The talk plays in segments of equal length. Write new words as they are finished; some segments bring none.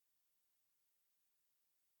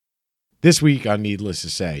This week on Needless to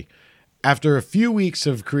Say, after a few weeks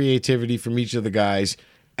of creativity from each of the guys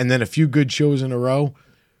and then a few good shows in a row,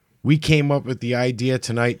 we came up with the idea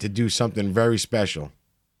tonight to do something very special.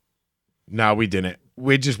 No, we didn't.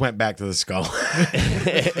 We just went back to the skull.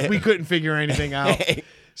 We couldn't figure anything out.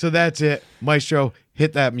 So that's it. Maestro,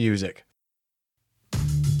 hit that music.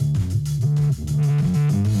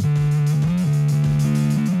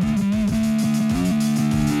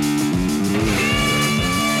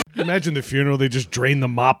 Imagine the funeral, they just drain the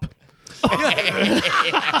mop.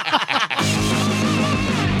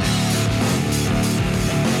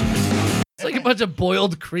 It's like a bunch of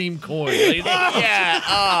boiled cream corn.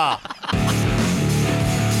 Yeah.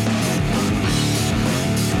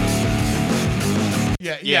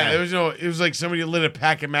 Yeah. It was like somebody lit a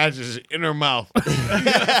pack of matches in her mouth.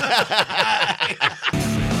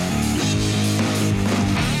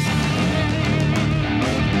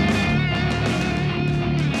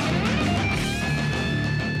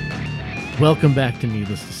 Welcome back to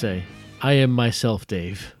Needless to Say. I am myself,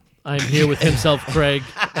 Dave. I am here with himself, Craig.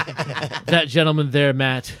 That gentleman there,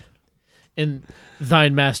 Matt. And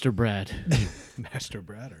thine Master Brad. Master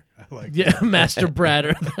Bradder. I like Yeah, Master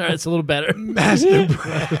Bradder. It's a little better. Master.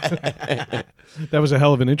 that was a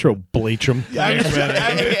hell of an intro, Blatcham. I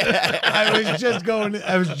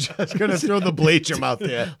was just going to throw the Blatcham out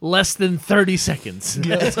there. Less than 30 seconds.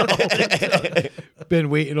 Been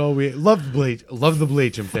waiting all week. Love the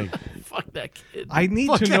Blatcham thing. Fuck that kid. I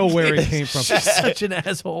need to know where it came from. She's such an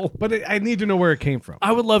asshole. But I need to know where it came from.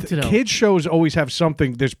 I would love to know. Kids shows always have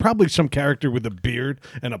something. There's probably some character with a beard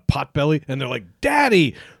and a pot belly, and they're like,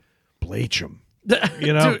 Daddy, Blatcham.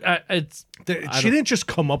 You know? Dude, She didn't just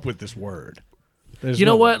come up with this word. There's you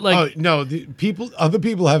know no- what? Like, No, other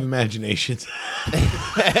people have imaginations.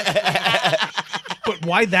 But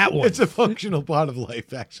why that one? It's a functional part of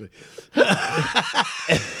life, actually.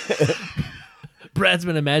 Brad's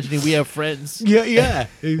been imagining we have friends. Yeah.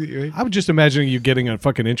 I was just imagining you getting a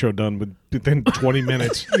fucking intro done within 20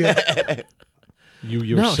 minutes. You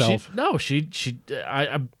yourself.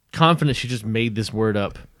 I'm confident she just made this word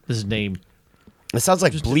up. This name. It sounds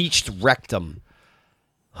like bleached rectum.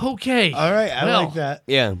 Okay. All right, I Well, like that.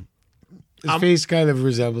 Yeah. His face kind of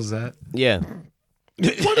resembles that. Yeah.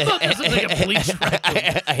 What about this? It's like a bleach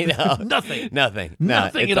rectum. I know. Nothing. Nothing.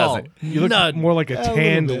 Nothing it at all. doesn't. You look None. more like a little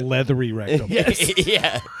tanned, bit. leathery rectum. Yes.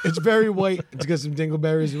 Yeah. It's very white. It's got some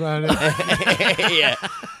dingleberries around it. Yeah.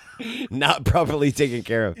 Not properly taken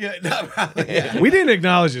care of. We didn't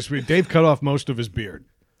acknowledge this. Dave cut off most of his beard.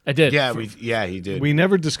 I did. He did. We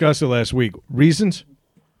never discussed it last week. Reasons?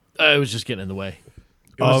 I was just getting in the way.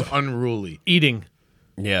 It was unruly. Eating,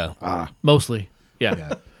 Yeah. mostly. Yeah.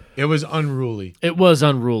 Yeah. It was unruly. It was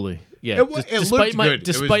unruly. Yeah. It despite looked my good. It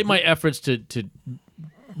despite was- my efforts to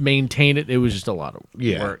maintain it, it was just a lot of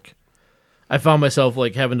Yeah. work. I found myself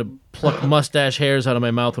like having to pluck mustache hairs out of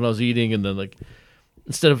my mouth when I was eating, and then like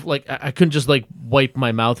instead of like I couldn't just like wipe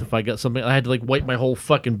my mouth if I got something. I had to like wipe my whole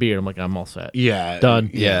fucking beard. I'm like, I'm all set. Yeah. Done.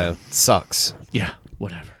 Yeah. Sucks. Yeah.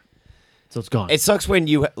 Whatever. So it's gone. It sucks when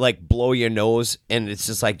you like blow your nose and it's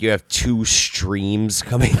just like you have two streams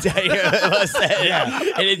coming down your mustache.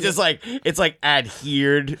 And it just like it's like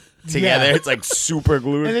adhered together. Yeah. It's like super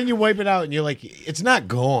glued. And then you wipe it out and you're like, it's not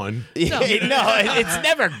gone. no, it's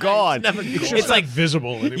never gone. It's like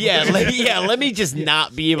Visible anymore. let me just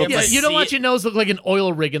not be able to yeah, you don't see want it. your nose to look like an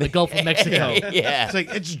oil rig in the Gulf of Mexico. Yeah. It's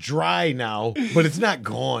like, it's dry now, but it's not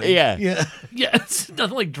gone. Yeah. Yeah. Yeah, it's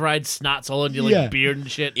nothing like dried snots all in your like Yeah. beard and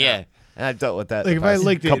shit. Yeah. And I've dealt with that. Like the if I past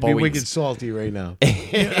licked it, it'd couple be weeks. wicked salty right now.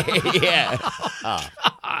 Yeah.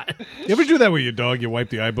 You ever do that with your dog? You wipe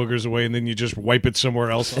the eye boogers away and then you just wipe it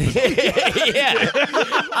somewhere else? Yeah.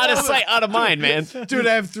 Out of sight, out of mind, man. Dude,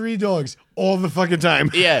 I have 3 dogs all the fucking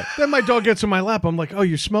time. Yeah. Then my dog gets in my lap. I'm like, oh,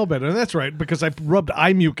 you smell better. And that's right, because I rubbed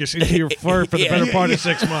eye mucus into your fur for the Yeah. better part of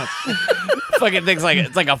 6 months. Fucking thing's like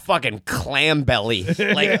it's like a fucking clam belly.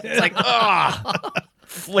 Like it's like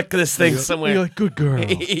flick this thing somewhere. You're like, good girl.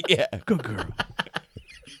 Yeah. Good girl.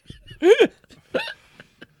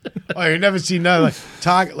 Oh, you never seen none. Like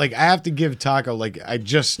Taco, like I have to give Taco. Like I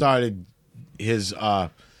just started his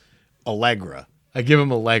Allegra. I give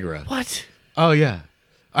him Allegra. What? Oh yeah,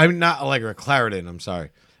 I'm not Allegra. Claritin. I'm sorry.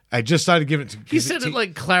 I just started giving it to. He said it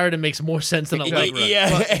like Claritin makes more sense than Allegra. Yeah.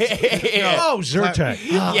 Yeah. Oh, Zyrtec.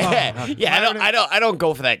 Yeah. I don't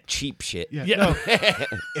go for that cheap shit. Yeah. No,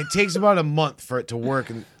 it takes about a month for it to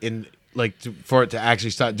work for it to actually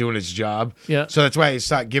start doing its job. Yeah. So that's why I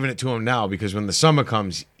start giving it to him now, because when the summer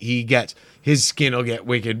comes, his skin will get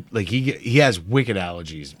wicked. Like he has wicked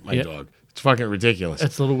allergies. My Yeah. dog. It's fucking ridiculous.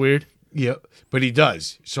 That's a little weird. Yeah, but he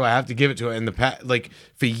does. So I have to give it to him. And for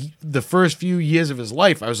the first few years of his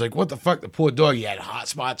life, I was like, what the fuck? The poor dog, he had hot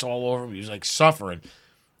spots all over him. He was like suffering.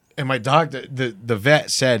 And my doctor, the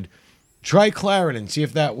vet said, try Claritin, see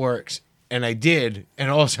if that works. And I did. And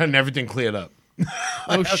all of a sudden, everything cleared up.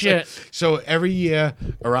 Oh, shit. So every year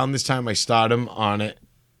around this time, I start him on it.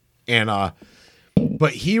 And,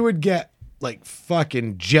 but he would get like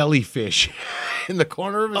fucking jellyfish in the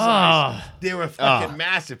corner of his eyes. They were fucking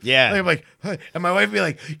massive. Yeah. I'm like, and my wife would be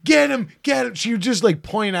like, get him. She would just like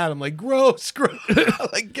point at him like, gross.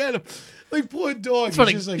 Like, get him. Like, poor dog. It's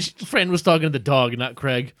funny. He's just like, Friend was talking to the dog, not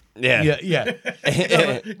Craig. Yeah. yeah.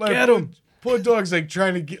 Get him. Poor dog's like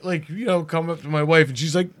trying to get, like, come up to my wife, and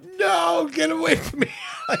she's like, no, get away from me.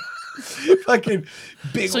 Like, fucking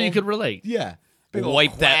big So you old- could relate. Yeah. Big old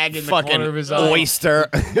Wipe that quag in the corner fucking of his eye. oyster.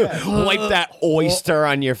 Wipe that oyster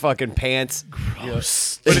on your fucking pants.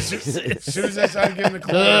 Gross. But as soon as I started getting the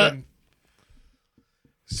Claritin,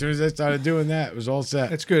 as soon as I started doing that, it was all set.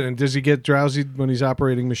 That's good. And does he get drowsy when he's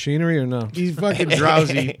operating machinery or no? He's fucking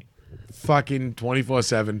drowsy, fucking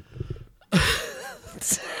 24/7.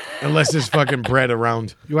 Unless there's fucking bread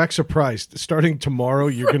around. You act surprised. Starting tomorrow,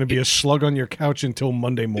 you're going to be a slug on your couch until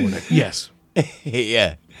Monday morning. Yes.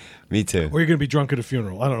 Yeah. Me too. Or you're going to be drunk at a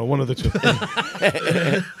funeral. I don't know. One of the two.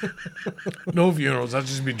 No funerals. I'll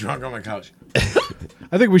just be drunk on my couch.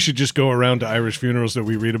 I think we should just go around to Irish funerals that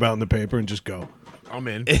we read about in the paper and just go. I'm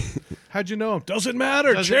in. How'd you know him? Doesn't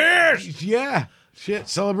matter. Doesn't- Cheers. Yeah. Shit.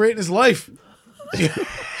 Celebrating his life.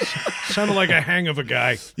 Sounded like a hang of a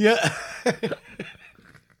guy. Yeah.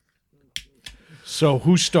 So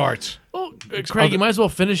who starts? Oh, Craig, you might as well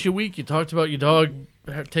finish your week. You talked about your dog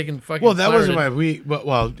taking fucking. Well, that wasn't Claritin. my week. But,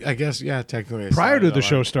 well, I guess, yeah, technically. I Prior to started the a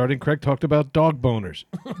show lot. starting, Craig talked about dog boners.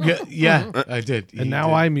 Yeah, I did. And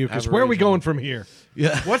now I'm mucus. Where are we going from here?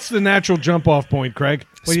 Yeah. What's the natural jump off point, Craig?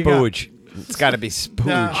 What you got? Spooge. It's got to be spooge.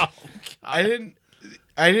 No, I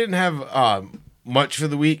didn't have much for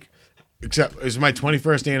the week, except it was my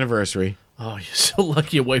 21st anniversary. Oh, you're so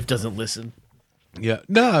lucky your wife doesn't listen. Yeah.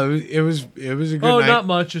 No, it was a good Oh, night. not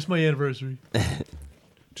much. It's my anniversary.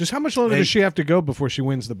 Just how much longer does she have to go before she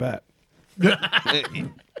wins the bet?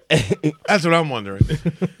 That's what I'm wondering.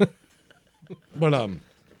 But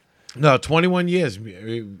no, 21 years.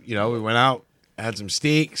 We went out, had some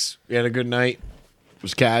steaks, we had a good night. It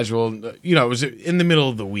was casual. It was in the middle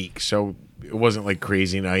of the week, so it wasn't like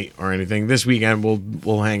crazy night or anything. This weekend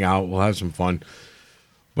we'll hang out, we'll have some fun.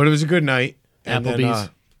 But it was a good night. And then, Applebee's.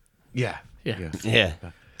 yeah. Yeah.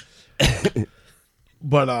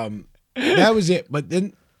 But that was it. But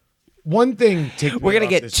then one thing We're going to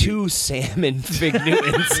get this 2 salmon Fig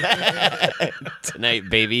Newtons tonight,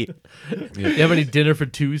 baby. You have any dinner for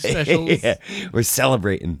two specials? Yeah. We're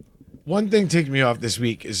celebrating. One thing ticked me off this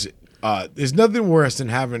week is there's nothing worse than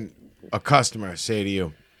having a customer say to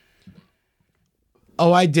you,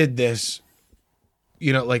 "Oh, I did this.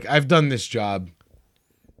 Like I've done this job."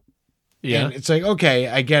 Yeah. And it's like, okay,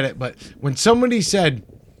 I get it. But when somebody said,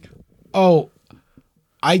 "Oh,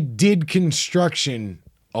 I did construction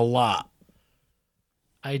a lot."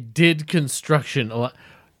 I did construction a lot.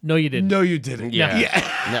 No, you didn't. No, you didn't. Yeah.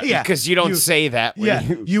 Yeah. No, Yeah. because you don't say that. When Yeah.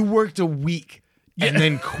 you- You worked a week and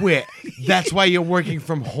then quit. That's why you're working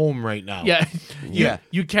from home right now. Yeah. Yeah.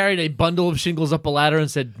 You carried a bundle of shingles up a ladder and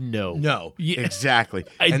said no. No, Yeah. exactly.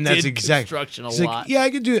 I and that's did exactly construction a It's like, lot. yeah,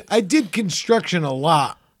 I could do it. I did construction a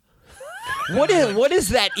lot. What does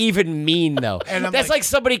that even mean, though? And I'm That's like- like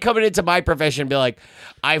somebody coming into my profession and be like,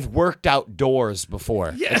 I've worked outdoors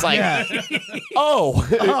before. It's like,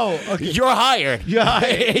 oh, okay. you're hired. You're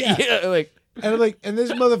hired, yeah. Yeah, like, And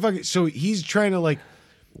this motherfucker, so he's trying to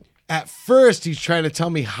at first he's trying to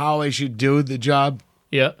tell me how I should do the job.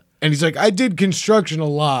 Yeah. And he's like, I did construction a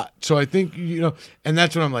lot. So I think, and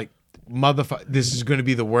that's when I'm like, motherfucker, this is going to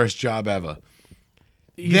be the worst job ever.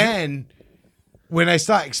 Then when I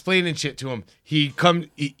start explaining shit to him, he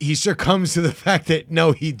succumbs to the fact that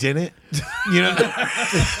no, he didn't.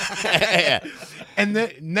 And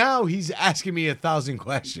then now he's asking me 1,000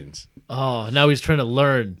 questions. Oh, now he's trying to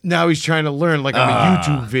learn. Now he's trying to learn like I'm a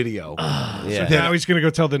YouTube video. yeah. Now he's going to go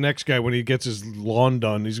tell the next guy when he gets his lawn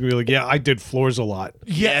done. He's going to be like, yeah, I did floors a lot.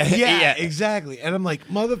 Yeah, Yeah. exactly. And I'm like,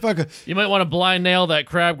 motherfucker. You might want to blind nail that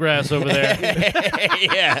crabgrass over there.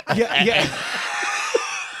 yeah. Yeah.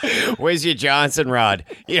 Where's your Johnson rod?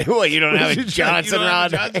 Yeah, well, you don't have a Johnson rod.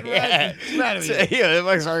 Johnson rod? Yeah. What's the matter with you? Yeah,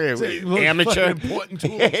 what's wrong with you? Look, Amateur. fucking important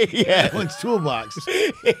tool. Yeah. One's toolbox.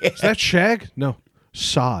 Is that shag? No.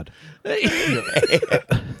 Sod. And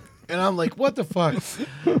I'm like, what the fuck?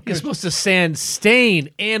 You're supposed to sand, stain,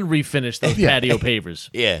 and refinish those patio pavers.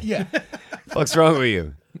 Yeah. Yeah. What's wrong with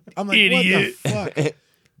you? I'm like, Idiot. what the fuck?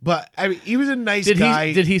 But I mean, he was a nice Did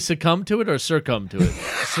guy. he succumb to it or succumb to it?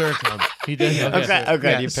 Circum. He did. Okay.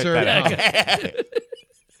 Okay, Yeah, you picked sir. that up.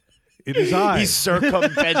 It is I. He's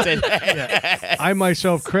circumvented. I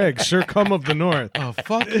myself, Craig, Circum of the North. Oh,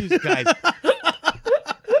 fuck these guys.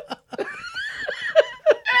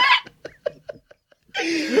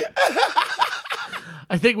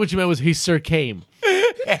 I think what you meant was he came.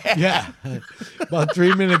 Yeah. About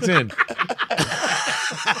 3 minutes in.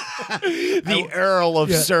 The Earl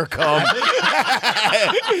of Circum.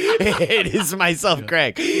 It is myself,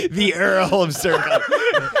 Craig. The Earl of Circum.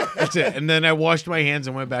 That's it. And then I washed my hands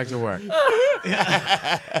and went back to work.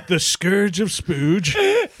 The Scourge of Spooge.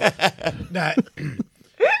 Nah,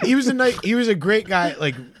 he was a great guy,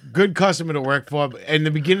 like good customer to work for. But in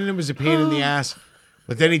the beginning, it was a pain in the ass.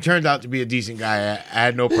 But then he turned out to be a decent guy. I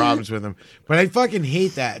had no problems with him. But I fucking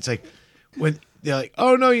hate that. It's like when they're like,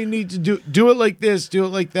 "Oh no, you need to do it like this, do it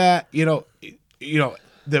like that." The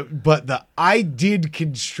I did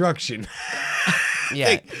construction. Yeah.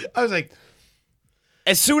 Like, I was like,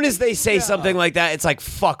 As soon as they say something like that, it's like,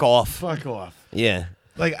 fuck off. "Fuck off." Yeah.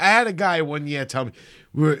 Like I had a guy one year tell me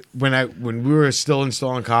when we were still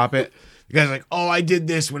installing carpet. The guy's like, "Oh, I did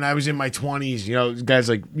this when I was in my 20s." You know, the guy's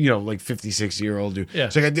like, like 56-year-old dude. Yeah.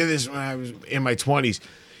 It's like I did this when I was in my 20s.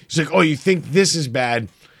 He's like, "Oh, you think this is bad?"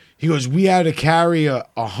 He goes, "We had to carry a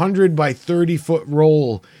 100 by 30 foot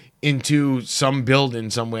roll into some building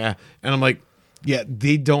somewhere," and I'm like, "Yeah,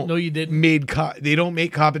 they don't. No, you didn't. They don't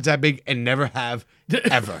make carpets that big and never have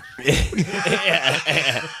ever."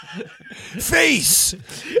 Face.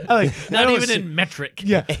 Not even in metric.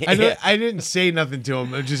 Yeah, I didn't say nothing to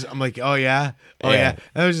him. I'm like, "Oh yeah, oh yeah."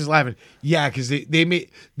 And I was just laughing. Yeah, because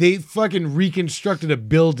they fucking reconstructed a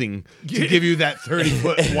building to give you that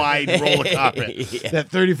 30-foot wide roll of carpet. That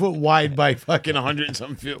 30-foot wide by fucking 100 and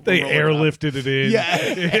some feet. They roll of carpet. airlifted it in.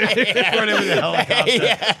 Yeah, run it with a helicopter.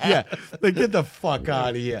 Yeah, like get the fuck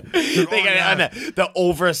out of here. They got it on the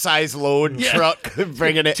oversized load truck,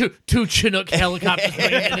 bringing it. Two Chinook helicopters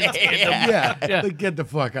bringing it in tandem. Yeah, like get the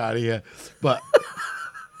fuck out of here. But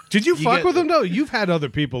Did you fuck get- with them? No, you've had other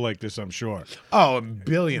people like this, I'm sure. oh, a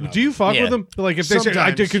billion. Of Do you fuck Yeah. with them? Like if they say I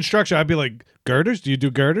Sometimes. did construction, I'd be like, girders? Do you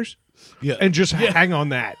do girders? Yeah. And just hang on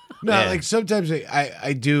that. No, Yeah. like sometimes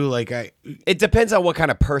I do like It depends on what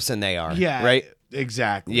kind of person they are. yeah, Right?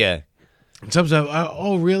 exactly. Yeah. Sometimes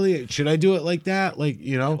oh really? Should I do it like that? Like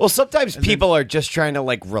Well, sometimes people are just trying to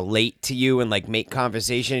like relate to you and like make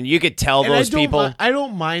conversation. You could tell And those I don't people. I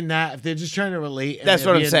don't mind that if they're just trying to relate. And That's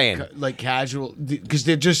they're what I'm being saying. Like casual, because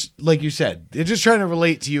they're just like you said, they're just trying to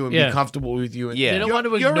relate to you and Yeah. be comfortable with you. And Yeah. They don't you're- want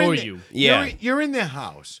to you're ignore in you. Yeah. you're in their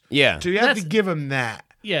house. Yeah. So you have to That's- give them that.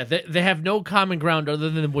 Yeah, they have no common ground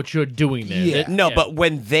other than what you're doing there. Yeah. They- No, yeah. but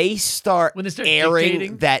when they start When they start airing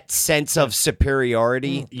dictating? that sense of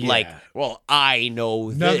superiority, Yeah. like, well, I know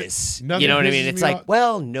Nothing- this. nothing You know what I mean? pisses It's me like, off.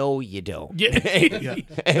 well, no, you don't. Yeah. Yeah.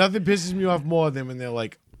 Nothing pisses me off more than when they're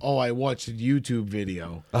like, "Oh, I watched a YouTube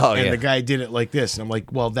video, Oh, and yeah. the guy did it like this," and I'm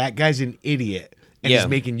like, "Well, that guy's an idiot." And Yeah. he's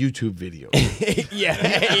making YouTube videos.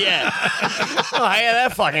 yeah, yeah. Oh, yeah,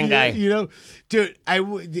 that fucking guy. You know, dude,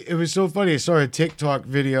 it was so funny. I saw a TikTok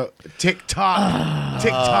video the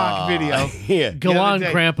Yeah. Go other on,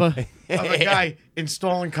 day. Grandpa. of a guy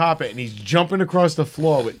installing carpet, and he's jumping across the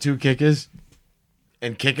floor with two kickers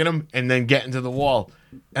and kicking them, and then getting to the wall.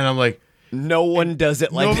 And I'm like, No one does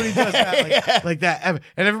it like nobody that. does that like that ever.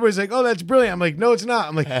 And everybody's like, "Oh, that's brilliant." I'm like, "No, it's not."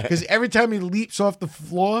 I'm like, because every time he leaps off the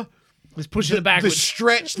floor, He's pushing it the backwards.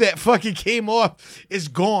 stretch that fucking came off is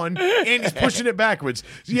gone, and he's pushing it backwards.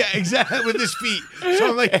 Yeah, exactly, with his feet. So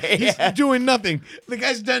I'm like, he's doing nothing. The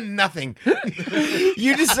guy's done nothing.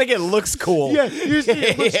 You just think it looks cool. Yeah, it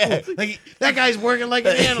looks cool. Like that guy's working like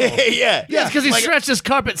an animal. yeah. Yeah, because he like- stretched his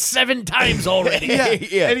carpet 7 times already. Yeah,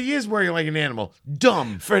 Yeah. and he is working like an animal.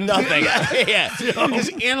 Dumb. For nothing. yeah. Because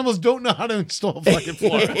animals don't know how to install a fucking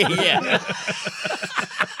floor. yeah.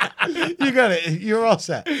 You got it. You're all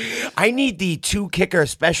set. I need the 2 kicker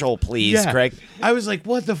special, please, Craig. I was like,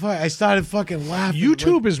 what the fuck? I started fucking laughing.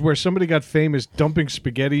 YouTube is where somebody got famous dumping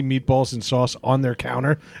spaghetti, meatballs, and sauce on their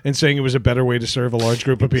counter and saying it was a better way to serve a large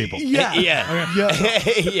group of people. Yeah. Yeah. Yeah.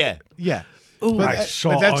 yeah. Yeah. I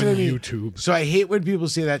saw that's on what I mean. YouTube. So I hate when people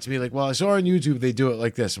say that to me, like, well, I saw on YouTube they do it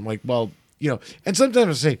like this. I'm like, well, and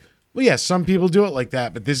sometimes I say, well, yeah, some people do it like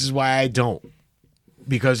that, but this is why I don't.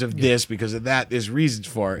 Because of this, because of that, there's reasons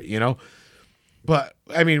for it, But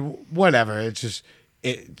I mean, whatever. It's just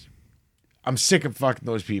I'm sick of fucking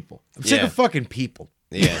those people. I'm sick Yeah. of fucking people.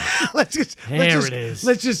 Yeah. Let's just There it is.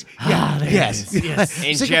 Let's just there it yes. is. Yes.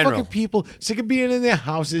 In sick general. of fucking people, sick of being in their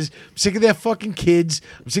houses, I'm sick of their fucking kids,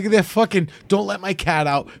 I'm sick of their fucking don't let my cat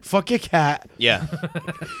out. Fuck your cat. Yeah.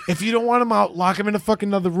 If you don't want him out, lock him in a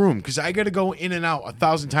fucking other room because I got to go in and out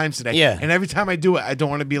 1,000 times today. Yeah. And every time I do it, I don't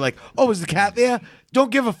want to be like, oh, is the cat there?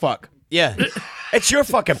 Don't give a fuck. Yeah. It's your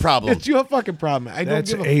fucking problem. It's your fucking problem. I don't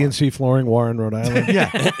That's give a fuck. A&C Flooring, Warren, Rhode Island.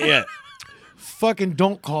 Yeah. Yeah. Fucking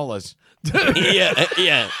don't call us. Yeah.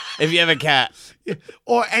 Yeah. If you have a cat.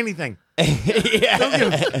 Or anything.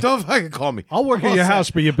 Yeah. Don't fucking call me. I'll work at your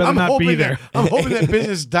house, but you better not be hoping there. I'm hoping that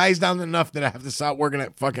business dies down enough that I have to stop working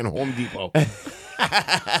at fucking Home Depot.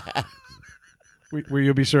 Where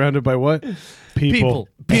you'll be surrounded by what? People.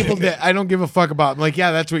 People that I don't give a fuck about. I'm like,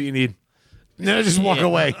 yeah, that's what you need. And then I just walk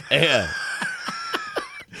away. Yeah.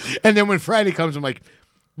 And then when Friday comes, I'm like,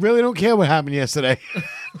 really don't care what happened yesterday.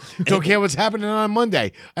 Don't care what's happening on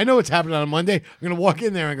Monday. I know what's happening on Monday. I'm going to walk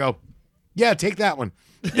in there and go, yeah, take that one.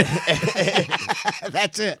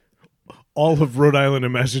 That's it. All of Rhode Island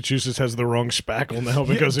and Massachusetts has the wrong spackle now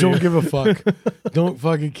because of Don't you. give a fuck. Don't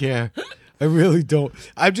fucking care. I really don't.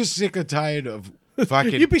 I'm just sick and tired of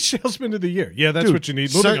fucking. You'd be salesman of the year. Yeah, that's Dude, what you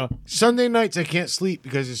need. Moving on. Sunday nights I can't sleep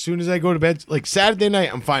because as soon as I go to bed, like Saturday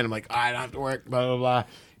night, I'm fine. I'm like, I don't have to work, blah blah blah.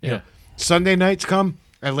 You Yeah. know, Sunday nights come,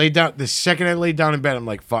 I lay down. The second I lay down in bed, I'm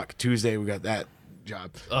like, fuck. Tuesday we got that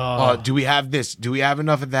job. Do we have this? Do we have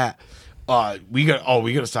enough of that? We got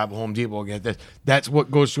to stop at Home Depot and get this. That's what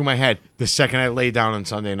goes through my head the second I lay down on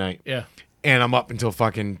Sunday night. Yeah. And I'm up until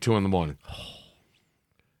fucking 2 a.m.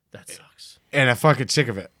 That sucks. And I'm fucking sick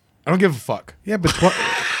of it. I don't give a fuck. Yeah, but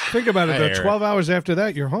think about it. I Though, hear it. 12 hours after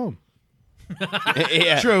that, you're home.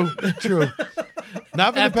 Yeah. True. Not for the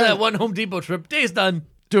After that past, one Home Depot trip, day's done.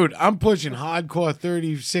 dude. I'm pushing hardcore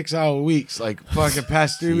 36-hour weeks, like fucking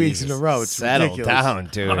past 3 weeks in a row. It's Settle ridiculous. down,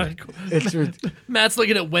 dude. It's Matt's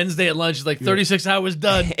looking at Wednesday at lunch. He's like, 36 hours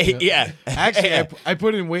done. Yeah. actually I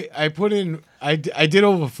put in weight. I did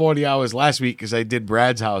over 40 hours last week because I did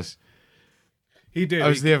Brad's house. He did. I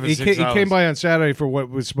was there for he 6 He hours. came by on Saturday for what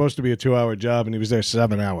was supposed to be a 2-hour job, and he was there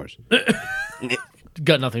 7 hours.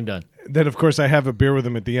 Got nothing done. Then, of course, I have a beer with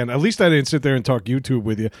him at the end. At least I didn't sit there and talk YouTube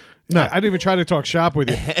with you. No. I didn't even try to talk shop with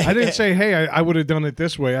you. I didn't say, hey, I would have done it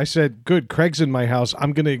this way. I said, good, Craig's in my house.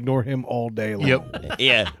 I'm going to ignore him all day long. Yep.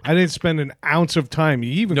 Yeah. I didn't spend an ounce of time. He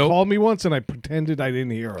even Nope. called me once, and I pretended I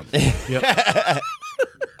didn't hear him.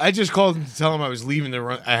 I just called him to tell him I was leaving to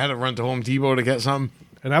run. I had to run to Home Depot to get something.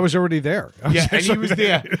 And I was already there. Yeah, and he was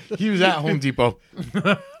there. He was at Home Depot.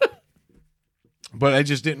 But I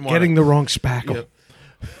just didn't want Getting the wrong spackle. Yep.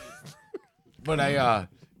 But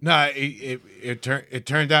it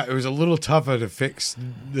turned out it was a little tougher to fix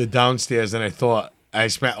the downstairs than I thought. I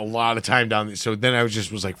spent a lot of time down there, so then I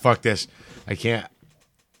was like, "Fuck this, I can't."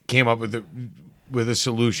 Came up with a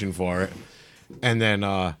solution for it, and then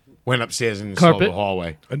went upstairs and installed Carpet? the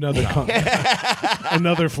hallway.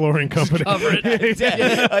 Another flooring company. Cover it.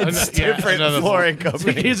 It's different another flooring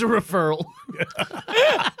company. Here's a referral.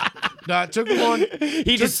 No, it took a long.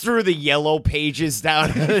 He just threw the yellow pages down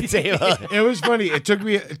on the table. It was funny. It took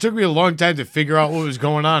me a long time to figure out what was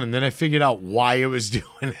going on, and then I figured out why it was doing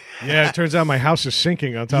it. Yeah, it turns out my house is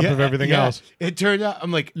sinking on top of everything Yeah. else. It turned out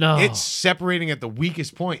I'm like, No. it's separating at the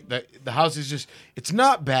weakest point. The house is just, it's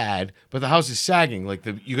not bad, but the house is sagging. Like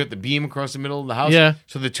you got the beam across the middle of the house, Yeah.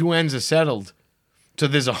 so the two ends are settled. So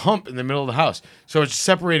there's a hump in the middle of the house, so it's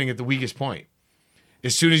separating at the weakest point.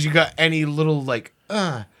 As soon as you got any little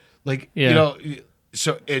Yeah. you know,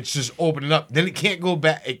 so it's just opening up. Then it can't go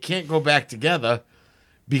back. It can't go back together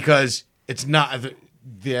because it's not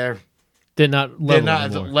there. They're not level They're not at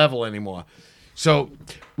anymore. the level anymore. So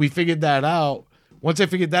we figured that out. Once I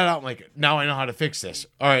figured that out, I'm like, now I know how to fix this.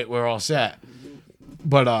 All right, we're all set.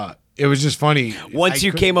 But it was just funny. Once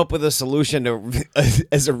you came up with a solution to,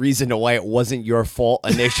 as a reason to why it wasn't your fault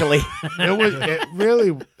initially. it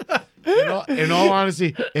really. In all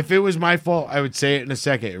honesty, if it was my fault, I would say it in a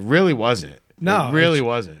second. It really wasn't. No, it really it's-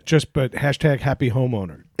 wasn't. But hashtag happy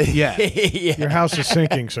homeowner. Yeah, Your house is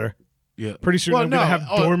sinking, sir. yeah. Pretty soon Well, I'm going to no, have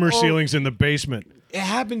oh, dormer oh. ceilings in the basement. It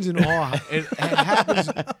happens in all. It happens.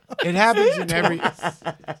 It happens in every.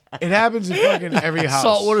 It happens in fucking every house.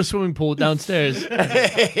 Saltwater swimming pool downstairs.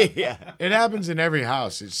 It happens in every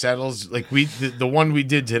house. It settles. Like the one we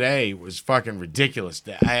did today was fucking ridiculous.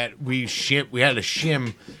 We had a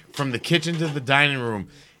shim from the kitchen to the dining room,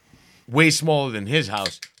 way smaller than his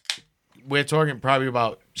house. We're talking probably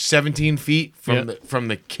about 17 feet from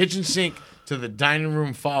the kitchen sink to the dining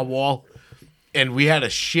room far wall, and we had a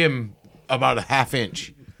shim about a half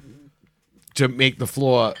inch to make the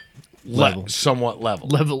floor Level. somewhat level.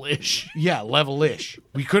 Level-ish. Yeah, level-ish.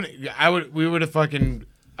 We couldn't. We would have fucking.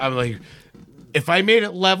 I'm like, if I made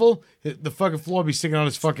it level, the fucking floor would be sticking out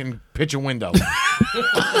his fucking picture window.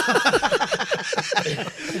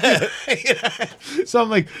 So I'm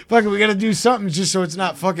like, fuck it, we gotta do something just so it's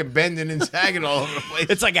not fucking bending and sagging all over the place.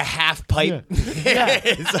 It's like a half pipe.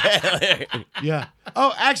 Yeah.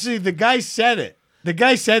 Oh, actually, the guy said it. The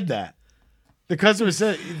guy said that. The customer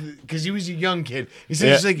said, because he was a young kid. He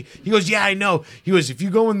said, he's like, he goes, yeah, I know. He goes, if you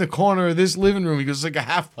go in the corner of this living room, he goes, it's like a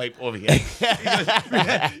half pipe over here.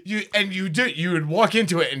 He goes, you would walk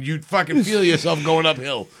into it and you'd fucking feel yourself going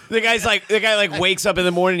uphill. The guy like wakes up in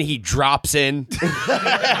the morning, he drops in.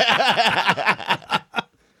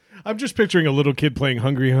 I'm just picturing a little kid playing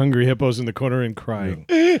Hungry Hungry Hippos in the corner and crying.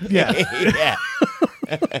 Yeah. Yeah.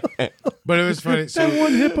 But it was funny. So That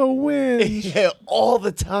one hippo wins. Yeah, all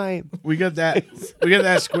the time. we got that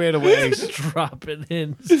squared away. Dropping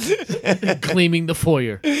in. Cleaning the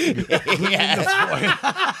foyer.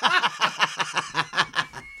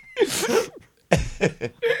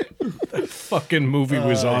 Fucking movie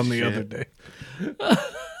was on the other day.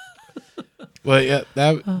 Well, yeah,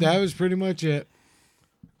 that was pretty much it.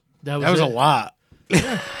 That That was a it. lot.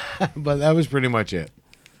 But that was pretty much it.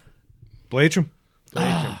 Blatcham?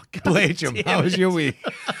 Blatcham, how was your week?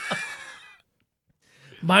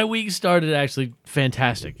 My week started actually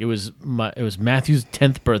fantastic. It was Matthew's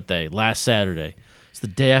 10th birthday last Saturday. It's the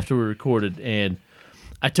day after we recorded, and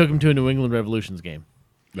I took him to a New England Revolutions game,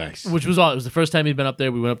 Nice. which was all. It was the first time he'd been up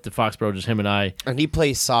there. We went up to Foxborough, just him and I. And he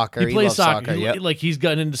plays soccer. He plays loves soccer. Yep. He's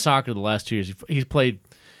gotten into soccer the last 2 years. He's played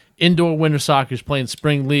indoor winter soccer. He's playing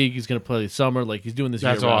spring league. He's going to play summer. Like he's doing this.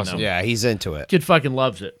 That's year-round awesome. now. Yeah, he's into it. Kid fucking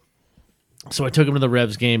loves it. So I took him to the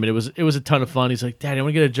Revs game, and it was a ton of fun. He's like, Daddy, I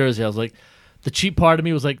want to get a jersey. I was like, the cheap part of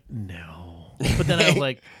me was like, no. But then I was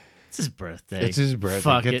like, it's his birthday. It's his birthday.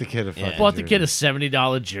 Fuck Get it. the kid a fucking Bought the jersey. kid a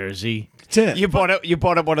 $70 jersey. That's it. You bought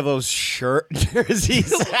up one of those shirt jerseys.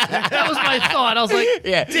 That was my thought. I was like,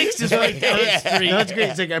 Yeah. Dick's just right down the street. No, that's great.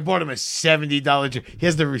 It's like I bought him a $70. He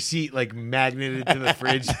has the receipt like magneted to the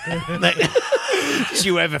fridge. Did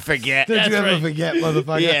you ever forget? Did you That's ever right. forget,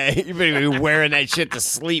 motherfucker? Yeah, you better be wearing that shit to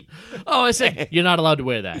sleep. Oh, I said, you're not allowed to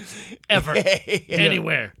wear that. Ever.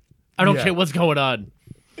 Anywhere. I don't Yeah. care what's going on.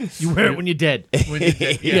 You wear it when you're dead. When you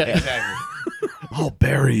did- Yeah. exactly. I'll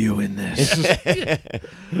bury you in this.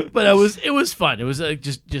 But it was fun. It was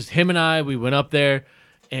just him and I. We went up there,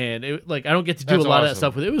 and I don't get to do That's a lot of that awesome.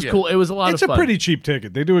 stuff with it. It was Yeah. cool. It was a lot It's of a fun. pretty cheap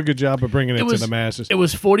ticket. They do a good job of bringing it to the masses. It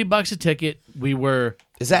was $40 a ticket. We were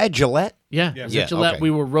Is that a Gillette? it was Yeah, at Gillette. okay.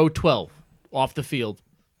 We were row 12 off the field,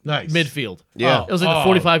 Nice. midfield. Yeah. It was like the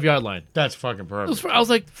 45-yard line. That's fucking perfect. I was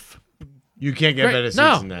like, You can't get great. better seats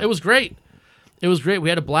No, than that. it was great. It was great. We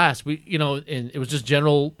had a blast. And it was just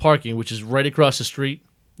general parking, which is right across the street.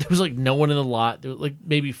 There was like no one in the lot. There was like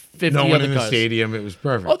maybe 50 no other one in the cars. stadium. It was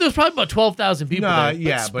perfect. Oh, there was probably about 12,000 people Nah, there. But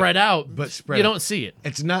yeah, but- spread out. but spread you out. don't see it.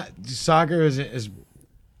 It's not soccer isn't as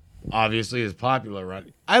obviously as popular, right?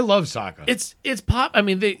 I love soccer. It's pop. I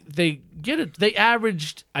mean, they get it. They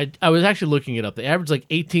averaged. I was actually looking it up. They averaged like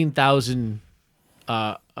 18,000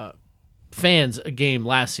 fans a game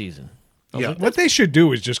last season. yeah. What they should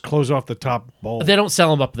do is just close off the top bowl. But they don't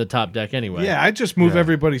sell them up at the top deck anyway. Yeah, I just move Yeah.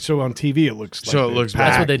 everybody so on TV it looks like So it looks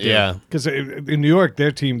that's bad. what they do. Yeah. Because in New York,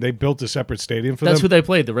 their team, they built a separate stadium for That's them. who they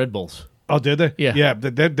played. The Red Bulls. Oh, did they? Yeah. Yeah,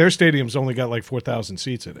 their stadium's only got like 4,000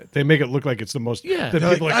 seats in it. They make it look like it's the most. Yeah. the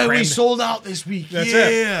They're people like, are "Oh, we crammed- sold out this week. That's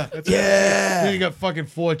yeah. it. Then you got fucking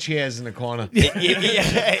 4 chairs in the corner.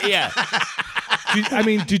 Yeah.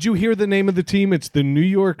 Did you hear the name of the team? It's the New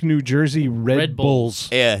York, New Jersey Red, Red Bulls. Bulls.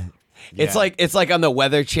 Yeah. It's like on the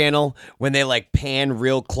Weather Channel when they like pan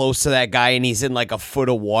real close to that guy and he's in like a foot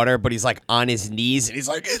of water, but he's like on his knees and he's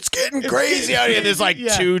like, it's getting crazy out here. And there's like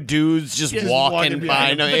Yeah. 2 dudes just walking behind by.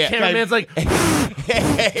 him. No, The cameraman's like,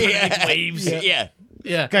 yeah. waves. Yeah.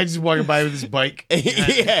 yeah. Guy just walking by with his bike.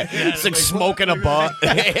 Yeah. It's like smoking a butt.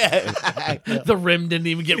 The rim didn't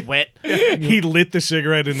even get wet. He lit the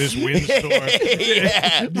cigarette in this windstorm.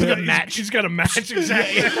 Yeah. He's got a match. He's got a match.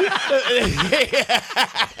 Exactly.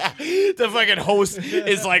 The fucking host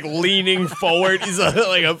is like leaning forward. He's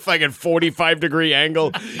like a fucking 45-degree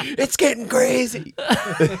angle. It's getting crazy.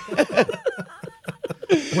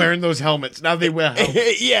 Wearing those helmets. Now they wear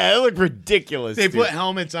helmets. Yeah, it looked ridiculous. They dude. put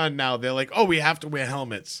helmets on now. They're like, oh, we have to wear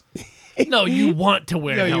helmets. No, you want to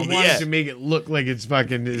wear No, you helmets. wanted Yeah. to make it look like it's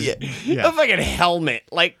fucking. A fucking helmet.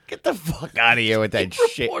 Like, get the fuck out of here with that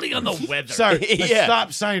shit. Reporting on the weather. Sorry, a Yeah.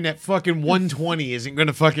 stop sign at fucking 120 isn't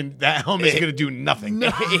gonna fucking. That helmet's gonna do nothing.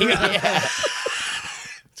 Yeah.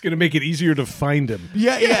 It's gonna make it easier to find him.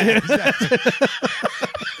 Yeah, exactly.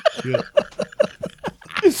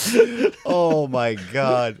 Oh my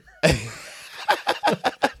god.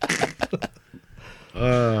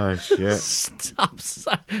 Oh shit. Stop.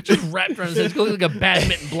 Just wrapped around his head. It's going to look like a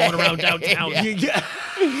badminton blowing around downtown. This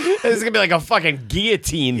is gonna be like a fucking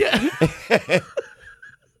guillotine. I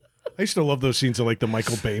used to love those scenes of like the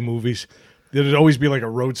Michael Bay movies. There'd always be like a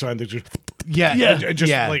road sign that just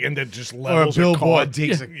like and then just Or a levels car. billboard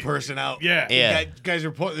takes a person out. Yeah. Yeah. Guys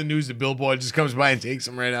reporting the news. The billboard just comes by and takes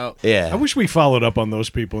them right out. I Yeah. wish we followed up on those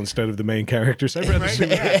people instead of the main characters. I'd rather see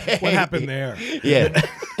what happened there. Yeah.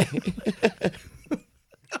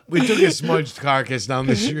 We took a smudged carcass down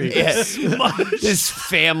the street. This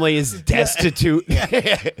family is destitute.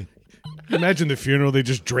 Imagine the funeral. They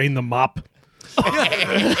just drain the mop.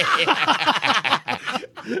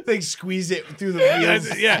 They squeeze it through the wheels.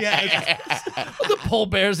 The pole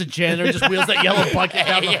bear's a janitor, just wheels that yellow bucket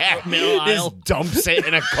down the middle aisle. Just dumps it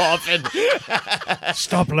in a coffin.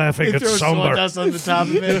 Stop laughing. They It's throw somber. sawdust on the top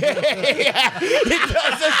of it. It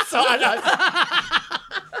does a sawdust.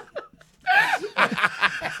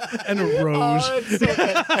 And a rose.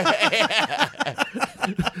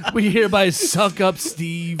 We hereby suck up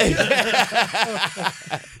Steve.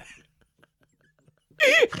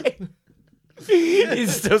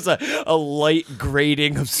 It's just a light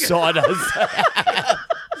grating of sawdust.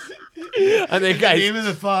 And then guys, Name of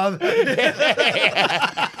the father.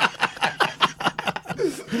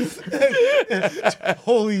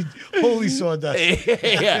 holy sawdust.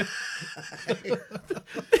 yeah.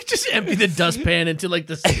 Just empty the dustpan into like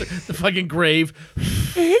the fucking grave.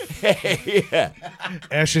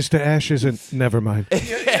 Ashes to ashes and never mind.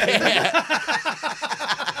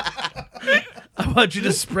 I want you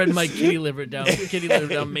to spread my kitty liver down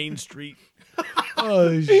Main Street.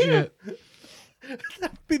 Oh shit.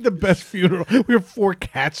 Be the best funeral. We have 4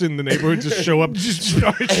 cats in the neighborhood just show up, just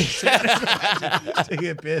start Take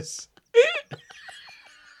a piss.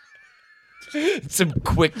 Some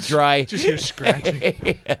quick dry. just hear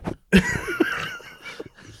scratching.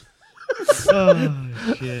 Oh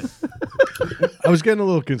shit. I was getting a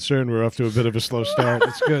little concerned. We're off to a bit of a slow start.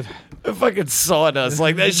 It's good. Fucking sawdust.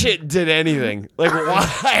 Like that shit did anything. Like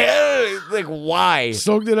why? Like why?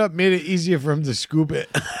 Soaked it up, made it easier for him to scoop it.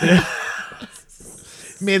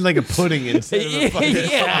 Made like a pudding instead of a fucking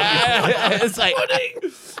It's like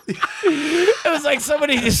it was like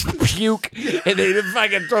somebody just puke and they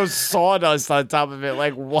fucking throw sawdust on top of it.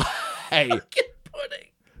 Like why?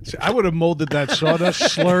 See, I would have molded that sawdust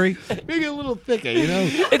slurry. make it a little thicker, you know?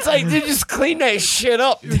 It's like they just clean that shit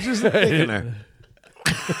up. Just a thickener.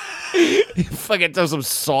 Fucking throw some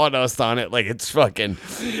sawdust on it like it's fucking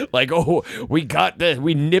like, oh, we got this,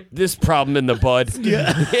 we nipped this problem in the bud.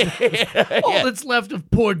 All that's left of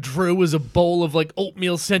poor Drew is a bowl of like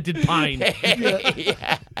oatmeal scented pine.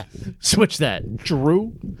 Switch that.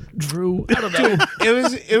 Drew? I don't know.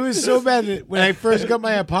 It was so bad that when I first got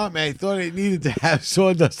my apartment, I thought I needed to have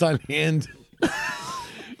sawdust on hand.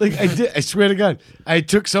 Like I did. I swear to God, I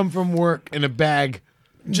took some from work in a bag.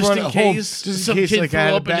 Just brought in it home, case just some in case, kid like threw I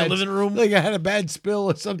had up a in your bad, living room. like I had a bad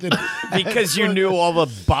spill or something. Because you knew all the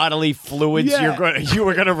bodily fluids Yeah. you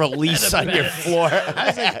were gonna release on your floor. I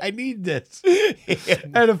was like, I need this. I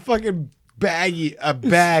had a fucking bag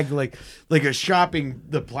like a shopping,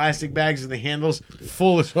 the plastic bags and the handles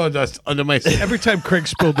full of sawdust under my sink. Every time Craig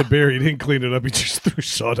spilled the beer, he didn't clean it up. He just threw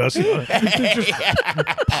sawdust on it. It just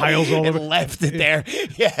piles all And over. left it there.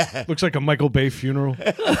 Yeah. Looks like a Michael Bay funeral.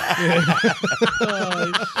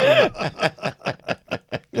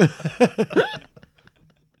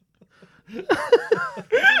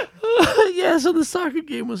 Yeah, so the soccer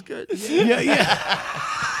game was good. Yeah.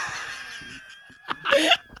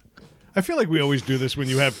 I feel like we always do this when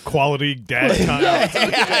you have quality dad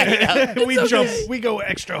time. We go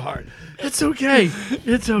extra hard. It's okay.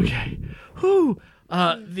 It's okay. Whew.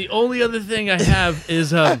 The only other thing I have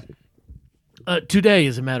is today,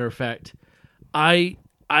 as a matter of fact, I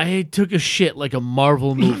took a shit like a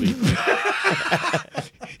Marvel movie.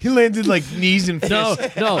 He landed like knees and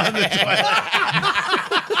fists. No.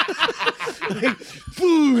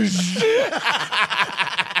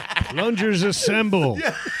 Plungers assemble.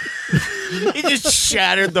 He just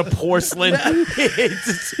shattered the porcelain.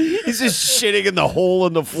 He's just shitting in the hole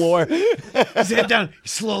in the floor. His head down. He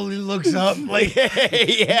slowly looks up. Like,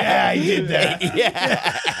 Yeah, I did that.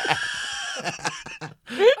 Yeah.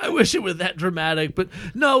 I wish it were that dramatic, but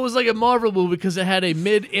no, it was like a Marvel movie because it had a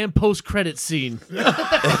mid and post credit scene.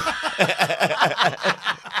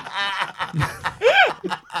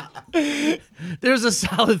 There's a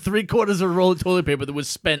solid 3/4 of a roll of toilet paper that was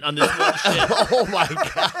spent on this one shit. Oh my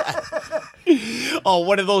god. Oh,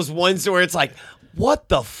 one of those ones where it's like, what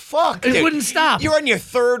the fuck? It dude? wouldn't stop. You're on your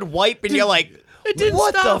third wipe and you're like, It didn't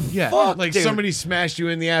What stop. the Yeah, fuck, like dude? somebody smashed you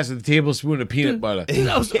in the ass with a tablespoon of peanut butter.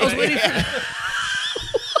 I was waiting for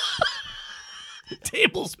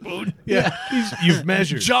tablespoon. Yeah, you've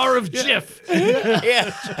measured. Jar of Jif.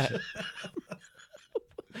 Yeah.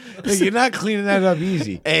 Like, you're not cleaning that up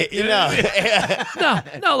easy. You know.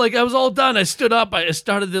 No, like I was all done. I stood up. I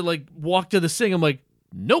started to like walk to the sink. I'm like,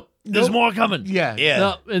 nope, there's more coming. Yeah, Yeah.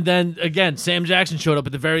 No, and then again, Sam Jackson showed up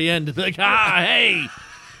at the very end. Like, hey,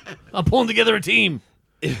 I'm pulling together a team.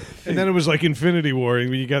 And then it was like Infinity War.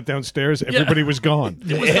 And when you got downstairs, everybody was gone.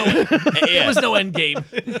 There was no end game.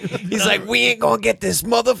 He's like, we ain't gonna get this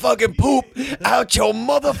motherfucking poop out your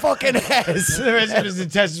motherfucking ass. The rest of his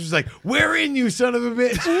intestines was like, "We're in, you son of a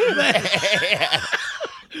bitch!"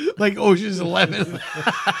 Like Ocean's 11.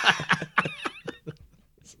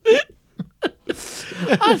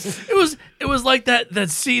 It was like that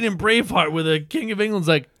scene in Braveheart where the King of England's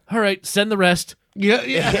like, all right, send the rest. Yeah,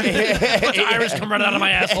 A bunch of Irish come right out of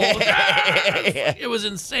my asshole. It was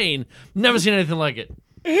insane. Never seen anything like it.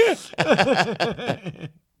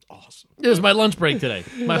 Awesome. It was my lunch break today.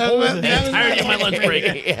 The entirety of my lunch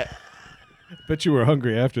break. Bet you were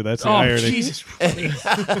hungry after. That's the Oh, irony. Jesus Christ.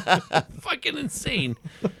 Fucking insane.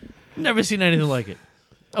 Never seen anything like it.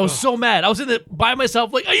 I was so mad. I was in the by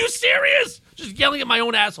myself like, are you serious? Just yelling at my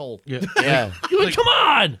own asshole. Yeah. You're like, come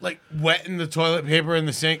on. like wetting the toilet paper in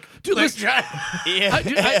the sink. Dude, Like, listen,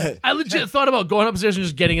 Yeah. I legit thought about going upstairs and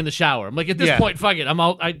just getting in the shower. I'm like, at this Yeah. point, fuck it. I'm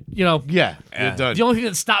out. You're done. the only thing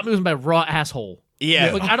that stopped me was my raw asshole.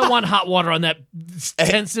 Yeah. Like, I don't want hot water on that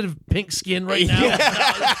sensitive pink skin right now.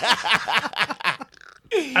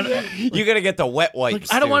 You're gonna get the wet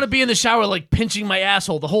wipes. I don't dude. want to be in the shower like pinching my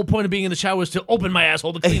asshole. The whole point of being in the shower is to open my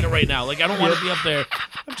asshole to clean it right now. Like I don't want to be up there.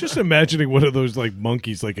 I'm just imagining one of those like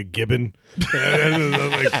monkeys, like a gibbon,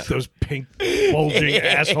 like those pink bulging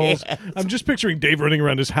assholes. I'm just picturing Dave running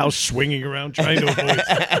around his house, swinging around, trying to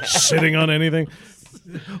avoid sitting on anything.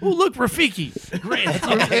 Oh look, Rafiki. Great. That's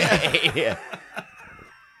all right. Yeah.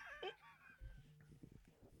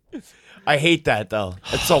 I hate that though.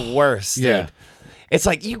 It's the worst. Yeah. Dude. It's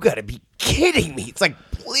like you gotta be kidding me. It's like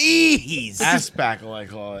please. Ass spackle, I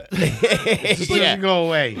call it. It just doesn't go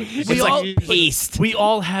away. It's We all- like paste. We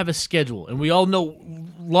all have a schedule, and we all know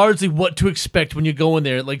largely what to expect when you go in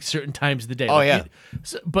there at like certain times of the day. Oh, Like,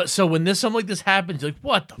 yeah. So when something like this happens, you're like,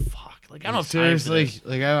 what the fuck? Like I don't have time for Seriously, this.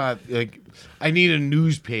 like I need a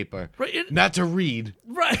newspaper, Right, not to read,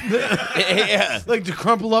 Right. Yeah. like to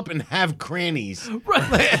crumple up and have crannies.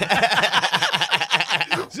 Right.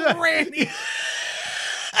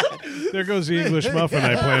 There goes the English muffin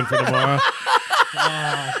I planned for tomorrow.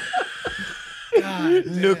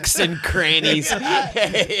 Nooks and crannies.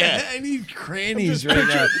 Yeah. I need crannies right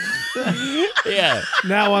now. Yeah.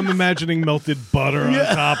 Now I'm imagining melted butter on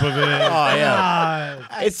top of it. Oh yeah.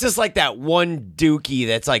 It's just like that one dookie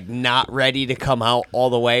that's like not ready to come out all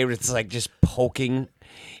the way, but it's like just poking.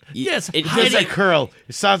 Yes, It It's does like curl.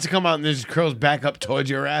 It starts to come out and then just curls back up towards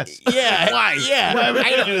your ass. yeah. Why? Yeah. Why would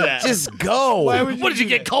you I do that? Just go. Why would What did you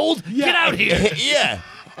get cold? Get out here. Yeah.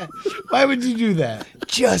 Why would you do that?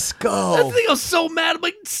 Just I go. think I was so mad. I'm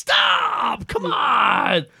like, stop! Come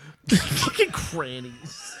on, fucking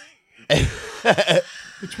crannies.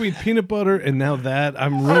 Between peanut butter and now that,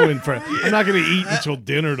 I'm ruined for. I'm not going to eat until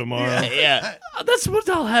dinner tomorrow. Yeah. That's what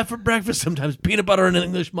I'll have for breakfast sometimes: peanut butter and an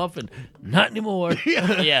English muffin. Not anymore.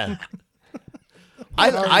 Yeah.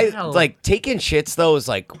 I hell? like taking shits though is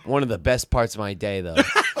like one of the best parts of my day though.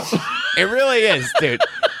 It really is, dude.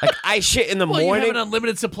 Like I shit in the Well, you morning. have an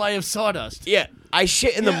unlimited supply of sawdust. Yeah, I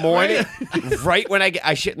shit in the morning, right when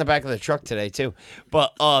I shit in the back of the truck today too.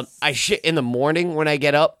 But I shit in the morning when I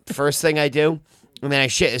get up. First thing I do, and then I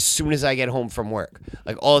shit as soon as I get home from work,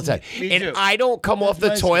 like all the time. Me And too. I don't come off the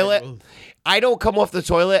my toilet. schedule. I don't come off the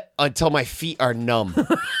toilet until my feet are numb.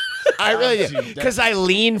 I really do because I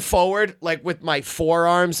lean forward like with my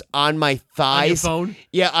forearms on my thighs. phone?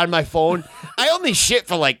 Yeah, on my phone. I only shit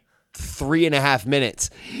for like 3.5 minutes.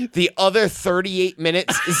 The other 38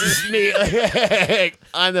 minutes is just me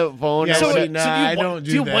on the phone. Yeah, So, see, do nah, you, I don't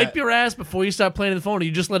do you that. wipe your ass before you start playing the phone, or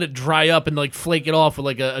you just let it dry up and like flake it off with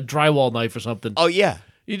like a drywall knife or something? Oh yeah.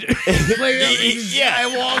 You, Yeah,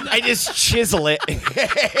 I just chisel it.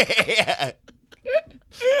 Yeah.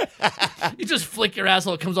 you just flick your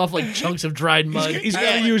asshole; it comes off like chunks of dried mud. He's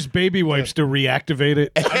got to use baby wipes to reactivate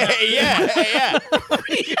it. Yeah.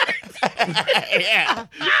 Yeah.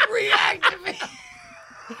 Reactivate.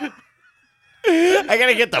 I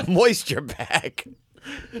gotta get the moisture back.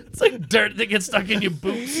 It's It's like dirt that gets stuck in your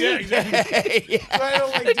boots. Yeah, exactly. I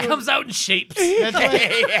don't like It doing- comes out in shapes.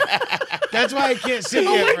 That's why I can't sit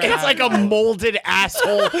there. for It's like a molded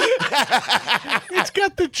asshole. It's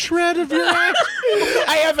got the tread of your ass.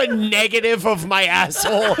 I have a negative of my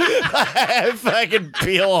asshole. If I can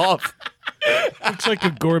peel off. Looks like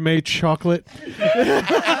a gourmet chocolate.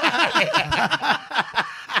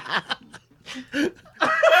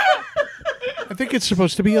 I think it's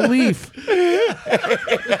supposed to be a leaf.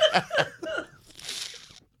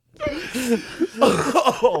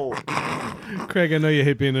 Craig, I know you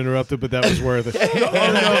hate being interrupted, but that was worth it. Oh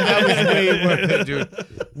no, that was way worth it,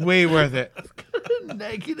 dude. Way worth it.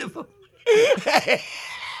 Negative.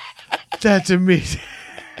 That's amazing.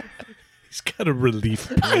 He's got a relief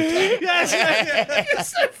point. Yes,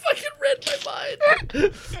 I fucking read my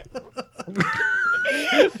mind.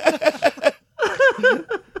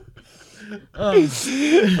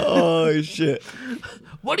 Oh, shit.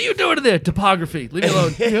 What are you doing in there? Topography. Leave me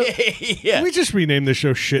alone. Yeah. We just renamed the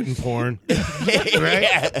show Shit and Porn.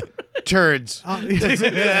 Right? Turds.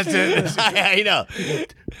 That's it. I know.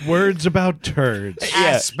 Words about turds. Yeah.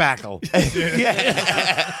 Ass spackle.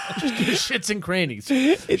 Shits and crannies.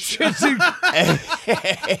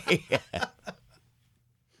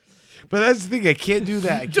 But that's the thing. I can't do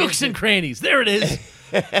that. I can't Dukes and crannies. There it is.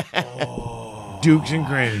 Dukes and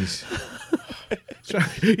grannies. So,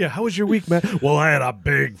 yeah, how was your week, man? Well, I had a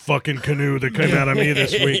big fucking canoe that came out of me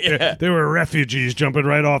this week. They were refugees jumping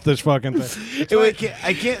right off this fucking thing. So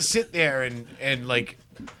I can't sit there and like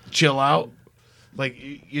chill out like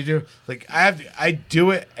you do. Like I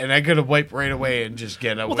do it and I gotta wipe right away and just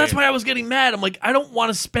get away. Well, that's why I was getting mad. I'm like, I don't want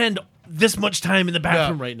to spend this much time in the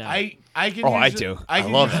bathroom right now. I can. Oh, I usually- do. I I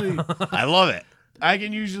can love usually, it. I love it. I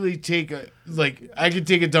can usually take I can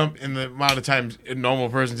take a dump in the amount of times a normal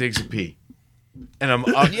person takes a pee, and I'm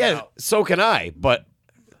up. Yeah, so can I, but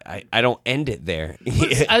I don't end it there.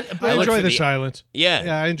 I but look enjoy for the the- silence. Yeah.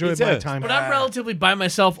 Yeah, I enjoy Me my too. time. I'm relatively by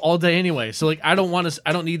myself all day anyway, so like I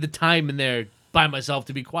don't need the time in there by myself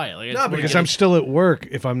to be quiet. Like, I just wanna Because get I'm it- still at work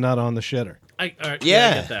if I'm not on the shitter. I get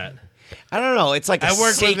Yeah. that. I don't know. It's like a I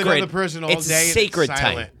work sacred, with another person all it's day. and sacred it's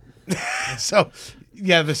time. silent. So,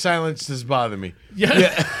 yeah, the silence does bother me.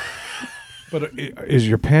 Yeah. But is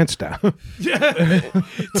your pants down?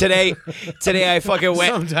 Today I fucking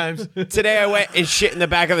went. Sometimes. Today I went and shit in the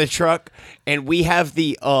back of the truck, and we have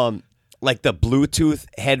the like the Bluetooth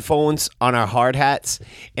headphones on our hard hats,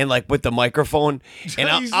 and like with the microphone, and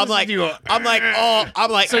He's I'm like, listening to you. I'm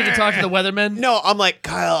like, So you can talk to the weathermen. No, I'm like,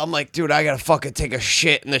 Kyle, I'm like, dude, I gotta fucking take a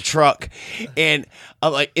shit in the truck. And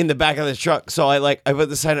I'm like in the back of the truck. So I put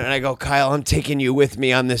the sign on and I go, Kyle, I'm taking you with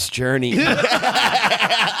me on this journey.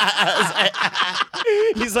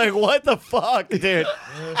 He's like, what the fuck, dude?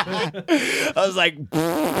 I was like,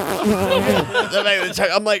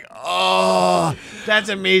 I'm like, oh, That's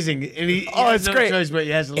amazing. And he Oh, has it's no great. choice, but he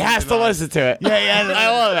has to he has to on. listen to it. Yeah, yeah. I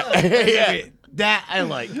love it. Yeah. That I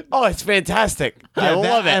like. Oh, it's fantastic. I Yeah,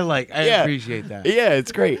 love that it. I like. I Yeah. appreciate that. Yeah,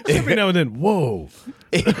 it's great. Every now and then, whoa.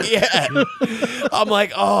 Yeah. I'm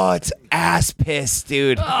like, oh, it's ass piss,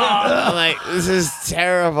 dude. I'm like, this is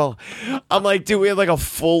terrible. I'm like, dude, we have like a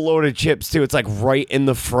full load of chips, too. It's like right in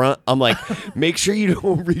the front. I'm like, make sure you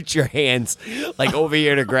don't reach your hands like over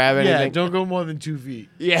here to grab Yeah, anything. don't go more than 2 feet.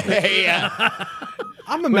 Yeah, yeah.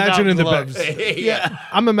 I'm imagining the back. gloves. Yeah.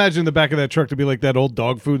 I'm imagining the back of that truck to be like that old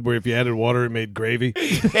dog food where if you added water, it made gravy,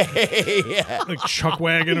 Yeah. like chuck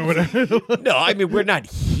wagon or whatever. No, I mean, we're not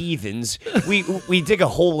heathens. We dig a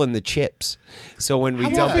hole in the chips. So when we How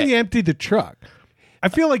dump often it. you empty the truck? I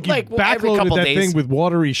feel like you Like, well, every backloaded couple that days. thing with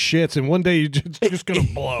watery shits, and one day it's just gonna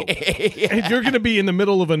blow, and you're gonna be in the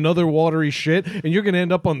middle of another watery shit, and you're gonna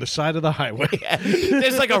end up on the side of the highway.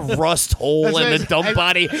 There's like a rust hole That's in what the I- dump I-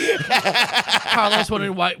 body. Carlos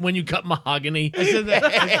wondering why when you cut mahogany. I said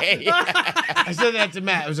that to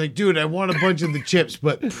Matt. I was like, dude, I want a bunch of the chips,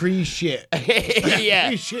 but pre-shit. Yeah.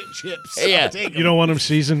 Pre-shit chips. Yeah. I'll take 'em. You don't want them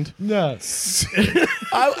seasoned. No.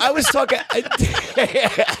 I was talking.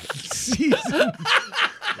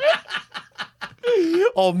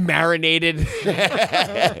 All marinated.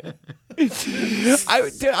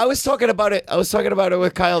 I was talking about it. I was talking about it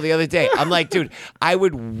with Kyle the other day. I'm like, dude, I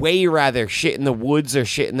would way rather shit in the woods or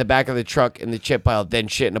shit in the back of the truck in the chip pile than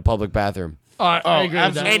shit in a public bathroom. I agree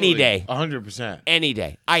with that. Any day. 100%. Any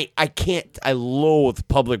day. I can't. I loathe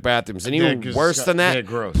public bathrooms, and They're even worse than they're that,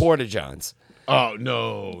 gross. porta johns. Oh,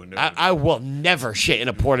 no. I will never shit in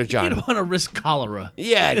a porta You john. don't want to risk cholera.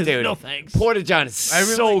 Yeah, dude. No thanks. Porta john is I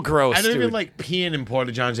really so like- gross. I don't dude. even like peeing in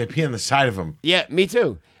porta johns. I pee on the side of them. Yeah, me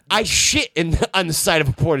too. I shit on the side of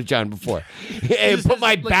a porta john before. And put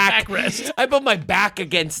my back. backrest. I put my back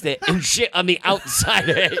against it and shit on the outside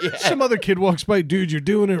of it. Yeah. Some other kid walks by, dude, you're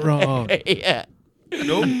doing it wrong. Yeah.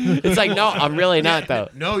 Nope. It's like, no, I'm really not though.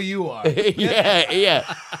 No, you are.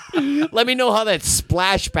 Yeah. Let me know how that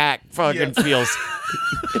splashback fucking feels.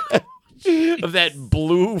 Of that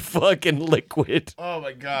blue fucking liquid. Oh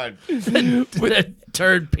my god. With that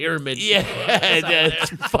turd pyramid. Yeah,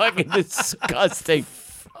 that's fucking disgusting.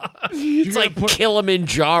 It's like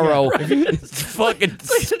Kilimanjaro. It's fucking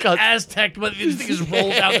disgusting. Aztec, but this thing is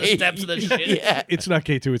rolled down the steps of the shit. Yeah. It's not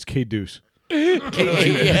K2, it's K-Deuce.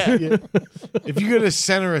 Yeah. If you're gonna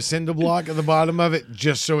center a cinder block at the bottom of it,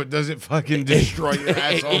 just so it doesn't fucking destroy your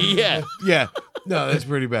asshole. Yeah. Yeah. No, that's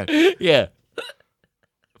pretty bad. Yeah.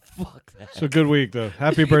 Fuck that. So good week, though.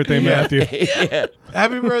 Happy birthday, Matthew. Yeah.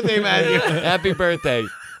 Happy birthday, Matthew. Happy birthday.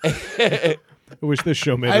 I wish this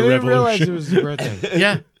show made I a didn't realize revolution. it was his birthday.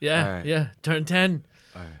 Yeah. All right. Yeah. Turn 10.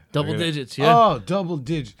 Double gonna- digits. Yeah. Oh, double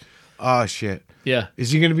digit. Oh shit. Yeah.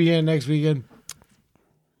 Is he gonna be here next weekend?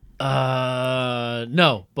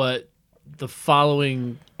 No, but the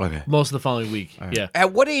following, Okay. most of the following week. Yeah.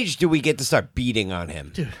 At what age do we get to start beating on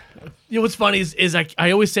him? You know what's funny is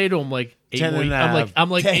I always say to him like 10 more. and a I'm half.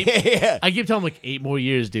 like eight, Yeah. I keep telling him like 8 more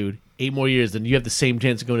years, dude. 8 more years, then you have the same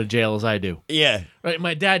chance of going to jail as I do. Yeah. Right?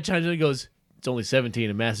 My dad chimes in and goes, "It's only 17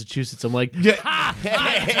 in Massachusetts." I'm like, Yeah. "Ha!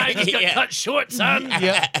 Time just got Yeah. cut short, son."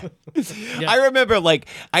 Yeah. I remember, like,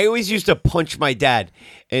 I always used to punch my dad,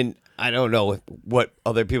 and I don't know what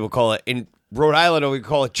other people call it. In Rhode Island, we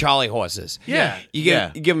call it Charlie horses. Yeah. You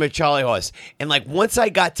give him a Charlie horse. And, like, once I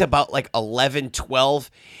got to about, like, 11,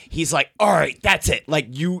 12, he's like, all right, that's it. Like,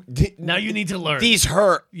 Now you need to learn. these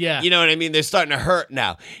hurt. Yeah. You know what I mean? They're starting to hurt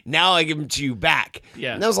now. Now I give them to you back.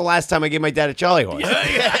 Yeah. And that was the last time I gave my dad a Charlie horse.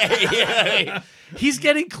 He's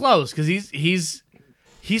getting close because he's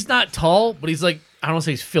not tall, but he's like, I don't want to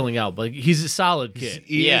say he's filling out, but he's a solid kid.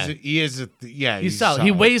 Yeah. He is. He's solid.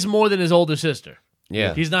 He weighs more than his older sister.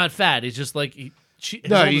 Yeah. He's not fat. He's just like his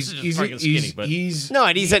No, older he's sister's he's fucking skinny, but he's No,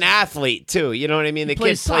 and he's an athlete, too. You know what I mean? The kid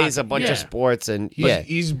plays plays a soccer, bunch yeah. of sports, and, he's,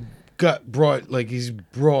 he's got broad, like he's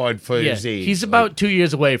broad for yeah, his age. he's about 2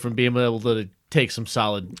 years away from being able to take some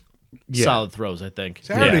solid throws. I think.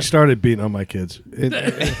 I already started beating on my kids.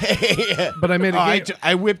 But I made a game.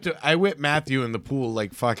 I whipped Matthew in the pool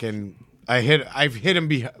like fucking. I've hit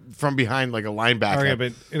him from behind like a linebacker. Okay,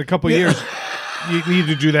 but in a couple of years, you need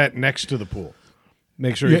to do that next to the pool.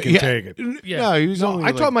 Make sure you can take it. Yeah. No, he was only.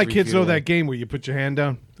 I taught my 3 kids feet though away. that game where you put your hand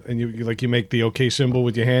down and you make the OK symbol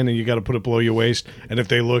with your hand and you got to put it below your waist, and if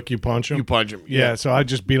they look, you punch them. You punch him. Yeah, so I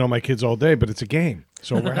just beat on my kids all day, but it's a game,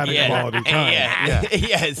 so we're having quality time.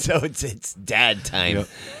 Yeah. So it's dad time. Yep.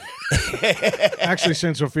 Actually,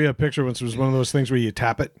 sent Sophia a picture once. It was one of those things where you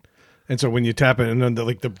tap it, and so when you tap it, and then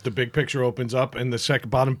the big picture opens up, and the second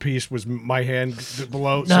bottom piece was my hand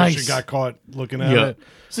below, so Nice. she got caught looking at Yeah. it.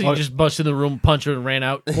 So you just busted in the room, punched her, and ran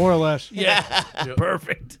out. More or less. Yeah,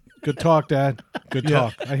 perfect. Good talk, Dad. Good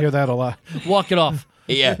talk. I hear that a lot. Walk it off.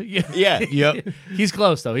 Yeah. Yeah. Yep. He's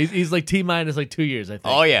close though. He's like T minus like 2 years, I think.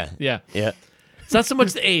 Oh, yeah. Yeah. Yeah. It's not so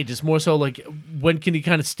much the age; it's more so like when can he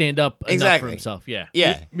kind of stand up enough for Exactly. himself? Yeah.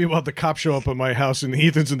 Yeah. Meanwhile, the cops show up at my house, and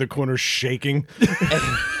Ethan's in the corner shaking. What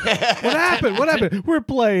happened? What happened? We're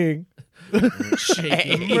playing.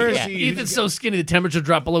 Shaking. Mercy. Ethan's so skinny, the temperature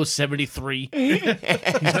dropped below 73. He's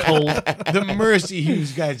cold. The mercy you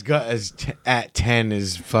guys got at 10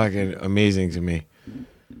 is fucking amazing to me.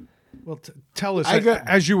 Well, tell us, I got-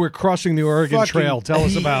 as you were crossing the Oregon Fucking- Trail, tell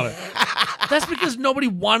us about it. That's because nobody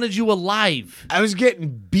wanted you alive. I was getting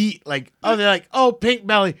beat like, oh, they're like, oh, pink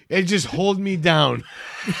belly. It just hold me down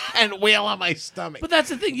and wail on my stomach. But that's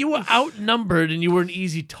the thing. You were outnumbered and you were an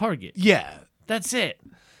easy target. Yeah. That's it.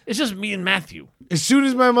 It's just me and Matthew. As soon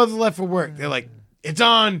as my mother left for work, they're like, it's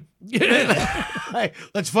on. Like,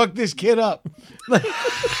 let's fuck this kid up.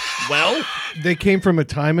 Well, They came from a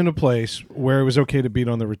time and a place where it was okay to beat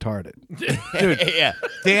on the retarded. Yeah.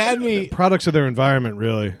 They had me. Products of their environment,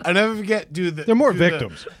 really. I'll never forget. They're more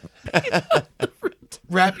victims.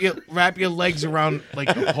 Wrap your legs around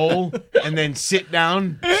like a pole and then sit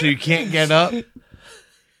down so you can't get up.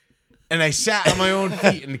 And I sat on my own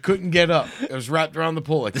feet and couldn't get up. I was wrapped around the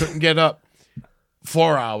pole. I couldn't get up.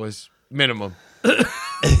 4 hours minimum.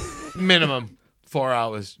 Minimum 4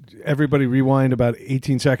 hours. Everybody rewind about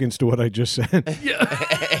 18 seconds to what I just said.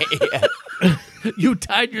 you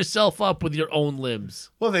tied yourself up with your own limbs.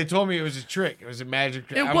 Well, they told me it was a trick. It was a magic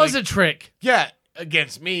trick. It I'm was like, a trick. yeah,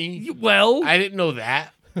 against me. Well, I didn't know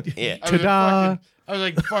that. Yeah. I was Ta-da. I was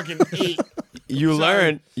like fucking 8. You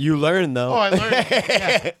learn though. Oh, I learned.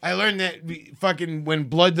 Yeah, I learned that fucking when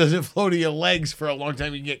blood doesn't flow to your legs for a long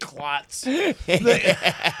time, you can get clots.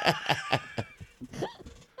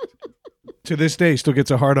 To this day, he still gets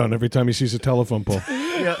a hard on every time he sees a telephone pole.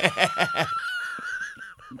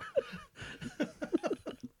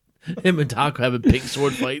 Him and Taco have a big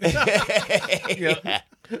sword fight.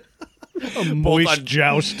 A moist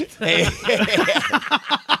joust.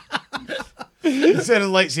 Instead of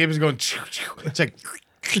lightsabers going, it's like.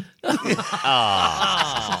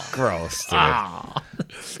 Gross,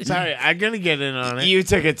 dude. Sorry, I'm gonna get in on it. You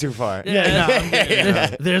took it too far. Yeah, no, I'm getting in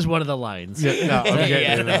on it. There's one of the lines. No, I'm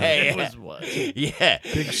getting in on it. It was what? Yeah.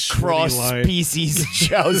 sweaty Cross line. species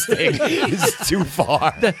jousting is too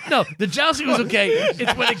far. No, the jousting was okay.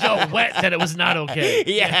 It's when it got wet that it was not okay.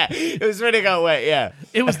 Yeah. It was when it got wet, yeah.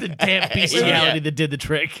 It was the damp bestiality that did the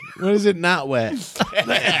trick. When is it not wet?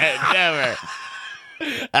 Never.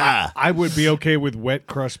 I would be okay with wet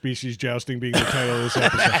cross species jousting being the title of this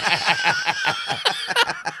episode.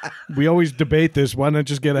 We always debate this. Why not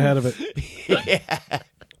just get ahead of it?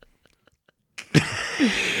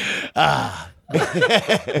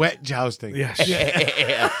 Wet jousting. Yes.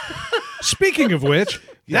 Speaking of which,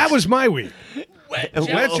 that was my week. Wet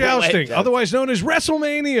jousting, otherwise known as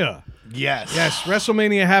WrestleMania. Yes. Yes,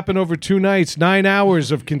 WrestleMania happened over 2 nights, 9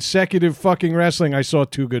 hours of consecutive fucking wrestling. I saw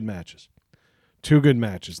 2 good matches. 2 good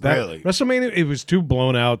matches. Really? WrestleMania, it was too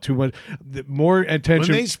blown out, too much. More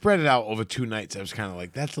attention. When they spread it out over 2 nights, I was kind of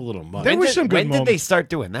like, that's a little much. There were some good When did they moments. start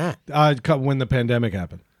doing that? When the pandemic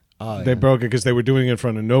happened. Oh, They broke it because they were doing it in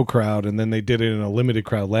front of no crowd, and then they did it in a limited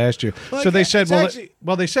crowd last year. So they said,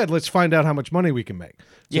 they said, let's find out how much money we can make. So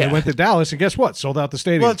Yeah. they went to Dallas, and guess what? Sold out the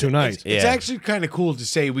stadium 2 nights. It's actually kind of cool to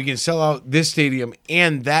say we can sell out this stadium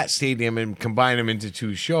and that stadium and combine them into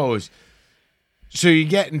 2 shows. So you're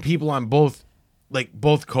getting people on both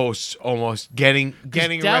coasts almost getting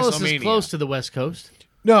Dallas WrestleMania. is close to the West Coast.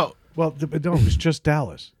 No. Well, no, it was just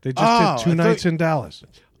Dallas. They just did 2 nights in Dallas.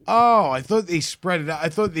 Oh, I thought they spread it out. I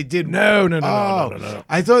thought they did. No.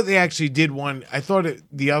 I thought they actually did one. I thought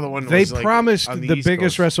the other one They was like promised on the East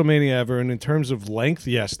biggest Coast. WrestleMania ever, and in terms of length,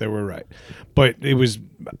 yes, they were right. But it was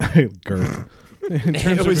girth. In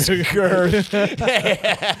terms It was of girth.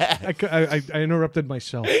 I interrupted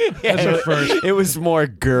myself. That's a first. It was more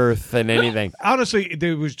girth than anything. Honestly,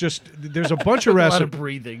 there's a bunch of A lot wrestlers. of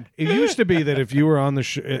breathing. It used to be that if you were on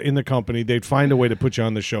the in the company, they'd find a way to put you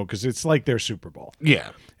on the show because it's like their Super Bowl. Yeah.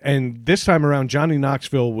 And this time around, Johnny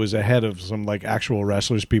Knoxville was ahead of some like actual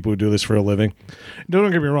wrestlers, people who do this for a living. Don't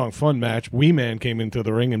get me wrong, fun match. Wee Man came into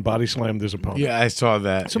the ring and body slammed his opponent. Yeah, I saw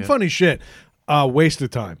that. Some funny shit. Waste of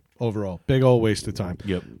time overall. Big old waste of time.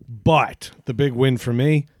 Yep. But the big win for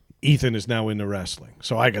me, Ethan is now into wrestling.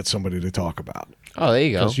 So I got somebody to talk about. Oh, there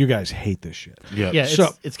you go. Because you guys hate this shit. Yep. Yeah,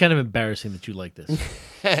 So- it's kind of embarrassing that you like this.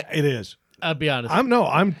 It is. I'll be honest.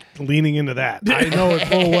 I'm leaning into that. I know it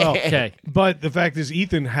full well. Okay. But the fact is,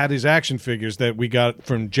 Ethan had his action figures that we got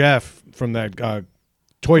from Jeff from that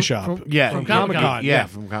toy shop. Yeah. From Comic-Con. Comic-Con. Yeah,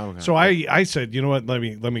 from Comic-Con. So I said, you know what? Let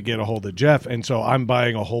me get a hold of Jeff, and so I'm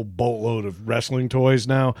buying a whole boatload of wrestling toys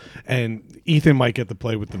now, and Ethan might get to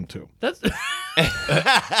play with them too. That's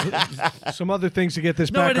Some other things to get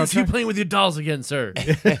this no, I back on didn't see you track. playing with your dolls again, sir.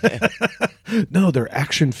 No, they're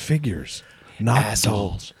action figures, not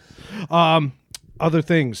dolls. Other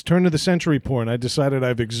things. Turn of the century porn. I decided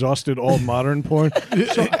I've exhausted all modern porn.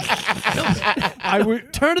 So I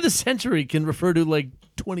would. Turn of the century can refer to like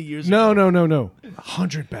 20 years ago. No.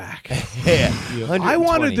 100 back. I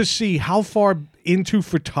wanted to see how far into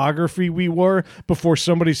photography we were before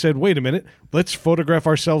somebody said, wait a minute, let's photograph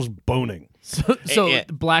ourselves boning. So Yeah.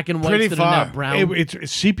 black and white Pretty that are now far. brown.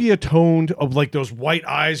 It's sepia toned of like those white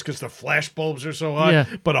eyes because the flash bulbs are so hot, Yeah.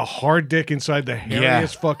 but a hard dick inside the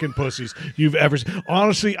hairiest fucking pussies you've ever seen.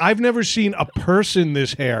 Honestly, I've never seen a person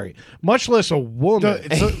this hairy, much less a woman.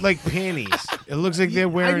 It's like panties. It looks like they're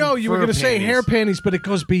wearing. I know you were fur going to say panties. hair panties, but it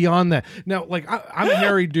goes beyond that. Now, like I'm a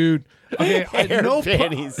hairy dude. Okay, Hair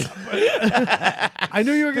panties. I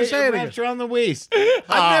knew you were going to say it again. Wrapped around the waist.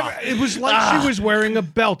 It was like she was wearing a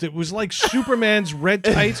belt. It was like Superman's red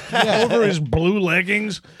tights over his blue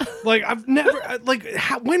leggings. Like I've never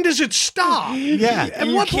when does it stop? Yeah. At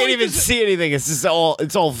You what can't point even does it- see anything. It's all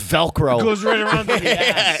Velcro. Goes right around the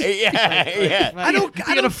yeah. I don't.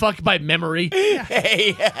 You're gonna fuck by memory.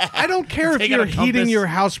 I don't care if Take out you're a heating compass. your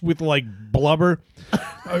house with like blubber,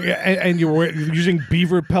 and you're using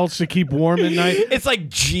beaver pelts to keep warm at night. It's like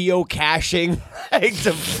geocaching like,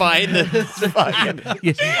 to find the fucking.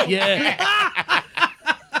 Yeah.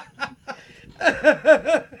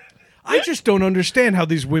 I just don't understand how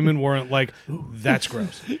these women weren't like, that's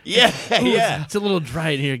gross. Yeah, yeah. It's a little dry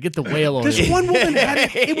in here. Get the whale oil. This one woman had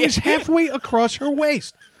it was halfway across her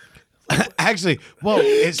waist. Actually, well,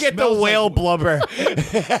 it Get the smells whale Like, blubber.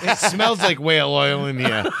 it smells like whale oil in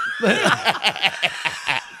here.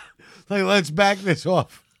 Like, let's back this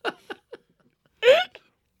off.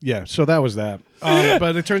 Yeah, so that was that.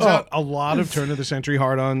 But it turns out a lot of turn of the century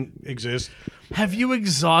hard-on exists. Have you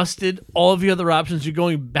exhausted all of your other options? You're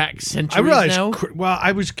going back centuries I realized, now? well,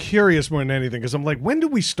 I was curious more than anything because I'm like, when do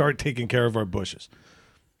we start taking care of our bushes?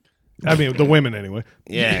 I mean, the women anyway.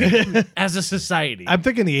 Yeah. As a society. I'm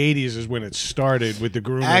thinking the 80s is when it started with the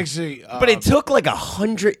grooming. Actually, But it took like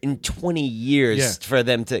 120 years Yeah. for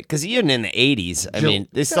them to, because even in the 80s, I mean,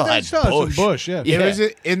 they still they had still had some bush. bush, yeah. it was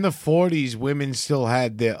in the 40s. Women still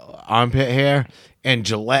had their armpit hair, and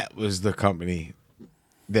Gillette was the company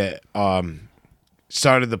that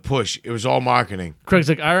started the push. It was all marketing. Craig's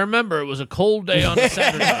like, I remember it was a cold day on a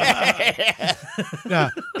Saturday. Yeah,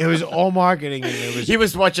 it was all marketing, and it was He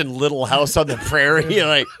was watching Little House on the Prairie,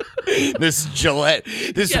 like this Gillette,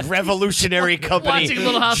 this Yeah. revolutionary company. Watching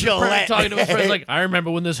Little House on the Prairie, Gillette. talking to his friends like, I remember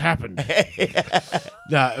when this happened.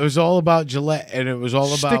 it was all about Gillette, and it was all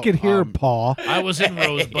about Stick it here, paw. I was in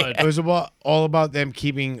Rosebud. It was all about them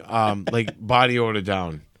keeping like body odor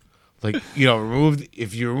down. Like,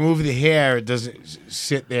 if you remove the hair, it doesn't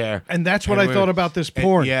sit there. And that's what And I thought about this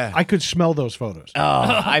porn. yeah. I could smell those photos. Oh,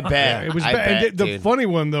 I bet. It was I bad. bet, And the dude. funny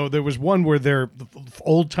one though, there was one where their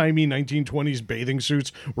old-timey 1920s bathing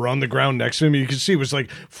suits were on the ground next to him. You could see it was like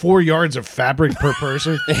 4 yards of fabric per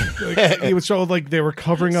person. It was so like they were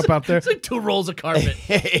covering up out there, It's like 2 rolls of carpet.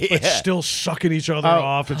 but still sucking each other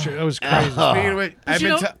off. And shit. It was crazy. Speaking of which, But I've you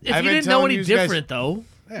been know, te- if I've you been didn't know telling any you guys- different, though,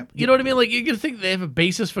 you know what I mean? Like, you're going to think they have a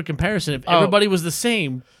basis for comparison. If Oh. everybody was the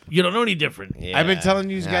same, you don't know any different. I've been telling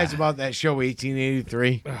you guys about that show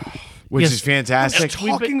 1883, which Yes. is fantastic.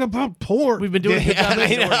 Talking about porn. We've been doing a good job of I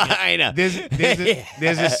know. ignoring it. I know.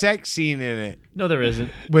 There's a sex scene in it No, there isn't.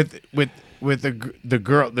 with the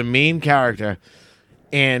girl, the main character,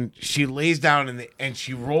 and she lays down and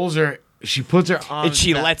she rolls her. She puts her arms And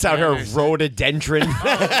she back lets out her behind rhododendron.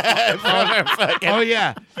 Oh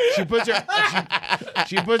yeah, she puts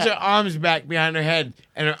her arms back behind her head,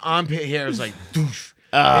 and her armpit hair is like doosh.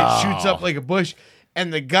 It shoots up like a bush,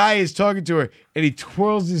 and the guy is talking to her, and he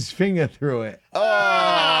twirls his finger through it.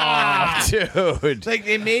 Dude. It's like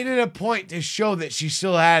they made it a point to show that she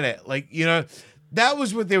still had it. Like, that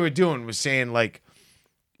was what they were doing, was saying like,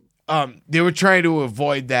 they were trying to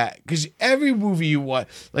avoid that, because every movie you watch,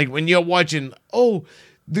 like when you're watching,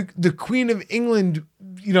 the Queen of England,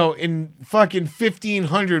 in fucking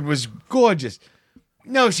 1500 was gorgeous.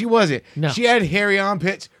 No, she wasn't. No. She had hairy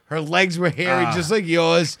armpits. Her legs were hairy, just like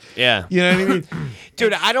yours. Yeah. You know what I mean?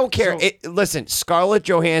 Dude, I don't care. Listen, Scarlett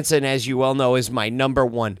Johansson, as you well know, is my number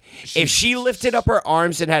one. If she lifted up her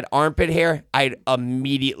arms and had armpit hair, I'd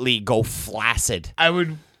immediately go flaccid. I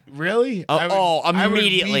would really. I would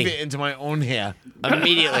immediately. weave it into my own hair.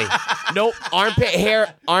 Immediately. Nope. Armpit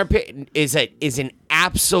hair. Armpit is an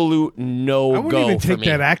absolute no I wouldn't go even for take me.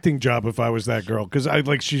 that acting job if I was that girl, because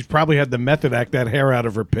she's probably had the method act that hair out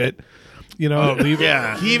of her pit.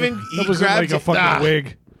 Yeah, he That was like grabs a it. fucking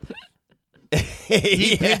wig.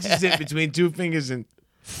 He pinches it between two fingers and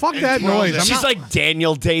Fuck that twirls noise. it. I'm She's not- like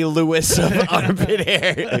Daniel Day-Lewis of armpit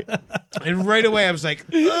hair. and right away I was like,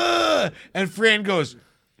 ugh! And Fran goes,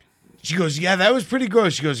 yeah, that was pretty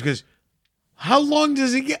gross. She goes, how long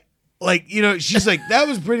does it get? Like, she's like, that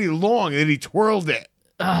was pretty long. And he twirled it.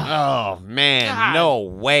 Oh, man. No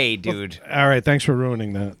way, dude. All right, thanks for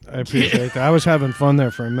ruining that. I appreciate that. I was having fun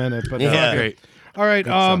there for a minute, but Yeah. Great. All right,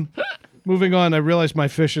 moving on. I realized my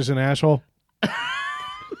fish is an asshole.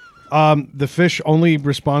 The fish only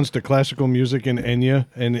responds to classical music and Enya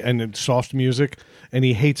and soft music, and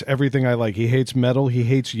he hates everything I like. He hates metal. He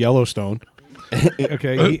hates Yellowstone.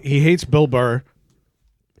 Okay, he hates Bill Burr,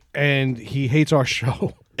 and he hates our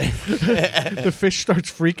show. The fish starts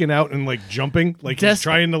freaking out and like jumping, like he's Desk-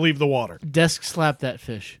 trying to leave the water. Desk slap that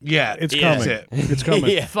fish. Yeah, It's Yeah. coming. That's It's coming.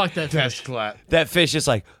 Yeah. Fuck that Test fish. clap. That fish is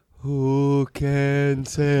like, who can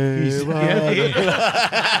say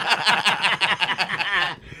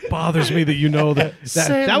Bothers me that you know that.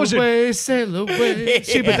 That was a, away, sail away.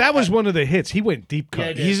 see, but that was one of the hits. He went deep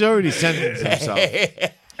cut. He's already sentenced himself.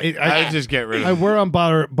 I would just get rid of him. We're on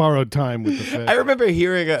borrowed time with the fish. I remember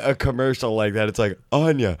hearing a commercial like that. It's like,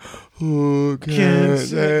 Anya, who can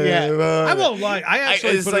say Yeah. I won't lie. I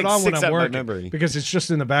actually it's put like it on when six I'm out of my working memory. because it's just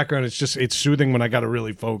in the background. It's soothing when I got to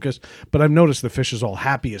really focus. But I've noticed the fish is all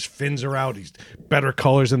happy. His fins are out. He's better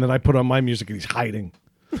colors, and then I put on my music and he's hiding.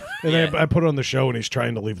 And then I put on the show and he's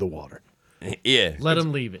trying to leave the water. Yeah. Let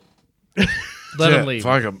him leave it. Let him leave.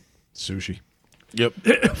 Fuck him. Sushi. Yep.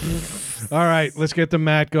 All right, let's get to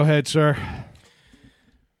Matt. Go ahead, sir.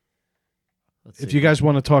 Let's If see. you guys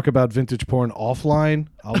want to talk about vintage porn offline,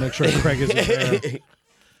 I'll make sure Craig isn't there.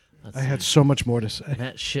 Let's I see. had so much more to say.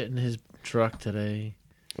 Matt shit in his truck today.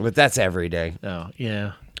 But that's every day. Oh,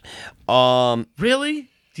 yeah. Really?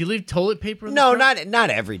 Do you leave toilet paper in the No, truck? not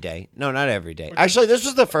every day. No, not every day. Actually, this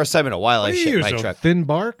was the first time in a while I What do you shit in use, my a truck. thin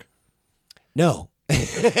bark? No.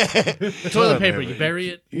 Toilet paper. You bury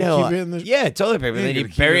it. No. keep it in the- Yeah, toilet paper. Yeah, then you you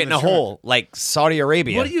keep bury it it in in a the truck. hole like Saudi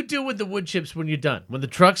Arabia. What do you do with the wood chips when you're done? When the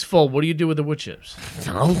truck's full, what do you do with the wood chips?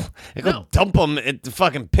 No. I go No. dump them at the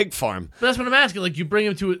fucking pig farm. But that's what I'm asking. Like, you bring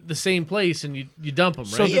them to the same place and you dump them,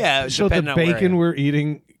 right? Yeah, So the depending on where I bacon am. we're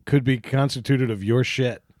eating could be constituted of your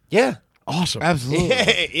shit. Yeah. Awesome.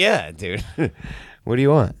 Absolutely. Yeah, dude. What do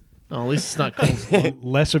you want? Oh, at least it's not cold.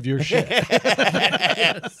 Less of your shit. You're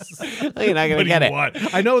not What gonna do get you it.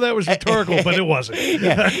 want? I know that was rhetorical, but it wasn't.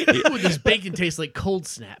 Ooh, this bacon tastes like cold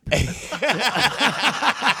snap.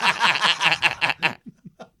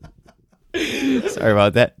 Sorry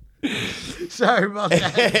about that. Sorry about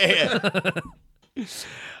that.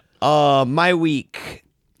 My week.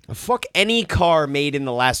 Fuck any car made in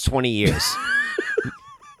the last 20 years.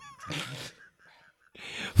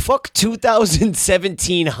 Fuck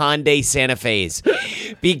 2017 Hyundai Santa Fe's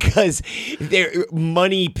because they're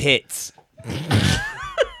money pits.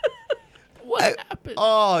 What happened?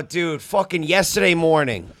 Oh, dude, fucking yesterday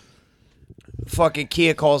morning. Fucking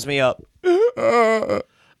Kia calls me up. I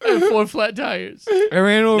have 4 flat tires. I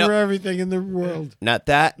ran over No. everything in the world. Not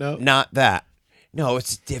that. No. Not that. No,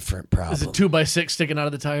 it's a different problem. Is it 2x6 sticking out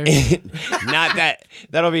of the tire? Not that.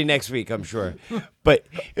 That'll be next week, I'm sure. But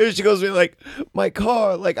here she goes, like, my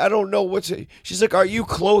car, like, I don't know what's it. She's like, are you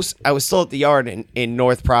close? I was still at the yard in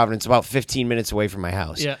North Providence, about 15 minutes away from my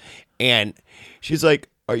house. Yeah. And she's like,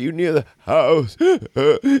 are you near the house?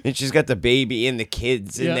 And she's got the baby and the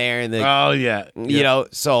kids in Yeah. there. And the, Oh, yeah. you know,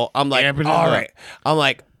 so I'm like, Amping it all up. right. I'm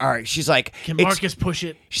like, all right. She's like, Can "It's- Marcus push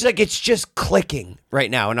it? She's like, it's just clicking right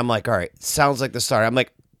now. And I'm like, all right, sounds like the start. I'm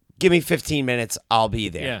like, give me 15 minutes. I'll be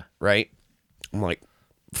there. Yeah. Right? I'm like,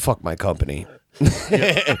 fuck my company.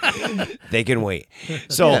 They can wait.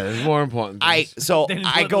 So Yeah, there's more important things. Then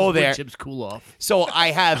I let go those wood there. chips cool off. So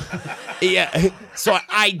I have, yeah. So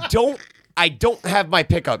I don't have my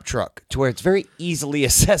pickup truck to where it's very easily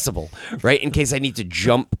accessible, right? In case I need to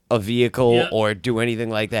jump a vehicle Yeah. or do anything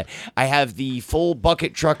like that. I have the full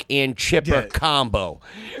bucket truck and chipper Yeah. combo,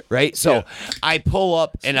 right? So I pull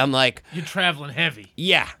up and I'm like, You're traveling heavy.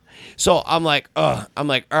 yeah. So I'm like, all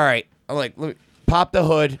right. I'm like, let me pop the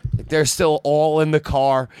hood. They're still all in the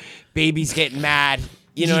car. Baby's getting mad.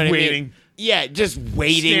 You know Just what I waiting. mean? Yeah, just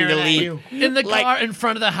waiting Staring to at leave. you. In the Like- car in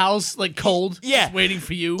front of the house, like cold. Yeah. Just waiting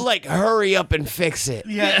for you. Like, hurry up and fix it.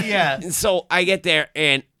 Yeah, yeah. And so I get there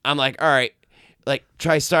and I'm like, all right, like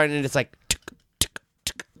try starting and it's like, tick, tick,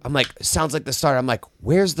 tick. I'm like, sounds like the starter. I'm like,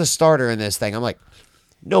 where's the starter in this thing? I'm like,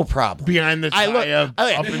 no problem. Behind the I look tire,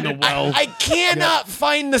 up in the well. I cannot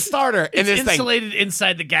find the starter in it's this thing. insulated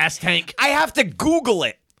inside the gas tank. I have to Google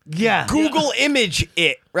it. Yeah. Google image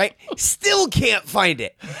it, right? Still can't find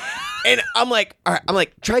it. And I'm like, all right, I'm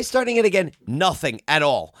like, try starting it again. Nothing at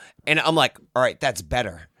all. And I'm like, all right, that's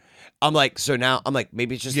better. I'm like, so now I'm like,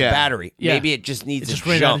 maybe it's just the Yeah. battery. Yeah. Maybe it just needs It just a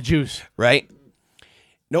ran jump, out of juice. right?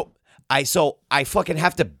 Nope. I fucking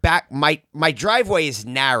have to back my driveway is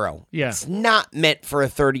narrow. Yeah. It's not meant for a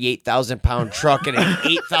 38,000-pound truck and an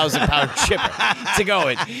 8,000-pound chipper to go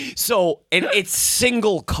in. So, and it's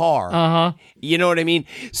single car. Uh-huh. You know what I mean?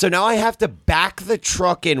 So now I have to back the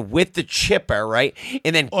truck in with the chipper, right?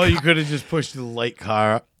 And then Or you could have just pushed the light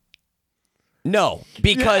car up. no,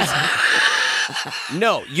 because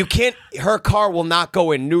no, you can't. Her car will not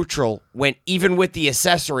go in neutral when even with the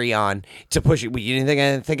accessory on to push it. You didn't think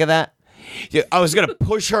I didn't think of that? Yeah, I was gonna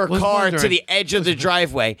push her Was car to wondering. the edge of the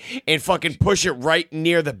driveway and fucking push it right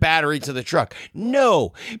near the battery to the truck.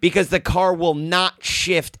 No, because the car will not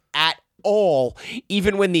shift at all,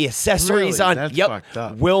 even when the accessory's Really? on. That's Yep, fucked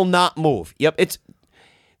up. will not move. Yep, it's.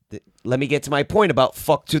 Let me get to my point about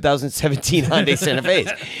fuck 2017 Hyundai Santa Fe's.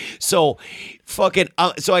 So, fucking,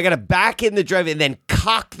 so I got to back in the drive and then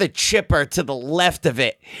cock the chipper to the left of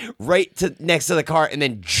it, right to next to the car, and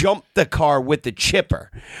then jump the car with the chipper,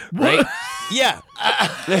 right? Yeah.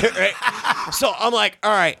 Right? So I'm like,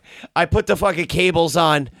 all right. I put the fucking cables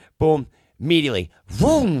on. Boom. Immediately.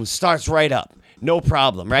 Boom. Starts right up. No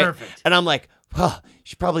problem, right? Perfect. And I'm like, huh,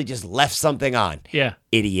 she probably just left something on. Yeah.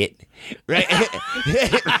 Idiot. Right?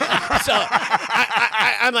 So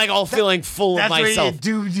I'm like all feeling full of That's where myself. you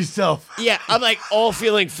doomed yourself. Yeah, I'm like all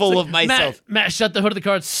feeling full of myself. Matt shut the hood of the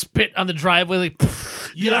car and spit on the driveway. Like,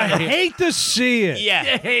 I hate to see it. Yeah.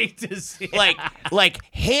 I hate to see it. Like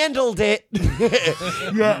handled it.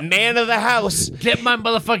 Man of the house. Get my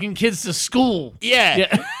motherfucking kids to school. Yeah.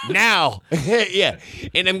 Yeah. Now. Yeah.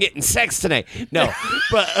 And I'm getting sex tonight. No.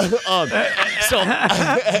 But so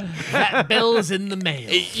That bill is in the mail.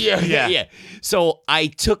 yeah. So I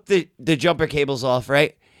took the jumper cables off,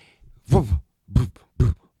 right?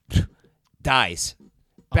 Dies.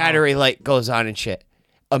 Battery light goes on and shit.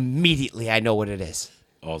 Immediately I know what it is.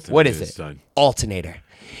 What is it? Done. Alternator.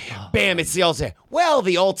 Bam, it's the alternator. Well,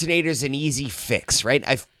 the alternator's an easy fix, right?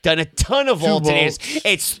 I've done a ton of alternators. bolts.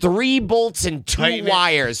 It's 3 bolts and 2 Tighten it.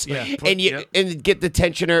 wires. Yeah. And you and get the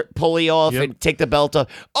tensioner pulley off Yep. and take the belt off.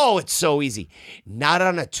 Oh, it's so easy. Not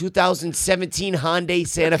on a 2017 Hyundai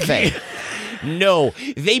Santa Fe. No,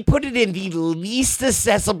 they put it in the least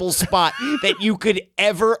accessible spot that you could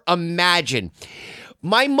ever imagine.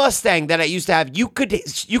 My Mustang that I used to have, you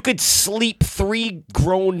could sleep 3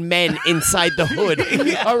 grown men inside the hood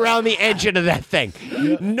around the engine of that thing.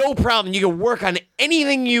 No problem. You could work on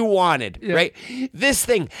anything you wanted, right? This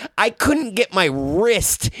thing, I couldn't get my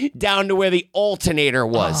wrist down to where the alternator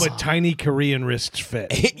was. But tiny Korean wrists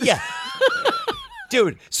fit. Yeah.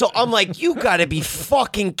 Dude, so I'm like, you gotta be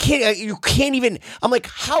fucking kidding. You can't even. I'm like,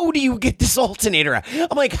 how do you get this alternator out?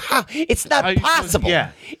 I'm like, how? It's not possible.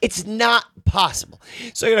 yeah. It's not possible.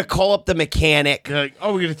 So I'm gonna call up the mechanic. They're like,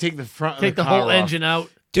 oh, we're gonna take the front. Take of the car whole off. engine out.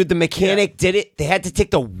 Dude, the mechanic did it. They had to take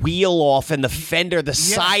the wheel off and the fender, the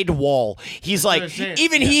sidewall. He's like, what I'm saying.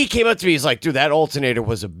 even he came up to me. He's like, dude, that alternator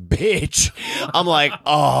was a bitch. I'm like,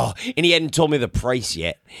 oh. And he hadn't told me the price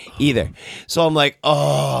yet either. So I'm like,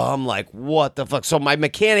 what the fuck? So my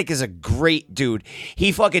mechanic is a great dude.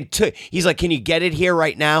 He fucking he's like, can you get it here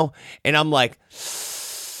right now? And I'm like,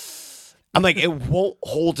 it won't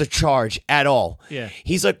hold a charge at all. Yeah.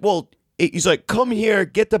 He's like, he's like, come here,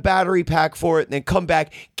 get the battery pack for it, and then come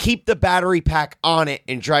back, keep the battery pack on it,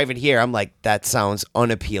 and drive it here. I'm like, that sounds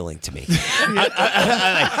unappealing to me. I'm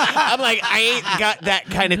like, I ain't got that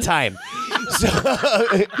kind of time. So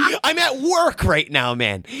I'm at work right now,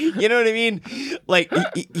 man. You know what I mean? Like,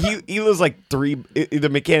 he lives like the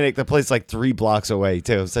mechanic, the place like 3 blocks away,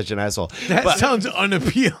 too. Such an asshole. That sounds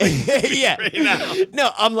unappealing. Yeah.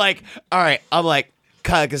 No, I'm like, all right. I'm like,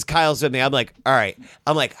 because Kyle's with me. I'm like, all right.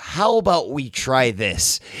 I'm like, how about we try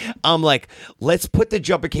this? I'm like, let's put the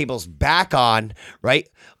jumper cables back on, right?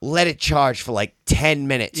 Let it charge for like 10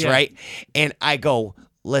 minutes, right? And I go,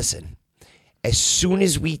 listen, as soon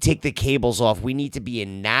as we take the cables off, we need to be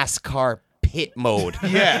in NASCAR pit mode.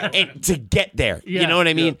 Yeah. And to get there. Yeah. You know what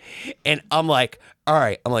I mean? And I'm like, all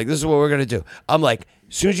right. I'm like, this is what we're going to do. I'm like,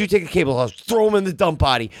 as soon as you take a cable off, throw them in the dump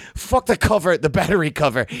body, fuck the cover, the battery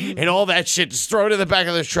cover, and all that shit. Just throw it in the back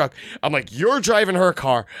of the truck. I'm like, you're driving her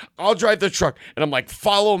car. I'll drive the truck. And I'm like,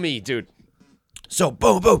 follow me, dude. So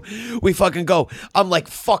boom, boom, we fucking go. I'm like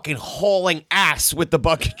fucking hauling ass with the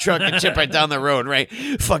bucket truck and chipper down the road, right?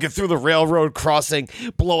 Fucking through the railroad crossing,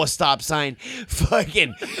 blow a stop sign.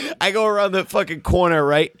 Fucking, I go around the fucking corner,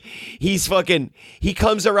 right? He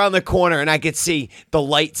comes around the corner and I could see the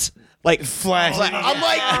lights like Flashing. I'm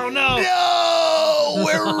like, Oh, no.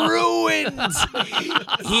 we're ruined.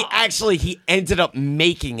 He ended up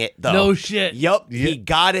making it though. No shit. Yup. He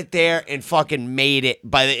got it there and fucking made it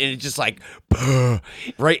and it just like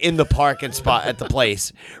right in the parking spot at the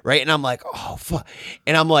place. Right. And I'm like, oh fuck.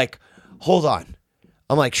 And I'm like, hold on.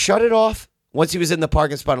 I'm like, shut it off. Once he was in the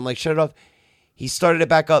parking spot, I'm like, shut it off. He started it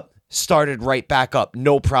back up. Started right back up,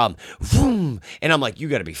 no problem. Vroom. And I'm like, you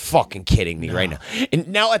gotta be fucking kidding me right now. And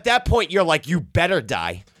now at that point, you're like, you better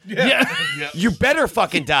die. Yeah. You better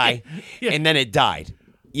fucking die. And then it died.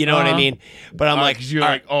 You know what I mean? But I'm like, because you're all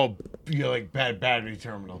like, oh, you're like bad battery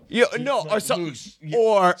terminal. no, or something, Loose.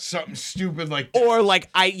 or something stupid like that. or like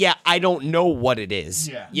I don't know what it is.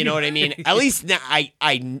 Yeah. You know what I mean? At least now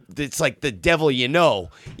it's like the devil you know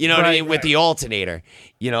what I mean, with the alternator,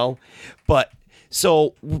 you know? But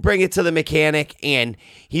so we bring it to the mechanic and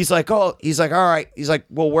he's like, all right. He's like,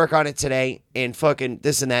 we'll work on it today and fucking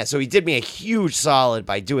this and that. So he did me a huge solid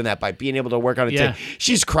by doing that, by being able to work on it Yeah. today.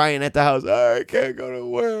 She's crying at the house. Oh, I can't go to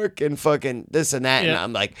work and fucking this and that. And Yeah.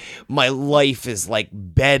 I'm like, my life is like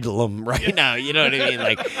bedlam right now. You know what I mean?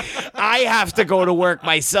 Like, I have to go to work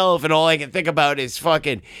myself and all I can think about is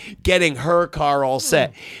fucking getting her car all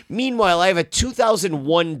set. Meanwhile, I have a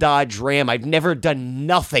 2001 Dodge Ram. I've never done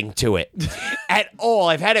nothing to it at all.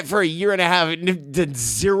 I've had it for a year and a half and did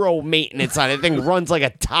zero maintenance on it. The thing runs like a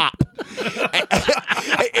top.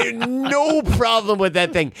 No problem with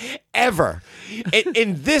that thing ever.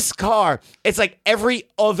 In this car, it's like every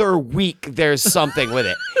other week there's something with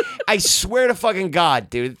it. I swear to fucking God,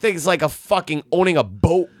 dude. The thing's like a fucking owning a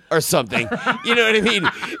boat or something. You know what I mean?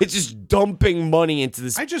 It's just dumping money into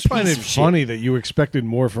this. I just find piece it of shit. funny that you expected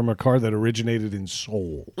more from a car that originated in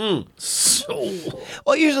Seoul.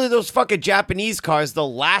 Well, usually those fucking Japanese cars,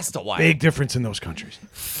 they'll last a while. Big difference in those countries.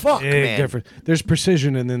 Fuck, Big man. difference. There's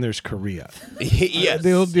precision, and then there's Korea. Yes.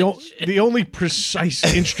 The only precise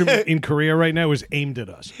instrument in Korea right now is aimed at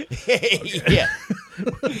us. Yeah.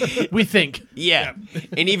 We think. Yeah.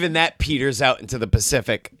 And even that peters out into the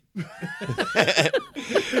Pacific.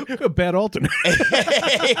 A bad alternate.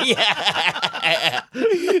 Yeah.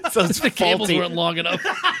 So it's The cables faulty. weren't long enough.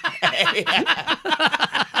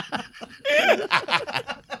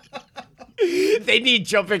 They need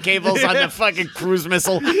jumper cables on the fucking cruise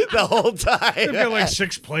missile the whole time. They've got like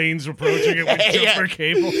 6 planes approaching it with Yeah. jumper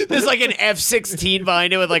cable. There's like an F-16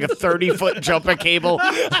 behind it with like a 30-foot jumper cable.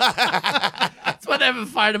 That's why they haven't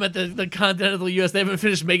fired them at the continental U.S. They haven't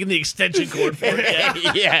finished making the extension cord for it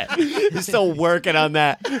yet. Yeah. They're still working on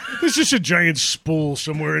that. There's just a giant spool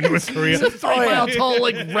somewhere in North Korea. 3-mile tall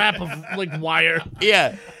like wrap of like wire.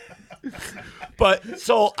 Yeah. But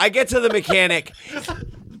so I get to the mechanic,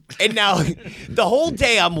 and now the whole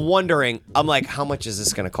day I'm wondering, I'm like, how much is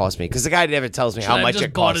this going to cost me? Because the guy never tells me how I much just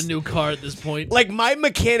it bought costs. a new car at this point. Like, my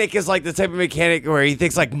mechanic is like the type of mechanic where he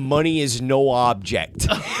thinks like money is no object.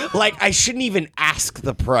 Like, I shouldn't even ask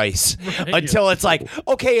the price until it's like,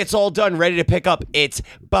 okay, it's all done, ready to pick up. It's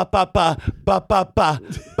ba ba ba ba ba ba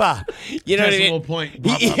ba. You know what I Decimal mean? point.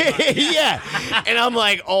 Yeah. And I'm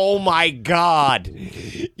like, oh my God.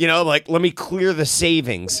 You know, like, let me clear the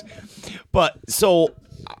savings. But so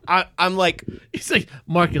I'm like, He's like,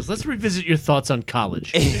 Marcus, let's revisit your thoughts on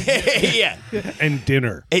college. yeah. And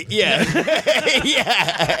dinner. Yeah.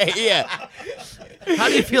 Yeah. How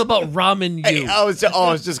do you feel about ramen you? I was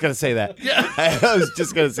just gonna say that. I was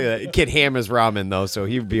just gonna say that. Kid hammers ramen though, so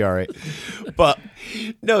he'd be all right. But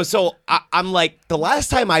no, so I'm like, the last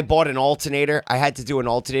time I bought an alternator, I had to do an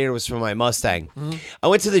alternator was for my Mustang. I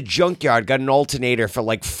went to the junkyard, got an alternator for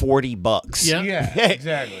like $40. Yeah. Yeah,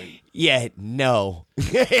 exactly. Yeah, no.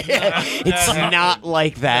 It's not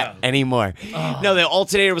like that anymore. No, the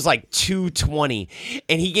alternator was like $220,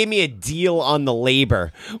 and he gave me a deal on the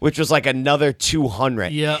labor, which was like another $200.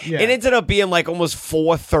 Yeah. It ended up being like almost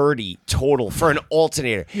 $430 total for an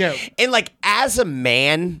alternator. Yeah. And like as a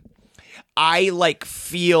man, I like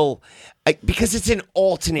feel like, because it's an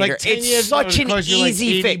alternator, Like 10 it's years such ago, an it cost you like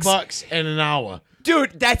easy fix. $80 in an hour.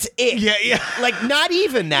 Dude, that's it. Yeah. Like not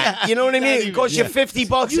even that. You know what I mean? It even- costs you yeah.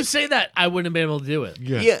 $50. You say that, I wouldn't have been able to do it.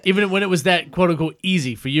 Yeah. Even when it was that quote unquote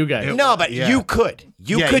easy for you guys. No, but Yeah. you could.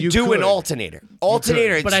 You Yeah, could you do an could. alternator.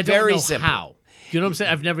 Alternator, it's but I don't very know simple. how. You know what I'm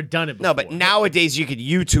saying? I've never done it before. No, but nowadays you could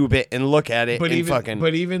YouTube it and look at it But and even, fucking.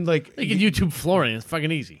 but even like, You can YouTube flooring. It's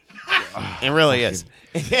fucking easy. it really is.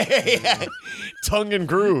 Yeah. Tongue and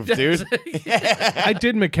groove, dude. I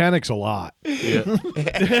did mechanics a lot. I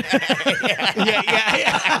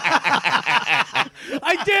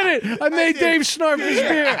did it. I made Dave snarf his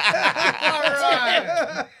beer.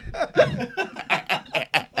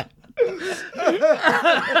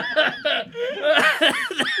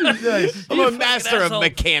 I'm a master of asshole.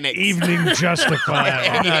 mechanics. Evening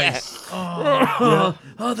justified. Nice. Oh,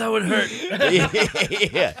 that would hurt.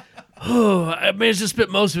 Yeah. Oh, I managed to spit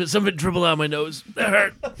most of it. Some of it dribbled out my nose. That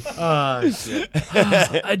hurt. shit.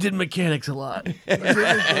 I did mechanics a lot.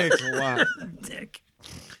 It's a lot. Dick.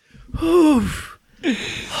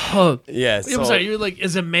 Oh, Yeah. I'm So, sorry. You're like,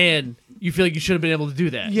 as a man, you feel like you should have been able to do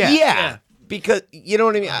that. yeah. Because you know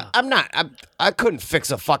what I mean. I couldn't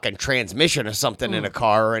fix a fucking transmission or something in a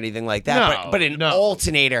car or anything like that. No, but an no.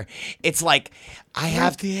 alternator, it's like I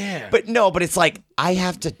have to. Yeah. But no, but it's like I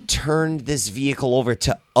have to turn this vehicle over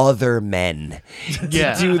to other men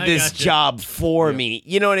Yeah. to do I this gotcha. job for me.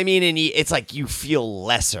 You know what I mean? And it's like you feel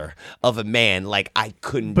lesser of a man. Like I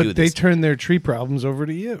couldn't do But they this, turn their tree problems over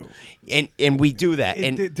to you. and we do that.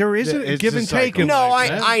 And There is a It's give a and take. cycle. in no,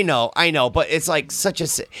 life, man. I know, but it's like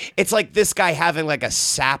it's like this guy having like a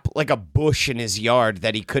sap, like a bush in his yard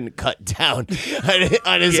that he couldn't cut down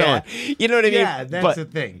on his Yeah. own. You know what I mean? Yeah, that's but, the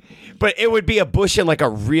thing. But it would be a bush in like a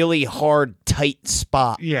really hard, tight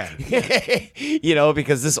spot. Yeah. You know,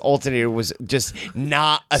 because this alternator was just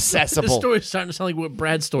not This accessible. story's starting to sound like what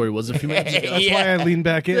Brad's story was a few minutes ago. That's why I leaned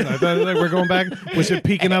back in. I thought like we're going back. Was it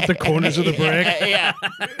peeking out the corners of the brick? Yeah.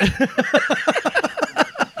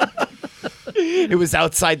 It was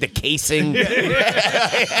outside the casing.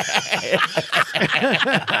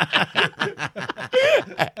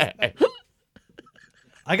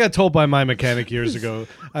 I got told by my mechanic years ago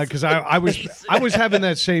because I was having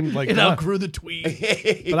that same like It outgrew the tweet.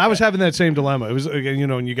 but I was having that same dilemma. It was and you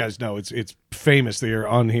know, and you guys know it's famous that you're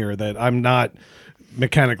on here that I'm not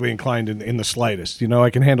mechanically inclined in the slightest. I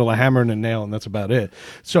can handle a hammer and a nail, and that's about it.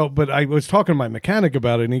 So, but I was talking to my mechanic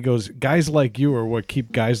about it, and he goes, guys like you are what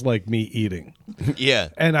keep guys like me eating. Yeah.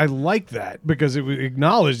 And I like that because it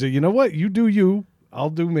acknowledged that, you know what, you do you, I'll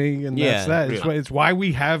do me, and that's Yeah. that. It's why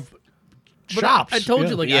we have shops. I told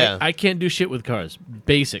you, like, Yeah. I can't do shit with cars.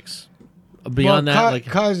 Basics. Beyond that, like,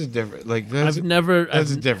 cars are different. Like that's I've never. that's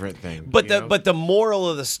I've, a different thing. But you know? the moral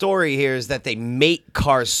of the story here is that they make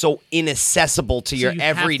cars so inaccessible to your you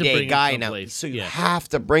have to everyday bring 'em guy now. someplace. So you Yeah. have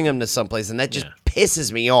to bring them to someplace, and that just Yeah.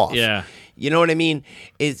 pisses me off. Yeah. You know what I mean?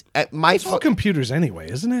 Is my It's all computers anyway,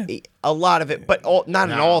 isn't it? a lot of it, but not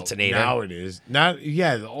an alternator. Now it is not.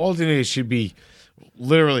 Yeah, the alternator should be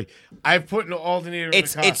literally. I've put an alternator. in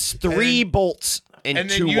It's the car, it's three bolts and, and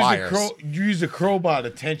then two use wires. use a crowbar to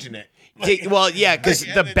tension it. Well, yeah, because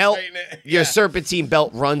Like, the and then belt, tighten it. your Yeah. serpentine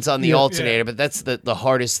belt runs on the Yeah. alternator, but that's the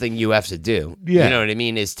hardest thing you have to do. Yeah. You know what I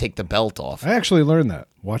mean? Is take the belt off. I actually learned that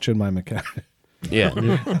watching my mechanic. Yeah.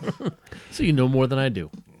 so you know more than I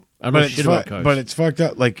do. I don't But know it's shit about cars. but it's fucked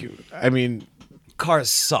up. Like I mean,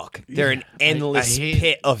 Cars suck. They're an endless I hate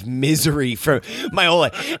pit of misery for my whole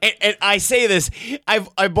life. And I say this,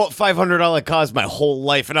 I bought $500 cars my whole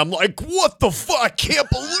life, and I'm like, what the fuck? I can't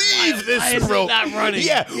believe this, why is it bro. not running?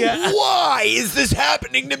 Yeah. Why is this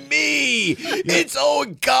happening to me? It's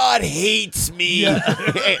God hates me.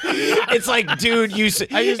 It's like, dude, it's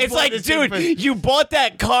bought like, this thing dude, you bought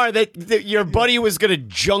that car that your buddy was gonna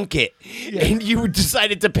junk it, and you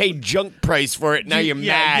decided to pay junk price for it. Now you're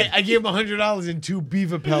mad. I gave him $100 and 2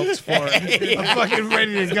 beaver pelts for it. I'm fucking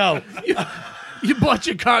ready to go. you bought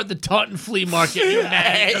your car at the Taunton flea market. And you're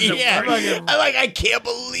mad. It doesn't Yeah, work. I can't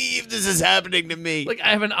believe this is happening to me. Like I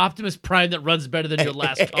have an Optimus Prime that runs better than your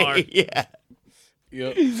last car. Yeah,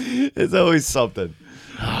 it's always something.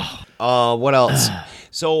 What else?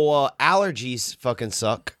 So allergies fucking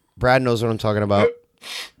suck. Brad knows what I'm talking about.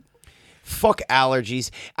 Fuck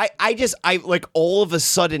allergies. I like all of a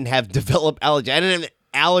sudden have developed allergies. I didn't have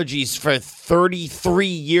allergies for 33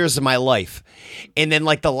 years of my life. And then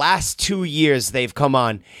like the last 2 years they've come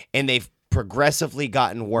on and they've progressively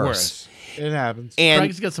gotten worse. It happens. And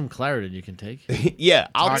Frank's got some Claritin you can take. yeah,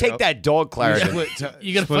 I'll Taco. take that dog Claritin.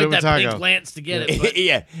 You gotta Split it fight with that big Taco. lance to get it. But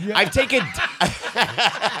yeah. I've taken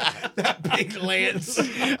big lance.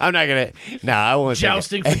 I'm not gonna. No, I won't. take it.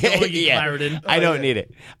 Jousting for doggy Claritin. I don't need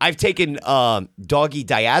it. I've taken doggy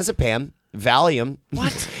diazepam, Valium.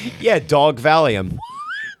 What? Yeah, dog Valium.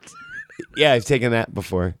 Yeah, I've taken that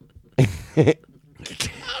before.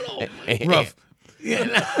 Rough.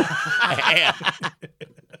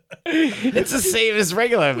 It's the same as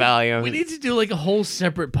regular Valium. We need to do like a whole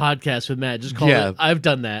separate podcast with Matt. Just call Yeah. it I've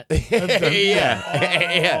done that.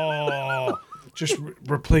 yeah. Oh, just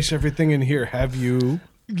replace everything in here. Have you?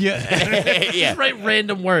 Yeah. yeah. Write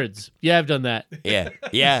random words. Yeah, I've done that. Yeah.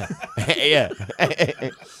 Yeah. Yeah.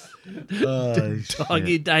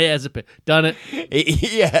 Doggy diazepam. Done it.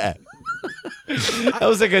 Yeah. That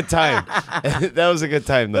was a good time. That was a good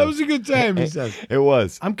time, though. That was a good time, he says. It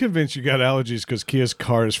was. I'm convinced you got allergies because Kia's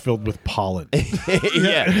car is filled with pollen.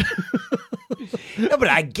 Yeah. No, but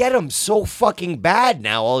I get them so fucking bad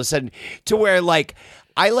now all of a sudden to where, like,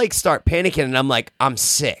 I, like, start panicking and I'm like, I'm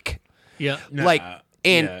sick. Yeah. Like,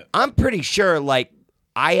 and yeah. I'm pretty sure, like,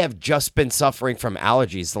 I have just been suffering from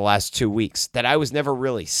allergies the last 2 weeks. That I was never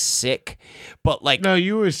really sick, but like, No,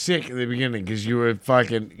 you were sick in the beginning because you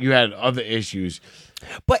had other issues.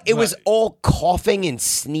 but it was all coughing and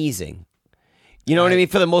sneezing. You know what I mean?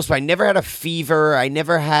 For the most part, I never had a fever. I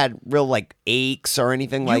never had real like aches or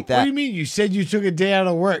anything like What that. do you mean? You said you took a day out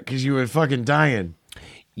of work because you were fucking dying.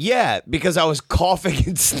 Yeah, because I was coughing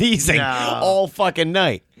and sneezing No. all fucking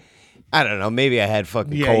night. I don't know. Maybe I had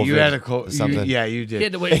fucking Yeah, COVID. you had a or cold. something. Yeah, you You had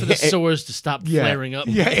did. to wait for the sores to stop Yeah. flaring up.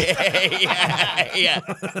 Yeah. yeah,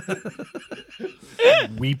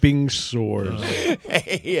 Weeping sores.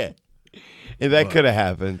 yeah. And that could have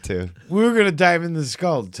happened too. We were gonna dive into the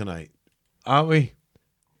skull tonight, aren't we?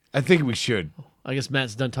 I think we should. I guess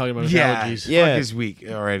Matt's done talking about his Yeah, allergies. Yeah. Fuck his week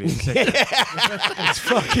already. It's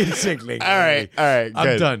fucking sickening. All right, already. good.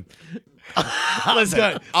 I'm done. Listen,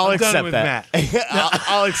 done. I'll I'm done accept with that.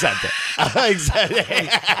 I'll accept it. I'll accept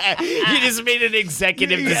it. You just made an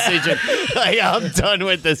executive decision. Like, I'm done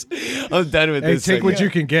with this. I'm done with Hey, this. take thing. what you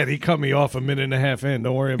can get. He cut me off a minute and a half in.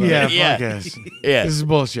 Don't worry about Yeah, it. Yeah. fuck yes. Yeah. This is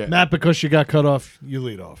bullshit. Not because you got cut off, you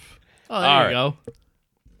lead off. Oh, there All you right. go.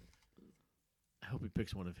 I hope he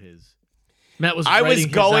picks one of his. Matt was I was writing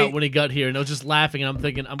his going- out when he got here, and I was just laughing, and I'm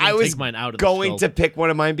thinking, I'm I going to was take mine out of going the to skull. pick one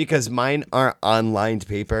of mine because mine aren't on lined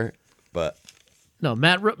paper. But No,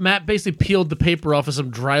 Matt basically peeled the paper off of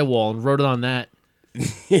some drywall and wrote it on that.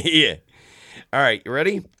 yeah. All right, you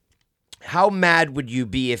ready? How mad would you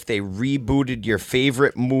be if they rebooted your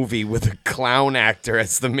favorite movie with a clown actor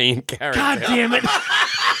as the main character? God damn it!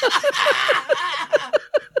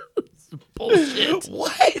 Bullshit.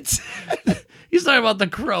 What? He's talking about The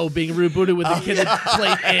Crow being rebooted with the kid that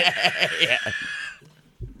played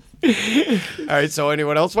it. All right, so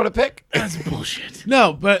anyone else want to pick? That's bullshit.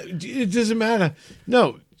 No, but it doesn't matter.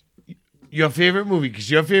 No, your favorite movie, because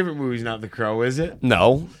your favorite movie is not The Crow, is it?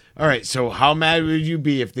 No. All right, so how mad would you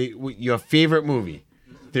be if your favorite movie,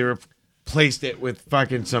 they replaced it with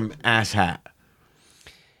fucking some ass hat?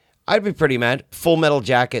 I'd be pretty mad. Full Metal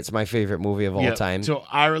Jacket's my favorite movie of all Yeah, time. So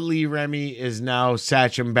Ira Lee Remy is now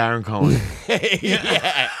Sacha Baron Cohen.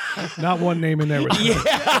 Not one name in there. Yeah,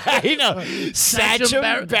 I know. Sacha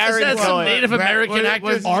Baron Is that some Cohen. Native American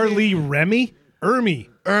actor? Arlie Remy? Ermy.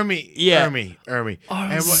 Ermy. Yeah. Ermy.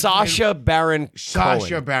 And what- Sasha Baron Sasha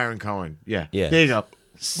Cohen. Baron Cohen. Yeah. Yeah. There you go.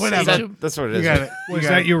 Whatever. Sacha- That's what it You is. got it. Is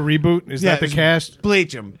that your reboot? Is that the cast?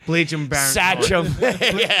 Bleach him. Bleach him Baron Cohen.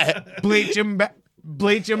 Sacha. Yeah.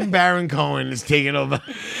 Bleach him Baron Cohen is taking over.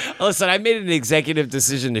 Listen, I made an executive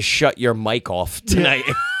decision to shut your mic off tonight.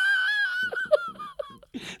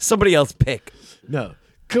 Somebody else pick. No.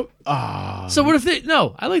 So what if they?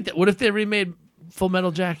 No, I like that. What if they remade Full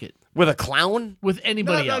Metal Jacket With a clown? with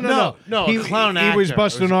anybody else? No. He, a clown he was actor.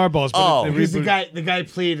 busting our balls. But Oh. they He's the rebooted- guy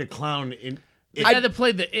played a clown in. The guy that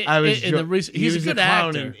played the in the recent. he He's a was good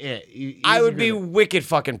clown actor, in It. He I was would a be good- wicked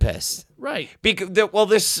fucking pissed. right? Because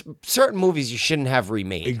there's certain movies you shouldn't have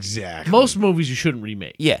remade. exactly. Most movies you shouldn't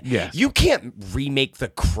remake. Yeah. Yes. You can't remake The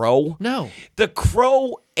Crow. No, The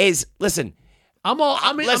Crow is listen. I'm all.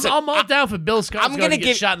 I mean, Listen, I'm all down for Bill Skarsgård I'm gonna to get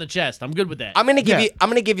give- shot in the chest. I'm good with that. I'm gonna give Yeah. you. I'm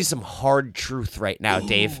gonna give you some hard truth right now,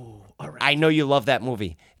 Dave. I know you love that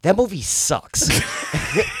movie. That movie sucks.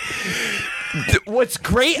 What's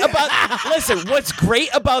great about what's great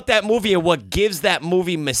about that movie and what gives that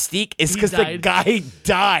movie mystique is because the died. guy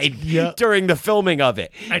died during the filming of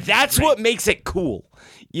it. That's great. what makes it cool.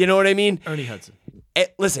 You know what I mean? Ernie Hudson.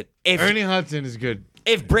 Listen, if Ernie Hudson is good.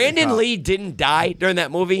 Brandon Lee didn't die during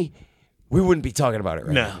that movie, we wouldn't be talking about it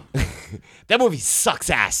right now. That movie sucks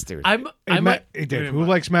ass, dude. I'm. Hey, I'm. Matt, hey, Dave, who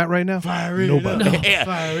likes Matt right now? Fire it Nobody. up. Yeah.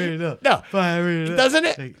 Fire it up. No. Fire it up. Doesn't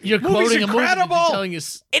it? You're Movie's quoting a movie. That incredible. you're telling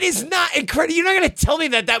us It is not incredible. You're not going to tell me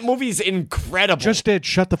that movie's incredible. Just did.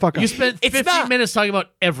 Shut the fuck up. you spent It's 15 not. minutes talking about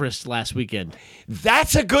Everest last weekend.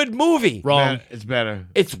 That's a good movie. Wrong. It's better.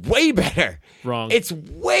 It's way better. Wrong. It's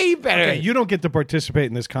way better. Okay, you don't get to participate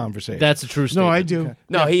in this conversation. That's a true No, statement. I do.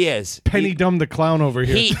 No, he is. Penny Dumb the clown over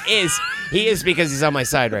here. He is. He is because he's on my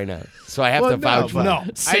side right now. So I have Well, to vouch for him. no.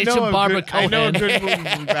 Sacha Barbara I know a Cohen. good movie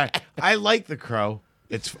will be back. I like The Crow.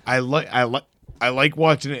 I like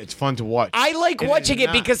watching it. It's fun to watch. I like It watching is it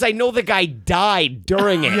not. because I know the guy died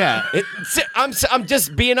during it. Yeah. I'm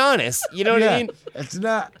just being honest. You know what I mean? It's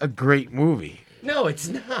not a great movie. No, it's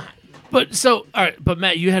not. But so, all right. But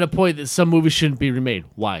Matt, you had a point that some movies shouldn't be remade.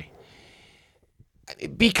 Why?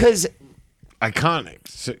 Because Iconic.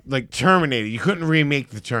 So, like Terminator. You couldn't remake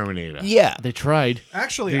the Terminator. yeah, They tried.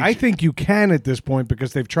 Actually, I think you can at this point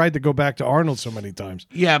because they've tried to go back to Arnold so many times.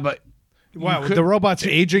 Yeah, but Wow, could- the robot's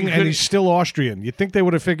aging and could- he's still Austrian. You'd think they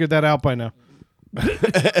would have figured that out by now.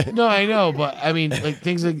 no, I know, but I mean, like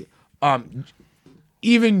things like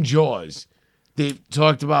even Jaws. They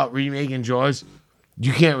talked about remaking Jaws.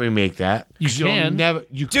 You can't remake that. You You'll can. never.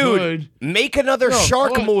 You dude, could. make another No, of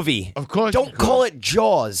shark course. movie. Of course you Don't call could. it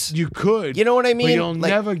Jaws. You could. You know what I mean? But you'll Like-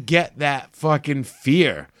 never get that fucking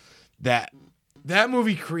fear. That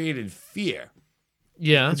movie created fear.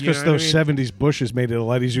 Yeah. It's You because know what those I mean? 70s bushes made it a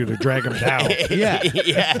lot easier to drag them down. Yeah.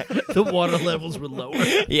 yeah, The water levels were lower.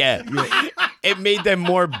 yeah. It made them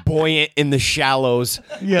more buoyant in the shallows.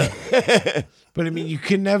 Yeah. But I mean, you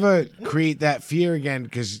can never create that fear again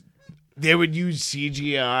because they would use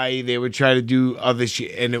CGI. They would try to do other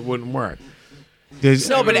shit, and it wouldn't work. There's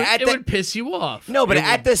No, but it would, at it the- would piss you off. No, but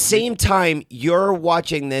at the same time, you're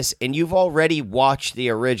watching this and you've already watched the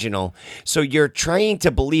original, so you're trying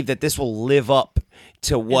to believe that this will live up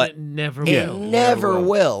to what it never it will. never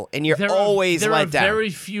will, and you're always there let are down. very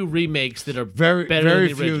few remakes that are very, better very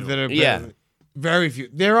than the few original. that are. Better. Yeah. Very few.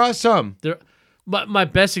 There are some. There, my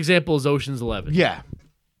best example is Ocean's 11. Yeah.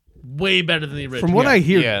 Way better than the original. From what I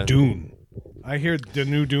hear, Yeah. Dune. I hear the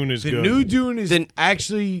new Dune is The good. new Dune is The-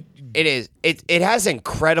 actually. It is. It has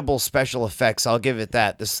incredible special effects. I'll give it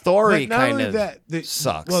that. The story But not kind only of that,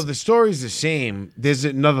 sucks. Well, the story's the same. There's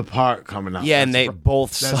another part coming up. yeah, and That's they the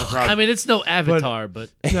both That's the suck. problem. I mean, it's no Avatar, but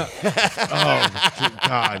No. Oh,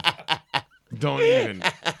 God. Don't even.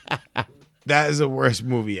 That is the worst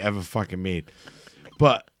movie ever fucking made.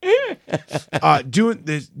 But Dune,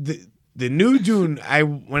 the new Dune,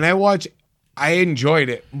 when I watch, I enjoyed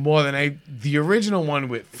it more than the original one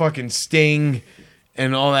with fucking Sting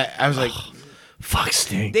and all that. I was like, Fuck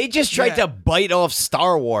Sting. They just tried to bite off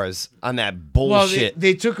Star Wars on that well, bullshit.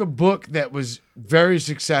 they took a book that was very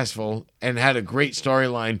successful and had a great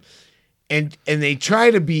storyline, and they try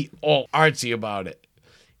to be all artsy about it,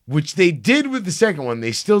 which they did with the second one.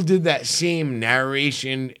 They still did that same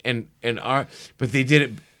narration and art, but they did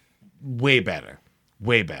it way better.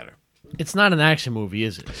 Way better. It's not an action movie,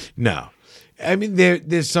 is it? No. I mean,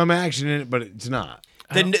 there's some action in it, but it's not.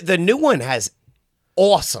 The new one has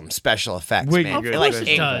awesome special effects, Wicked man. good. Like Of course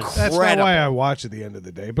it does. incredible. That's not why I watch at the end of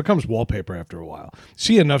the day. It becomes wallpaper after a while.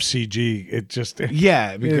 See enough CG, it just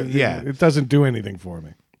Yeah, because, it doesn't do anything for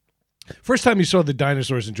me. First time you saw the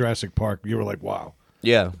dinosaurs in Jurassic Park, you were like, wow.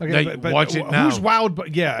 Yeah. Okay, Now, watch it now. Who's wowed?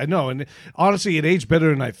 But yeah, I know. And honestly, it aged better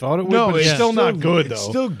than I thought it would. No, but it's it's still not good though. It's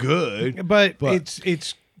still good. but but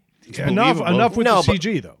it's enough believable. with No, the but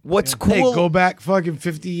CG though. What's Hey, cool? go back fucking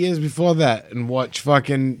 50 years before that and watch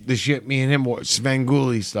fucking the shit me and him watch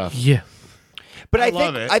Svengoolie stuff. Yeah. But I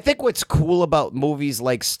love think it. I think what's cool about movies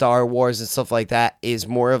like Star Wars and stuff like that is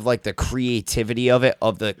more of like the creativity of it,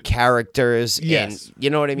 of the characters. Yes. And, you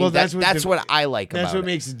know what I mean? Well, that's that's what, what I like That's about what it.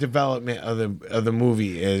 makes the development of the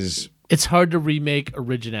movie is It's hard to remake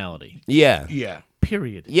originality. Yeah. yeah.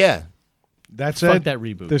 Period. Yeah. That Fuck said, that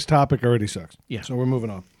reboot. this topic already sucks. Yeah. So we're moving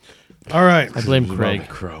on. All right. I blame Craig.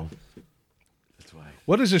 Crow.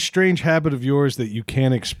 What is a strange habit of yours that you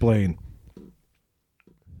can't explain?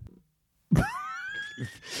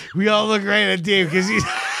 We all look right at Dave because he's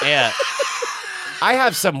Yeah. I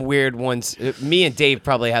have some weird ones. Me and Dave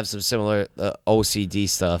probably have some similar OCD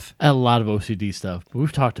stuff. A lot of OCD stuff. But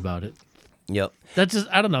we've talked about it. Yep. That's just,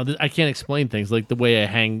 I don't know. I can't explain things like the way I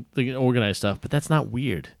hang, the organized stuff, but that's not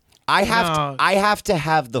weird. I have No. I have to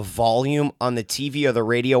have the volume on the TV or the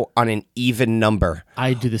radio on an even number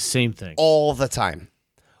I do the same thing. all the time.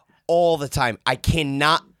 All the time.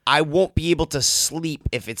 I won't be able to sleep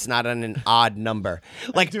if it's not on an odd number.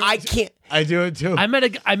 Like I can't. I do it too. I met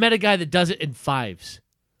a guy that does it in fives.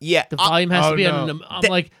 Yeah. The volume has to be no. on. I'm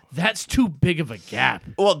like, that's too big of a gap.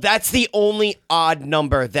 Well, that's the only odd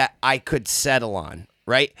number that I could settle on,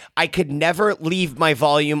 right? I could never leave my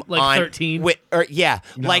volume Like on 13?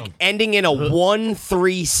 like ending in a 1,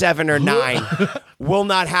 3, 7, or 9 will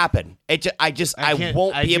not happen. I can't-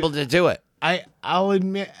 won't I be ju- able to do it. I'll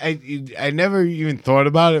admit I never even thought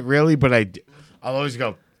about it really, but I'll always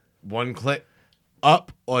go one click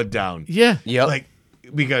up or down. Yeah. Yep. Like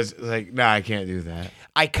because nah, I can't do that.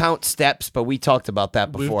 I count steps, but we talked about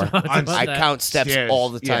that before. talked about I that. count steps Stairs, all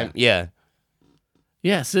the time. Yeah.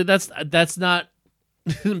 Yeah. So that's not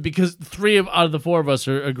because out of the 4 of us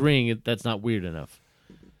are agreeing that's not weird enough.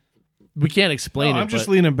 We can't explain it. I'm just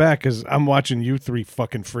but leaning back because I'm watching you three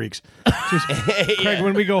fucking freaks. Craig,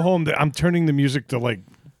 when we go home, I'm turning the music to like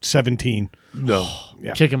 17. No.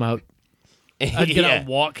 kick him out. I'd get out and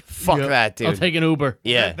walk. Fuck that, dude. I'll take an Uber.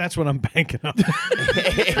 Yeah. That's what I'm banking on.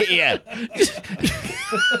 Yeah.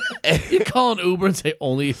 You call an Uber and say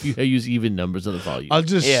only if you use even numbers of the volume. I'll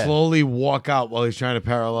just Yeah. slowly walk out while he's trying to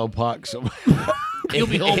parallel park. So You'll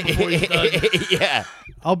be home before he's done. Yeah.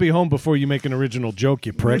 I'll be home before you make an original joke,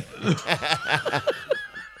 you prick.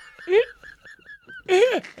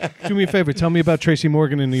 Do me a favor. Tell me about Tracy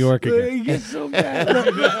Morgan in New York again. he gets so mad.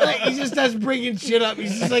 He just starts bringing shit up.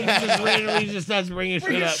 He's just like just randomly just starts bringing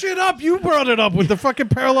shit up. Shit up. You brought it up with the fucking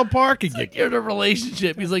parallel parking. You're in a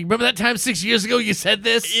relationship. He's like, remember that time 6 years ago you said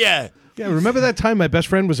this? Yeah. Yeah, remember that time my best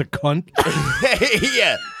friend was a cunt?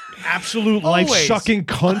 Yeah. Absolute Always. life-sucking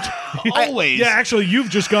cunt. Always. Yeah, actually,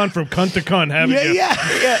 you've just gone from cunt to cunt, haven't you?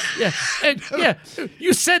 Yeah. Yeah. And yeah,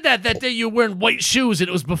 you said that day you were wearing white shoes and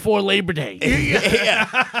it was before Labor Day.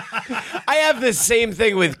 I have the same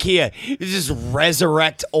thing with Kia. You just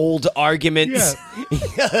resurrect old arguments.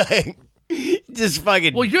 Just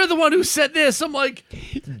fucking Well, you're the one who said this. I'm like,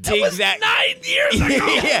 dig was that 9 years ago.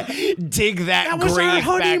 yeah, dig that, That was our grave back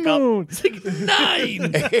up. honeymoon. It's like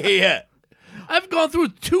 9. Yeah. I've gone through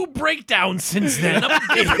 2 breakdowns since then. I'm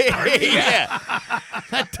a different person. Yeah.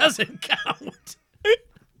 That doesn't count.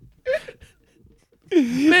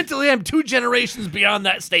 Mentally, I'm 2 generations beyond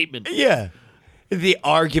that statement. Yeah. The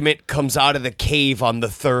argument comes out of the cave on the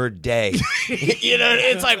 3rd day. You know,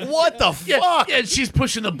 it's like, what the Yeah, fuck? yeah, she's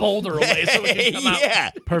pushing the boulder away so it can come out. Yeah.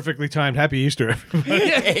 Perfectly timed. Happy Easter.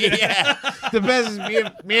 Yeah. The best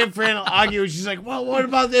is me and Fran will argue. She's like, well, what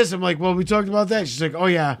about this? I'm like, well, we talked about that. She's like, oh,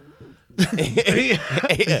 yeah.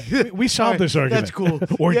 We solved this argument. That's cool.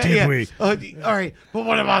 Or Yeah, did yeah. we? All right, but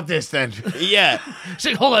what about this then? Yeah. She's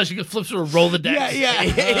like, hold on, she flips her roll the dice.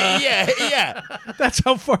 Yeah. That's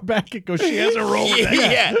how far back it goes. She has a roll.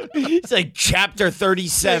 Yeah. It's like chapter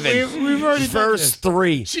 37. We've already done verse this.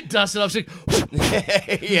 3. She dusts it off. She's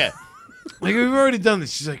like, Yeah. Like we've already done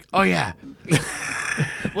this. She's like, oh yeah,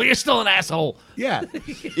 well, you're still an asshole. yeah,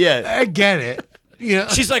 Yeah. I get it. Yeah,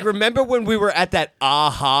 She's like, remember when we were at that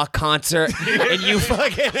Aha concert and you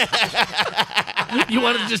fucking You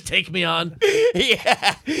wanted to just take me on?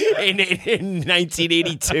 yeah in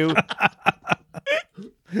 1982.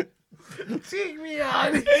 take me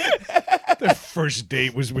on. Their first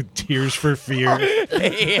date was with Tears for Fear.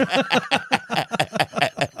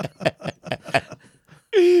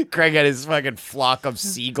 Craig had his fucking flock of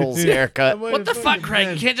seagulls haircut. What the fuck,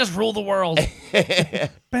 Craig? You can't just rule the world. Oh,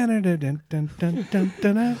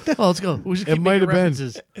 let's go. We should keep might making have been.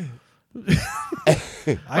 references.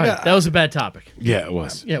 All right, that was a bad topic. Yeah, it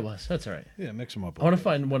was. Yeah, it was. That's all right. Yeah, mix them up. I want to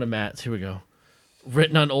find one of Matt's. Here we go.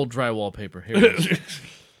 Written on old drywall paper. Here it is.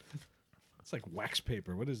 It's like wax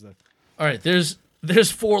paper. What is that? All right, there's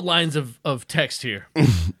 4 lines of text here.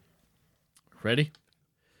 Ready?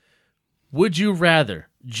 Would you rather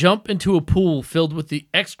jump into a pool filled with the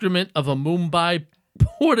excrement of a Mumbai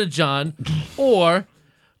porta-john or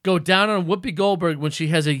go down on Whoopi Goldberg when she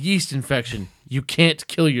has a yeast infection? You can't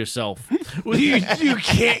kill yourself. you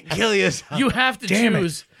can't kill yourself. You have to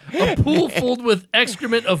choose a pool filled with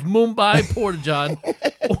excrement of Mumbai porta-john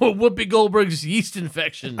or Whoopi Goldberg's yeast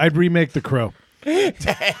infection. I'd remake The Crow.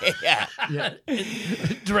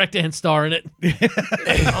 Direct and star in it.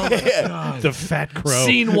 The Fat Crow.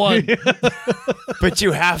 Scene 1. But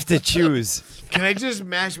you have to choose. Can I just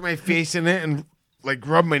mash my face in it and like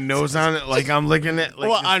rub my nose on it like I'm licking it? Like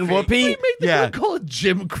Well, it's on fake? Whoopi? Yeah. Call it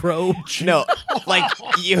Jim Crow. No, like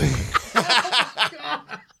you.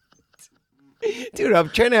 Dude, I'm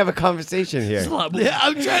trying to have a conversation here. It's a lot more-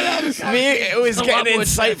 I'm trying to have Me, it was It's a lot getting more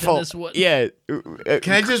intense than insightful. this one. Yeah.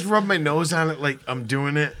 Can I just rub my nose on it like I'm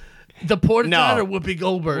doing it? The porta-john No. or Whoopi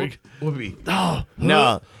Goldberg? Whoopi. Oh,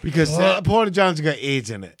 No. Because Porta John's got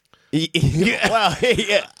AIDS in it. Well,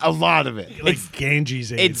 yeah, A lot of it. Like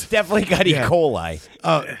Ganges AIDS. it's definitely got E. coli.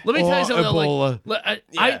 let me tell you something.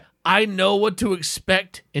 Ebola. I know what to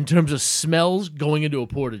expect in terms of smells going into a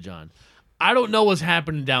porta-john. I don't know what's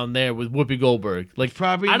happening down there with Whoopi Goldberg. Like,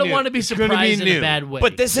 Probably I don't new. want to be It's gonna be surprised in a new. bad way.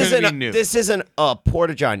 But this It's gonna isn't be new. this isn't a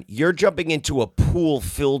porta-john. You're jumping into a pool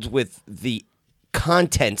filled with the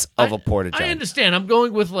contents of a porta-john. I understand. I'm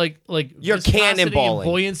going with like You're viscosity and cannonballing.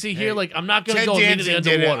 buoyancy here. Like, I'm not going to Ted go immediately Danson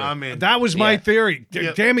did it. underwater. I'm in. That was my Yeah. theory.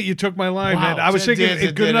 Yep. Damn it, you took my line, Wow. man. I was Ted thinking Danson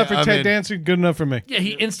it's good did enough it. for I'm Ted in. Danson, good enough for me. Yeah, he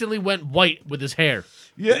instantly went white with his hair.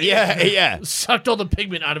 yeah. Sucked all the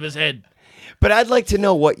pigment out of his head. But I'd like to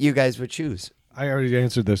know what you guys would choose. I already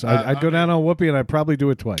answered this. I'd go down on Whoopi and I'd probably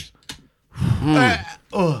do it twice. I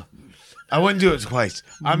wouldn't do it twice.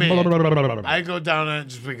 I mean, I go down and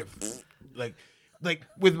just like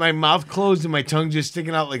with my mouth closed and my tongue just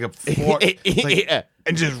sticking out like a fork, like, Yeah.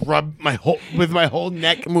 and just rub my whole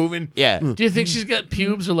neck moving. Yeah. Do you think she's got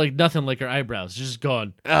pubes or like nothing, like her eyebrows? Just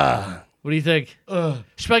gone. What do you think?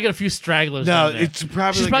 She's probably got a few stragglers. No, down there. it's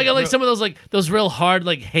probably She's like probably a got like real- some of those real hard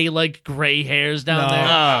like hay-like gray hairs down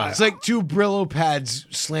there. It's like 2 Brillo pads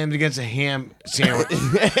slammed against a ham sandwich.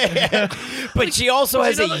 But she also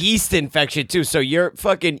has you a know that- yeast infection too, so you're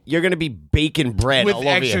gonna be baking bread With all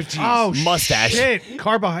over extra you. cheese. Oh, Mustache. shit.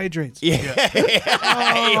 Carbohydrates. Yeah.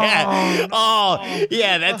 Oh,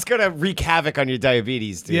 yeah, that's gonna wreak havoc on your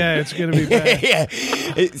diabetes, dude. Yeah, it's going to be bad. Yeah.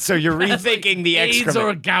 So you're rethinking the AIDS excrement.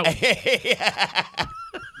 or gout.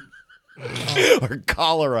 Or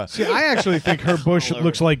cholera. See, I actually think her bush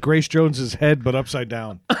looks like Grace Jones's head, but upside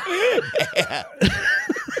down.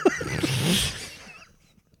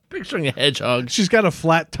 Picturing a hedgehog. She's got a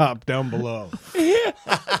flat top down below.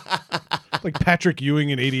 Like Patrick Ewing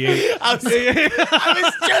in '88. I was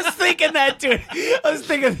just thinking that, dude. I was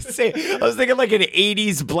thinking the same. I was thinking like an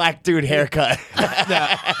 '80s black dude haircut.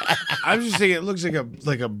 I was just thinking it looks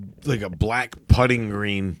like a black putting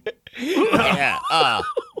green. Yeah.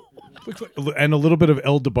 And a little bit of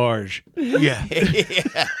El DeBarge. Yeah.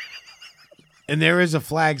 And there is a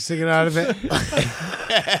flag sticking out of it.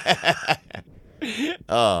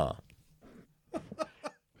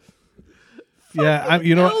 Yeah,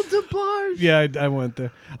 you know what? DeBarge. Yeah, I went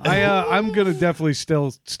there. I'm gonna definitely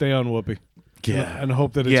still stay on Whoopi. Yeah. And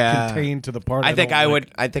hope that it's Yeah. contained to the part. I think I would.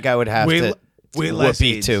 I think I would have Way to. l- way less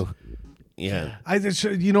Whoopi AIDS. too. Yeah. I think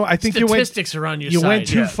you went Statistics are on your you side. went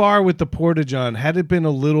too yeah. far with the porta-john. Had it been a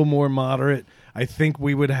little more moderate, I think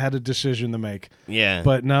we would have had a decision to make. Yeah.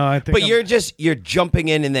 But no, I think. But you're jumping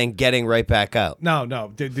in and then getting right back out. No.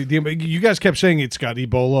 You guys kept saying it's got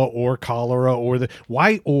Ebola or cholera or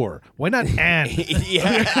why or? Why not and?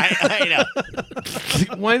 Yeah, I know.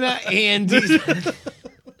 Why not Andy?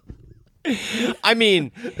 I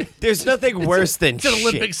mean, there's nothing worse than It's an shit.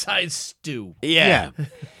 Olympic-sized stew. Yeah.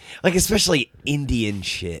 Like, especially Indian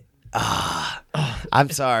shit.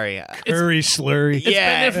 I'm sorry. Curry slurry. It's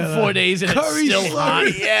Yeah. been there for 4 days and it's still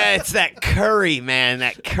hot. Yeah, it's that curry, man.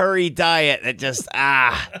 That curry diet that just,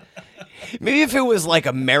 Maybe if it was like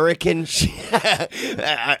American shit,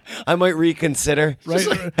 I might reconsider. Right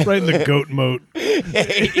in the goat moat.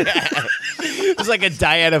 It was like a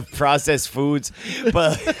diet of processed foods.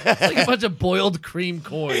 But Like a bunch of boiled cream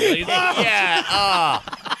corn. yeah,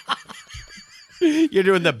 you're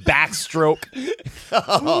doing the backstroke.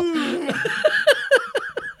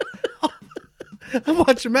 I'm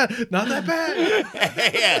watching Matt. Not that bad.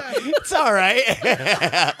 Yeah, it's all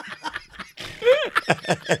right.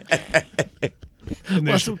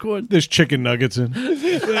 Plus some corn. There's chicken nuggets in.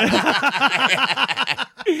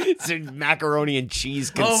 It's a macaroni and cheese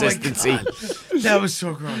consistency. That was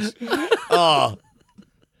so gross. Oh,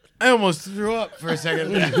 I almost threw up for a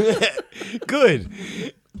second.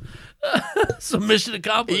 good. So mission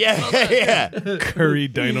accomplished. Yeah. Curry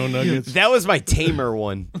dino nuggets. That was my tamer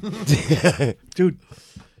one. Dude,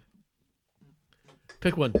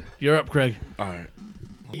 Pick one. You're up, Craig. All right.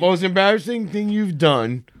 Most embarrassing thing you've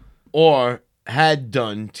done or had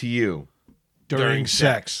done to you during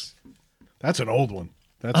sex. That's an old one.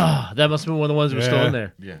 That's That must have been one of the ones that were still Yeah. in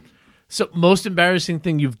there. Yeah. So, most embarrassing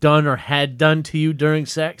thing you've done or had done to you during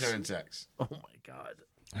sex? During sex. Oh my God.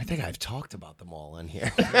 I think I've talked about them all on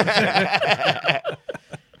here.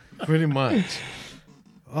 Pretty much.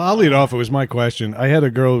 I'll lead off. It was my question. I had a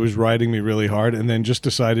girl who was riding me really hard and then just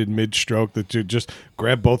decided mid-stroke that to just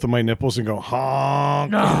grab both of my nipples and go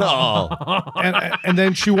honk. Oh, And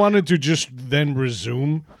then she wanted to just then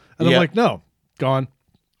resume. And I'm Yeah. like, no, gone.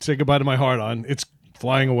 Say goodbye to my heart-on. It's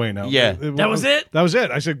flying away now. Yeah. That was it? That was it.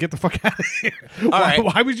 I said, get the fuck out of here. right.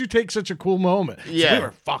 Why would you take such a cool moment? So Yeah. we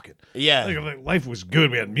were fucking. Yeah. Like, life was good.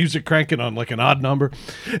 We had music cranking on like an odd number.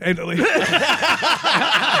 And like,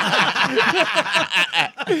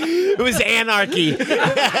 it was anarchy.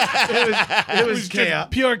 It was just chaos.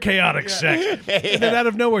 pure chaotic sex. And then out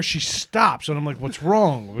of nowhere, she stops. And I'm like, what's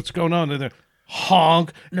wrong? What's going on? And then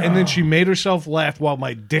honk. And then she made herself laugh while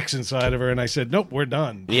my dick's inside of her. And I said, nope, we're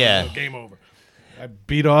done. Yeah. Game over. I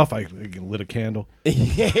beat off. I lit a candle.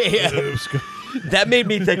 It was good. That made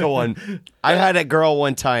me think of one. I had a girl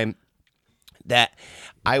one time that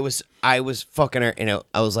I was fucking her,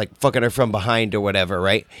 I was like fucking her from behind or whatever,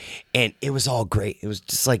 right? And it was all great. It was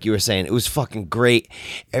just like you were saying. It was fucking great.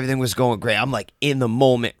 Everything was going great. I'm like in the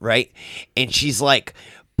moment, right? And she's like,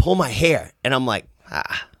 pull my hair. And I'm like,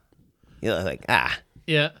 like,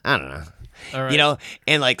 Yeah. I don't know. All right. You know?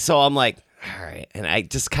 And like, so I'm like, all right. And I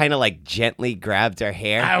just kind of like gently grabbed her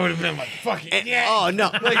hair. I would have been like, fucking And- yeah. Oh no!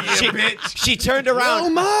 She turned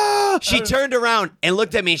around. Ma! She turned around and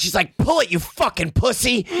looked at me, and she's like, "Pull it, you fucking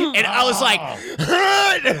pussy!" And I was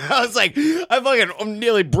like, I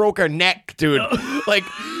nearly broke her neck, dude. Like,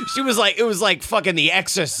 she was like, it was like fucking The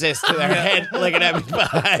Exorcist to her head, looking at me.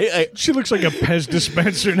 She looks like a Pez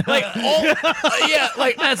dispenser now.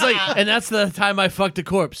 That's like, and that's the time I fucked a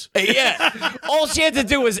corpse. Yeah. All she had to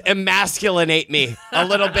do was emasculate me a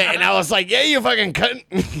little bit, and I was like, "Yeah, you fucking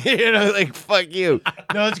cunt," you know, like fuck you.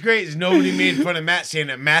 No, it's great. Is nobody made fun of Matt saying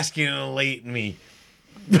emasculate me.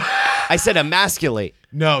 I said emasculate.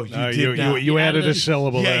 No, you did not. You added a added-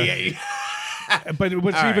 syllable yeah, there. yeah. But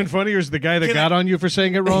what's All even right. funnier is the guy that got on you for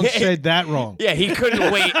saying it wrong said that wrong. Yeah, he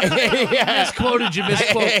couldn't wait. Yeah. Misquoted you,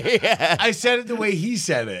 misquote. I said it the way he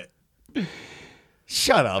said it.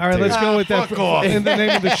 Shut up. All right, dude. let's go with that. fuck off. In the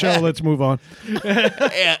name of the show, let's move on.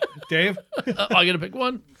 Yeah. Dave? I gotta pick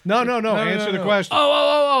one. No. Answer the question.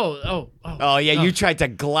 Oh. Oh yeah, you tried to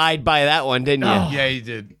glide by that one, didn't you? Yeah, you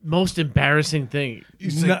did. Most embarrassing thing.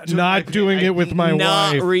 Not doing it with my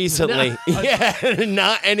Not wife. recently. Yeah,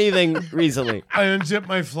 not anything recently. I unzipped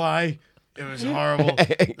my fly. It was horrible.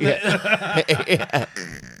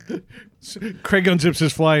 Craig unzips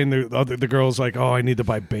his fly, and the girl's like, "Oh, I need to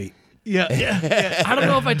buy bait." Yeah. I don't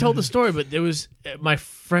know if I told the story, but there was my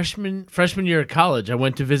freshman year of college. I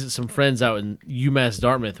went to visit some friends out in UMass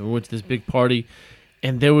Dartmouth, and we went to this big party.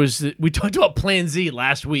 And we talked about Plan Z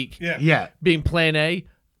last week. Yeah. Being Plan A.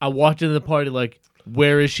 I walked into the party like,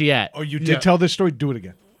 where is she at? Oh, you did tell this story? Do it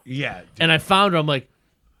again. Yeah. And I found her. I'm like,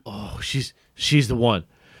 oh, she's the one.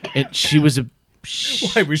 and she was a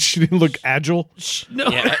Why? She didn't look agile. no.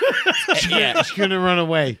 Yeah. Yeah. She's gonna run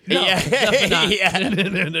away. Definitely not.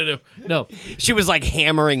 Yeah. No. She was like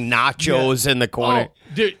hammering nachos in the corner. Oh,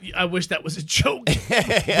 dude, I wish that was a joke.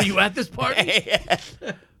 Were you at this party?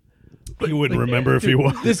 You wouldn't remember if he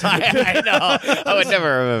was. I know. I would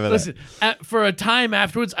never remember that. Listen, for a time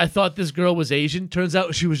afterwards, I thought this girl was Asian. Turns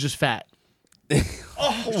out she was just fat.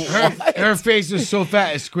 Her face was so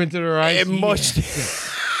fat, it squinted her eyes. It must.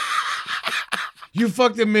 You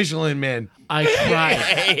fucked a Michelin man. I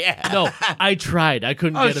tried. Yeah. No, I tried. I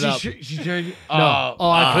couldn't Oh, get it up. she turned you. No.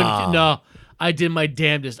 Oh, I couldn't. No. I did my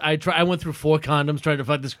damnedest. I went through 4 condoms trying to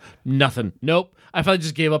fuck this. Nothing. Nope. I finally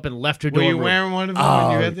just gave up and left her Were door. you wearing one of them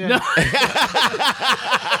when you got there? No.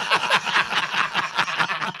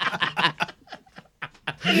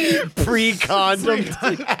 Pre-condom.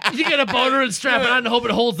 You get a boner and strap it on and hope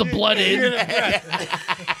it holds the blood in.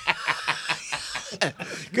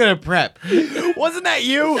 Gonna prep. Wasn't that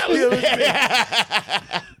you?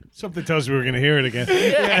 Something tells me we're going to hear it again.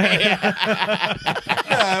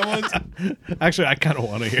 Actually, I kind of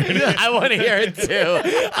want to hear it. I want to hear it too.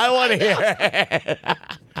 I want to hear it.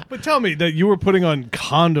 But tell me that you were putting on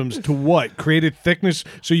condoms to what? Created thickness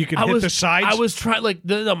so you could hit the sides? I was trying, like,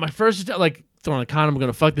 my first, like, throwing a condom, I'm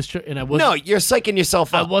going to fuck this chick, and I wasn't. No, you're psyching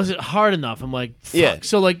yourself I up. wasn't hard enough. I'm like, fuck. Yeah.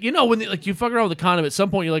 So, like, you know, when like you fuck around with a condom, at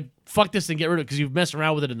some point you're like, fuck this and get rid of it because you've messed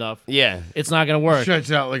around with it enough. Yeah. It's not going to work. Stretch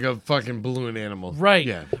out like a fucking balloon animal. Right.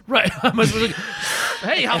 Yeah. Right. I was like,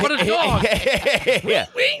 hey, how about a dog? Yeah.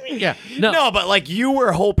 Yeah. No. No, but like you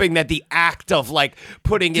were hoping that the act of like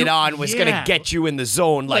putting it on was yeah. gonna get you in the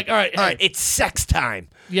zone. Like, Like, all right, hey. it's sex time.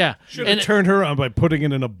 Yeah. Should have turned her on by putting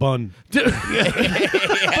it in a bun. But like,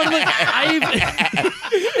 I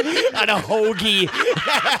On a hoagie.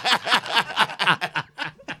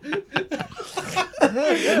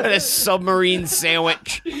 And a submarine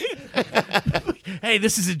sandwich. hey,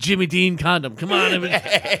 this is a Jimmy Dean condom. Come on. But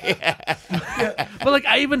like,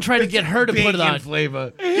 I even tried to get her to put it Bacon on.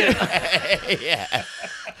 flavor. Yeah.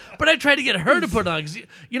 But I tried to get her to put it on because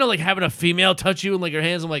you know, like having a female touch you and like her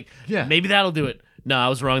hands. I'm like, Yeah. maybe that'll do it. No, I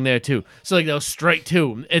was wrong there too. So like that was straight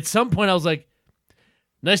 2. At some point, I was like,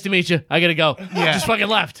 nice to meet you. I gotta go. Yeah. Just fucking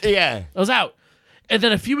left. Yeah. I was out. And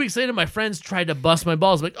then a few weeks later, my friends tried to bust my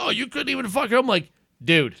balls. Like, oh, you couldn't even fuck her. I'm like,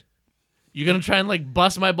 dude, you're gonna try and like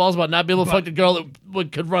bust my balls about not being able to fuck the girl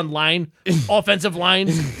that could run line, offensive line,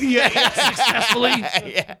 successfully.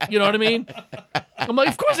 You know what I mean? I'm like,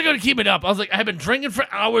 of course I'm gonna keep it up. I was like, I've been drinking for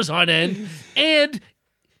hours on end, and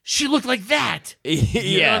she looked like that.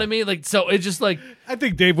 You know what I mean? Like, so it's just like, I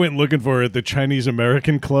think Dave went looking for her at the Chinese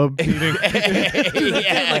American Club meeting.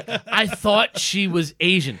 Yeah. I thought she was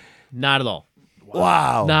Asian. Not at all.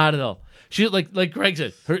 Wow. Not at all. She like Greg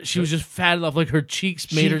said, she was just fat enough. Like her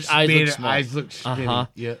cheeks made her eyes look small. Eyes look skinny. Uh-huh.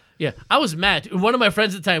 Yeah. Yeah, I was mad. One of my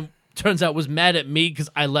friends at the time, turns out, was mad at me because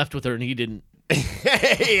I left with her and he didn't.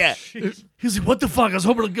 Yeah. He was like, "What the fuck?" I was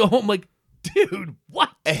hoping to go home. Like, dude, what?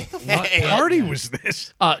 What party was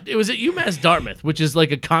this? It was at UMass Dartmouth, which is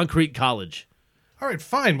like a concrete college. All right,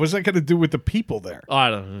 fine. What's that got to do with the people there? Oh, I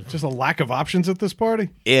don't know. Just a lack of options at this party?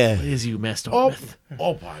 Yeah. It is UMass Dartmouth.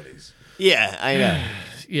 All parties. Yeah, I know.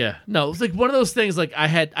 Yeah, no, it's like one of those things. Like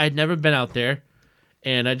I'd never been out there,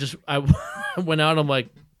 and I went out. I'm like,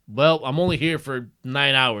 well, I'm only here for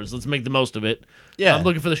 9 hours. Let's make the most of it. Yeah. I'm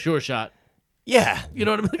looking for the sure shot. Yeah. You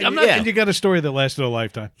know what I mean? Like, I'm not. Yeah. And you got a story that lasted a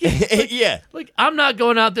lifetime. Yeah. Like, I'm not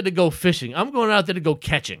going out there to go fishing. I'm going out there to go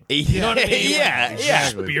catching. You know what I mean? Yeah. Yeah.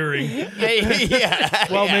 Spearing. Yeah.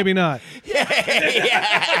 Well, maybe not.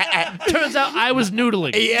 Turns out I was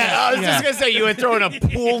noodling. Yeah, I was just gonna say you were throwing a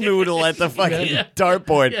pool noodle at the fucking Yeah.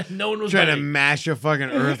 dartboard. Yeah, no one was Trying to biting. mash a fucking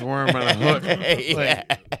earthworm on a hook. Yeah.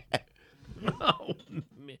 Oh,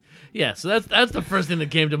 man. Yeah, so that's the first thing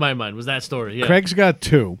that came to my mind was that story. Yeah. Craig's got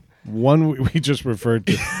 2. One we just referred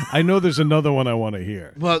to. I know there's another one I want to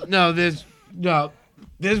hear. Well, there's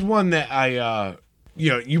one that I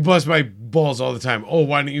you bust my balls all the time. Oh,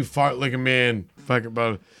 why don't you fart like a man? Fuck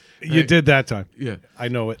about it. You did that time. Yeah. I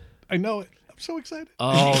know it. I'm so excited.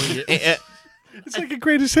 Oh, yeah. It's like a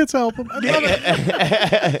greatest hits album. I love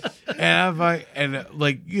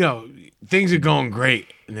it. Things are going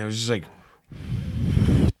great, and it was just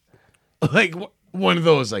like one of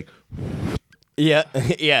those like. Yeah.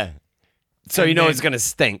 Yeah. So you know then- it's gonna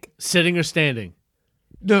stink. Sitting or standing?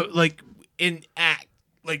 No, like in act,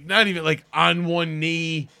 like not even like on one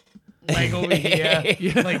knee, like over here,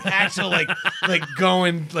 like actual, like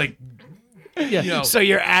going, like Yeah. So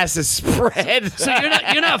your ass is spread. So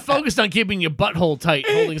you're not focused on keeping your butthole tight,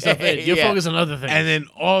 holding stuff in. You're Yeah. focused on other things. And then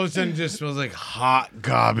all of a sudden, it just smells like hot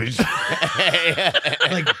garbage,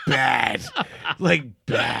 like bad, like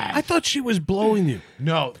bad. I thought she was blowing you.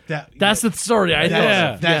 No, that's the story. I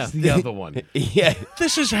know. that's the other one. Yeah,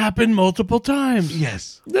 This has happened multiple times.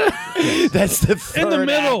 Yes. that's the third In the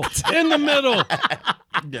middle. act. In the middle.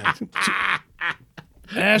 Yes.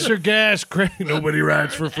 Ass or gas, Craig. Nobody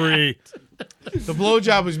rides for free. The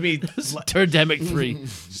blowjob was me Turdemic 3.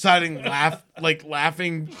 starting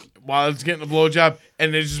laughing while I was getting the blowjob,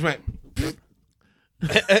 and it just went.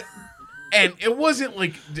 And it wasn't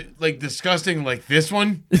like disgusting like this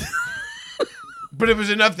one, but it was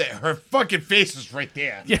enough that her fucking face was right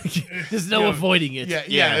there. Yeah, there's no avoiding it.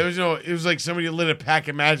 Yeah. There was no. It was like somebody lit a pack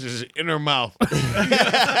of matches in her mouth.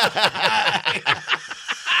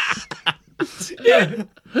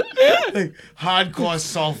 Like hardcore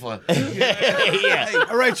sulfur. Yeah.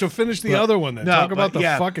 All right, so finish the other one then. No, Talk about but the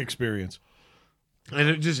yeah. fuck experience. And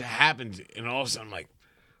it just happens, and all of a sudden, I'm like,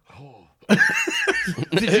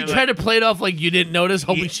 Did you try to play it off like you didn't notice,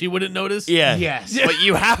 hoping she wouldn't notice? Yeah. yes. But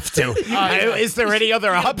you have to. Is there any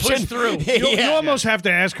other option? push through. You almost have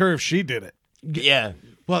to ask her if she did it. Yeah.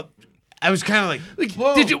 Well, I was kind of like,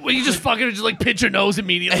 whoa. Did you just fucking just like pinch her nose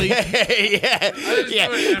immediately? Yeah.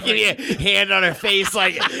 Give me a hand on her face,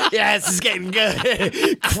 like, yeah, this is getting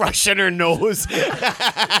good. Crushing her nose.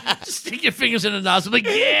 Just stick your fingers in the nostril, like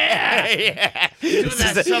yeah.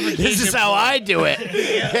 This is how I do it.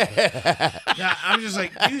 Yeah, I'm just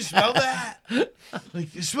like, do you smell that?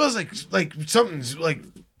 Like, it smells like something's like,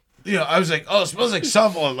 I was like, oh, it smells like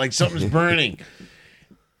sulfur, like something's burning.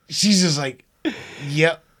 She's just like,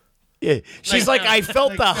 yep. Yeah. She's like, I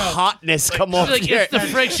felt the hotness come off Like your... it's the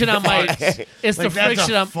friction on my. It's the Like, that's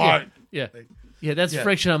friction a on. fart. Yeah. Yeah, that's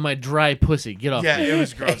friction on my dry pussy. Get off. Yeah, me. it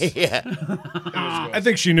was gross. It Yeah. was gross. I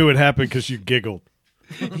think she knew it happened because you giggled.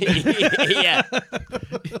 Yeah.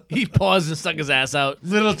 He paused and stuck his ass out.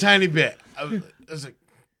 Little tiny bit. I was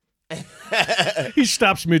like, He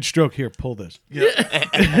stops mid-stroke. Here, pull this.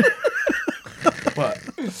 what?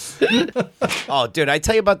 Oh, dude, I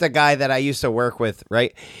tell you about the guy that I used to work with,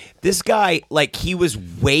 right? This guy, like, he was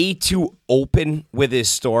way too open with his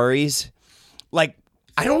stories. Like,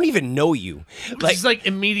 I don't even know you. Like, He's like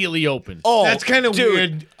immediately open. oh, That's kind of dude.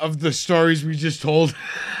 weird of the stories we just told.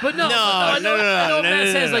 But no, No, I know what Matt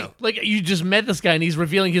no, says. no. Like you just met this guy and he's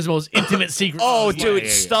revealing his most intimate secret. Oh, dude,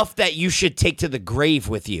 stuff that you should take to the grave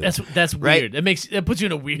with you. That's Right? weird. That puts you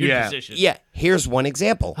in a weird position. Yeah, here's one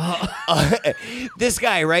example. This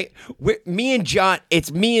guy, right? It's me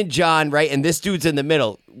and John, right? And this dude's in the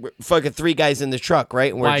middle. We're fucking three guys in the truck,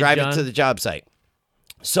 right? And we're Why, driving John? to the job site.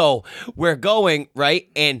 So we're going, right?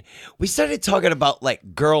 And we started talking about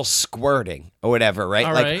like girl squirting or whatever, right?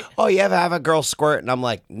 All like, right. oh, you ever have a girl squirt? And I'm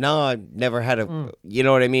like, no, I've never had a, you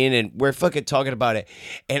know what I mean? And we're fucking talking about it.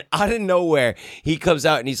 And out of nowhere, he comes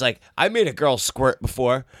out and he's like, I made a girl squirt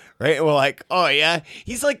before, right? And we're like, oh, yeah.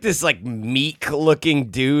 He's like this like meek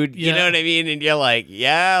looking dude, you Yeah. know what I mean? And you're like,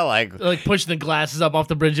 yeah, like, Like pushing the glasses up off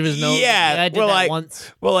the bridge of his nose. yeah. I did we're that like,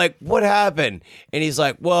 once. We're like, what happened? And he's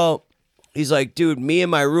like, well, he's like, dude, me and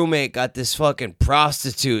my roommate got this fucking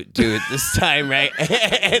prostitute, dude, this time, right?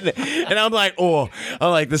 and I'm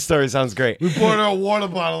like, this story sounds great. We bought her a water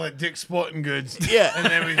bottle at Dick's Sporting Goods. Yeah. And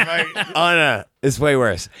then we fight. Oh, no, it's way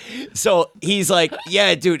worse. So he's like,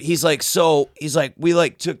 yeah, dude. He's like, we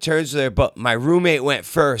like took turns with her, but my roommate went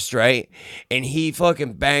first, right? And he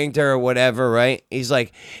fucking banged her or whatever, right? He's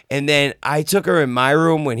like, and then I took her in my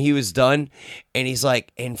room when he was done, and he's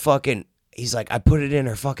like, I put it in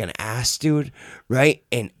her fucking ass, dude, right?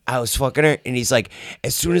 And I was fucking her, and he's like,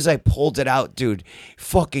 as soon as I pulled it out, dude,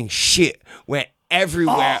 fucking shit went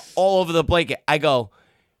everywhere, all over the blanket. I go,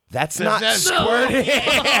 that's not That's squirting.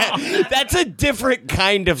 That's a different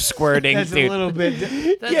kind of squirting, That's dude. a little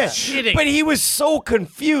bit. That's shitting. But he was so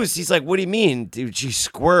confused. He's like, what do you mean? Dude, she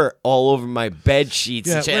squirt all over my bed sheets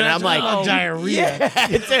and shit. And I'm like, diarrhea. yeah.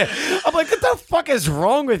 Dude. I'm like, what the fuck is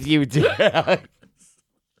wrong with you, dude?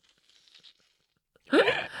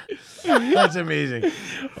 That's amazing.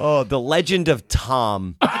 Oh, the legend of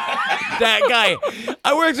Tom. That guy.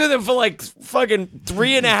 I worked with him for like fucking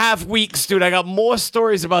 3.5 weeks, dude. I got more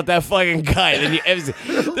stories about that fucking guy than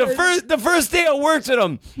the first day I worked with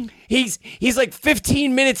him. He's like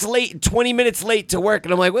 15 minutes late, 20 minutes late to work,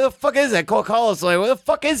 and I'm like, where the fuck is that? Call us. I'm like, where the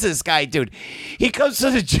fuck is this guy, dude? He comes to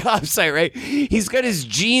the job site, right? He's got his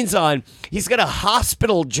jeans on. He's got a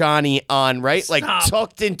hospital Johnny on, right? Like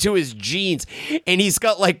tucked into his jeans, and he's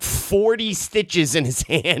got like 40 stitches in his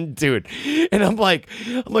hand, dude. And I'm like,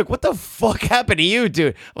 what the fuck happened to you,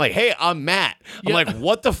 dude? I'm like, hey, I'm Matt. I'm like,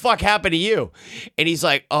 what the fuck happened to you? And he's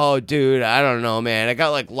like, oh, dude, I don't know, man. I got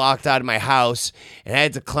like locked out of my house and I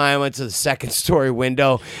had to climb onto the second story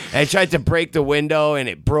window. And I tried to break the window and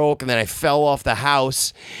it broke and then I fell off the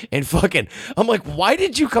house and fucking, I'm like, why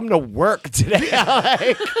did you come to work today?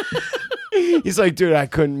 Like, he's like, dude, I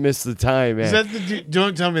couldn't miss the time, man. Is that the dude?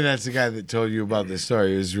 Don't tell me that's the guy that told you about this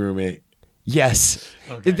story, his roommate. Yes,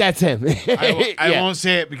 that's him. I won't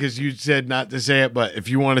say it because you said not to say it, but if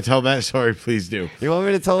you want to tell that story, please do. You want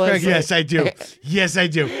me to tell that? Yes, I do. Yes, I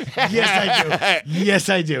do. Yes, I do. Yes,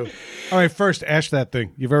 I do. All right, first, ash that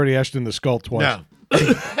thing. You've already ashed in the skull twice. No.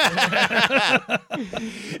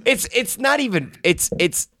 It's not even it's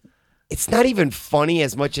not even funny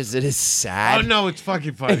as much as it is sad. Oh, no, it's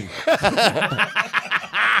fucking funny.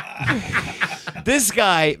 This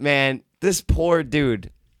guy, man, this poor dude.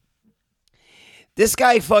 This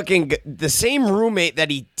guy fucking, the same roommate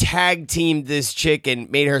that he tag teamed this chick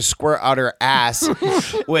and made her squirt out her ass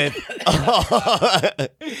with,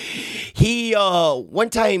 one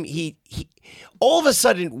time he all of a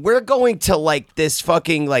sudden, we're going to like this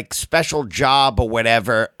fucking like special job or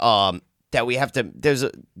whatever, that we have to, there's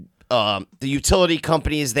a, the utility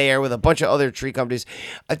company is there with a bunch of other tree companies.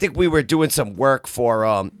 I think we were doing some work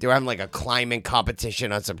for, they were having like a climbing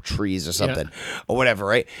competition on some trees or something or whatever,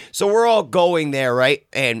 right? So we're all going there, right?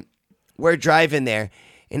 And we're driving there.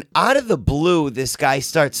 And out of the blue, this guy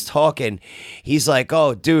starts talking. He's like,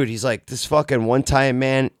 oh, dude, he's like, this fucking one time,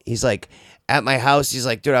 man, he's like, at my house, he's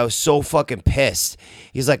like, dude, I was so fucking pissed.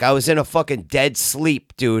 He's like, I was in a fucking dead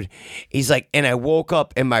sleep, dude. He's like, and I woke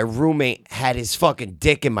up and my roommate had his fucking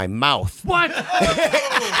dick in my mouth. What?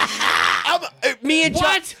 Me and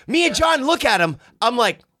John look at him. I'm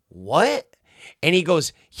like, what? And he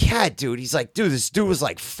goes, yeah, dude. He's like, dude, this dude was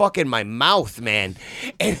like fucking my mouth, man.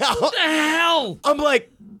 And What the hell? I'm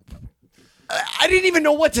like, I didn't even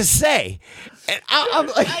know what to say. And I'm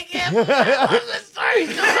like, I can't believe this story.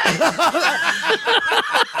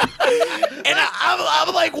 And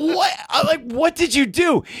I'm like, what? I'm like, what did you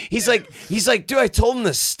do? He's like, dude, I told him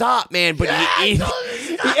to stop, man. But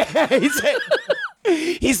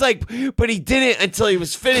he's like, but he didn't until he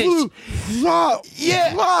was finished.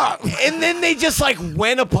 Yeah. And then they just like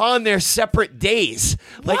went upon their separate days.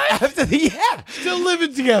 Like after Still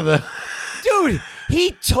living together. dude,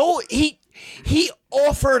 he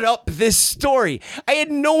offered up this story. I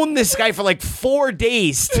had known this guy for like 4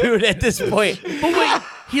 days, dude, at this point. But wait,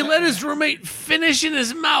 he let his roommate finish in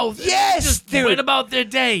his mouth. Yes, just dude. went about their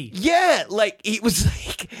day. Yeah, like he was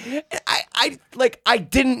like I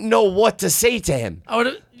didn't know what to say to him. I would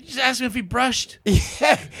have just asked him if he brushed.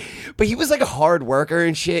 Yeah, but he was like a hard worker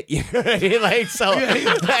and shit. You know what I mean? Like so, like,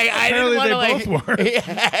 I didn't want to like. Both were.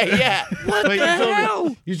 Yeah. What the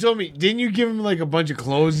hell? You told me, didn't you give him like a bunch of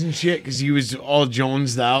clothes and shit because he was all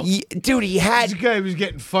jonesed out? Dude, he had. This guy was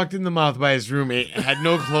getting fucked in the mouth by his roommate, had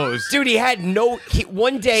no clothes. Dude, he had no.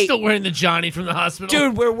 One day. Still wearing the Johnny from the hospital.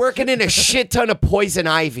 Dude, we're working in a shit ton of poison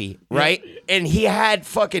ivy, right? And he had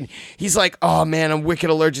fucking. He's like, oh man, I'm wicked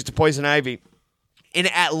allergic to poison ivy. And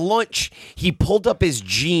at lunch, he pulled up his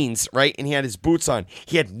jeans, right? And he had his boots on.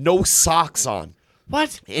 He had no socks on.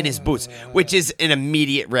 What? In his boots, which is an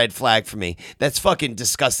immediate red flag for me. That's fucking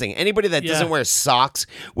disgusting. Anybody that doesn't wear socks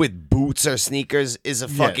with boots or sneakers is a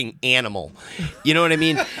fucking animal. You know what I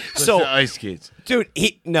mean? So, ice skates. dude,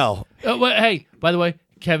 no. Well, hey, by the way,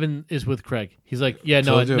 Kevin is with Craig. He's like, yeah,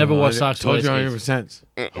 no, I never wore socks. Told you to ice skates.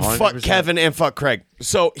 100%. Fuck Kevin and fuck Craig.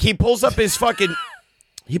 So he pulls up his fucking.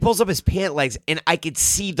 He pulls up his pant legs, and I could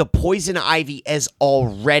see the poison ivy as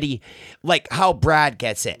already, like how Brad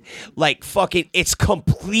gets it. Like fucking, it's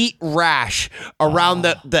complete rash around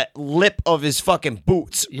the lip of his fucking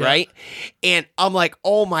boots, right? And I'm like,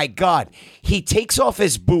 oh my God. He takes off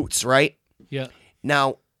his boots, right? Yeah.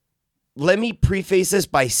 Now, let me preface this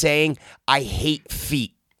by saying I hate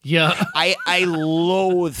feet. Yeah. I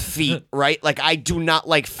loathe feet, right? Like I do not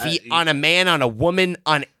like feet on a man, on a woman,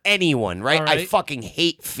 on anyone, right? All right. I fucking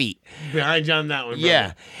hate feet. Behind you on that one,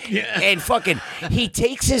 Yeah. And fucking he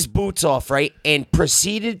takes his boots off, right? And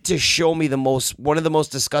proceeded to show me one of the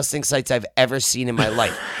most disgusting sights I've ever seen in my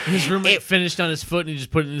life. His roommate finished on his foot and he just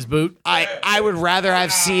put it in his boot. I would rather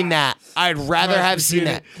have seen that. I'd rather have seen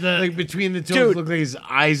that. Like between the toes, Dude. look like his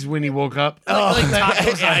eyes when he woke up. Like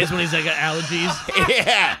Taco's eyes when he's like got allergies.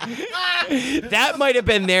 Yeah. That might have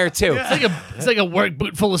been there too. It's like a work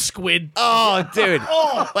boot full of squid. Oh, dude.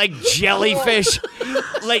 Like jellyfish.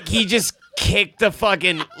 Like he just kicked the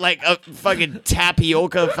fucking, like a fucking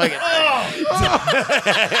tapioca fucking.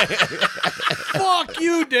 Fuck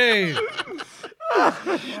you, Dave.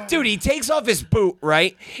 Dude, he takes off his boot,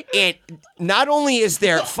 right? And not only is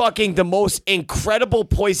there fucking the most incredible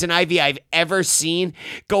poison ivy I've ever seen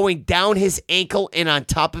going down his ankle and on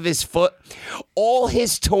top of his foot, all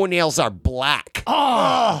his toenails are black.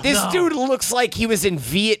 This dude looks like he was in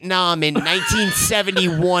Vietnam in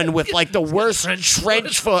 1971 with like the worst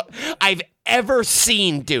trench foot I've ever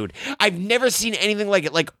seen, dude. I've never seen anything like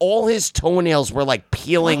it. Like all his toenails were like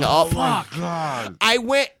peeling up. God. I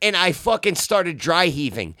went and I fucking started dry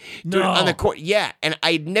heaving, dude, on the court. Yeah, and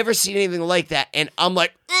I'd never seen anything like that. And I'm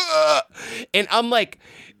like, ugh! And I'm like,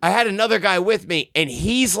 I had another guy with me, and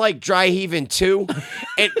he's like dry heaving too.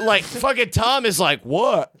 And like fucking Tom is like,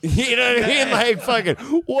 what? You know what I mean? Like fucking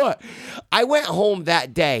what? I went home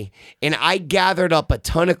that day and I gathered up a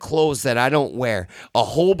ton of clothes that I don't wear, a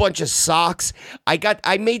whole bunch of socks.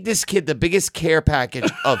 I made this kid the biggest care package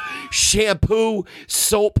of shampoo,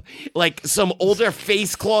 soap, like some older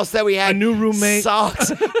face cloths that we had. A new roommate.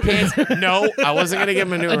 Socks, pants. No, I wasn't gonna give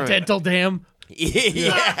him a new A roommate. dental dam.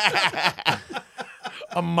 Yeah.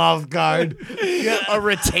 A mouth guard. A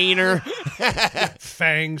retainer.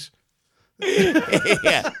 Fangs.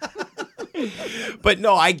 Yeah. But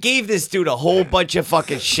no, I gave this dude a whole bunch of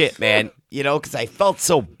fucking shit, man. You know, because I felt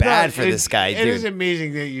so bad for this guy, It is dude.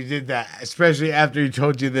 amazing that you did that, especially after he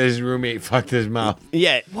told you that his roommate fucked his mouth.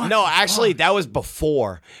 Yeah, no, actually, that was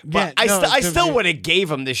before. But Yeah, no, I it's still okay. would have gave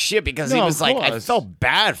him this shit because he No, was of like, I course. felt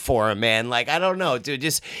bad for him, man. Like, I don't know, dude.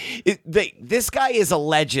 This guy is a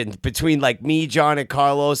legend between like me, John, and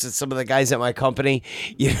Carlos, and some of the guys at my company.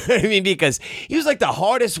 You know what I mean? Because he was like the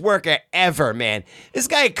hardest worker ever, man. This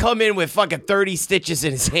guy had come in with fucking 30 stitches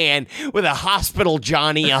in his hand with a hospital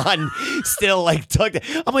Johnny on, still like tucked.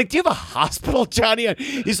 I'm like, do you have a hospital Johnny on?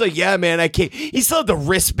 He's like, yeah, man, I can't. He still had the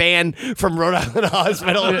wristband from Rhode Island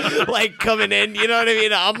Hospital, like coming in. You know what I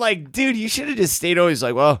mean? I'm like, dude, you should have just stayed home. He's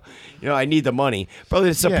like, well, you know, I need the money, probably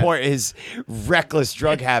to support his reckless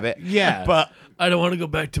drug habit. Yeah. But I don't want to go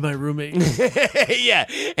back to my roommate. yeah,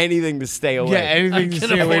 anything to stay away. Yeah, anything to Can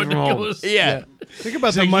stay away afford from to home. go Yeah. Think about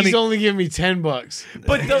It's the like, money. he's only giving me $10.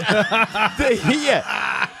 But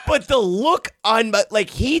but the look on my, like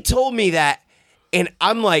he told me that, and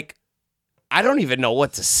I'm like, I don't even know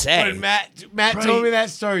what to say. When Matt told me that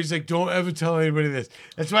story, he's like, don't ever tell anybody this.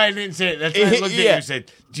 That's why I didn't say it. That's why I looked at you Yeah. and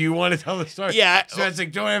said, do you want to tell the story? Yeah. So it's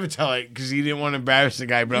like, don't ever tell it because he didn't want to embarrass the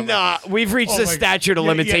guy. But I'm Nah, like, we've reached Oh the my- statute of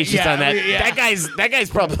Yeah, yeah, limitations yeah, on that. yeah. That guy's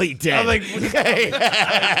probably dead. I'm like,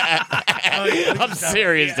 I'm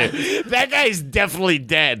serious, dude. That guy's definitely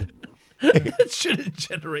dead. It shouldn't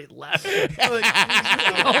generate laughter. Like,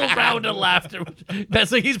 a whole round of laughter.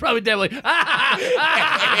 That's like he's probably dead. Like,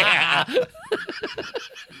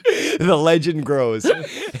 The legend grows.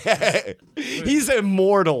 He's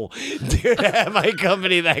immortal. Dude, at my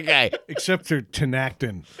company, that guy. Except for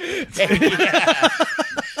Tenactin.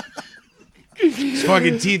 his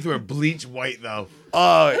fucking teeth were bleached white, though.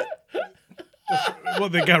 Oh, Well,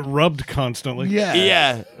 they got rubbed constantly.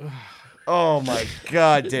 yeah. Oh my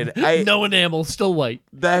god, dude. no enamel, still white.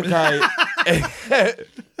 That guy.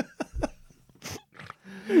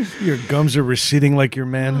 Your gums are receding like your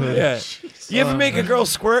manhood. Yeah. You ever make a girl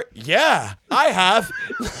squirt? Yeah, I have.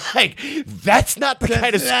 Like, that's not the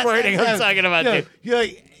kind of squirting I'm talking about, dude. You're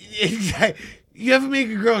like, you ever make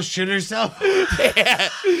a girl shit herself? Yeah.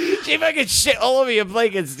 She fucking shit all over your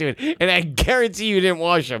blankets, dude. And I guarantee you didn't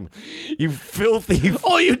wash them. You filthy.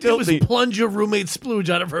 All you did was filthy- plunge your roommate's splooge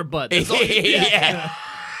out of her butt. That's all you did. Yeah.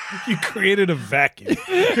 You created a vacuum.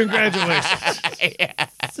 Congratulations.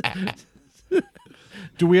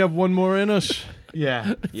 Do we have one more in us?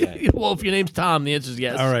 Yeah. Well, if your name's Tom, the answer is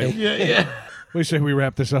yes. All right. Yeah. We say we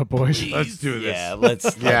wrap this up, boys. Let's do this. Yeah,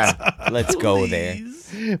 let's go there.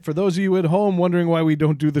 For those of you at home wondering why we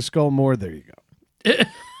don't do the skull more, there you go.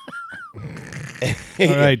 All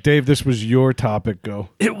right, Dave, this was your topic. Go.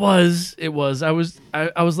 It was. I was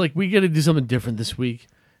like, we got to do something different this week,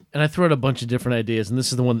 and I threw out a bunch of different ideas, and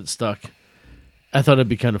this is the one that stuck. I thought it'd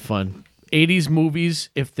be kind of fun. 80s movies,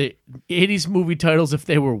 80s movie titles if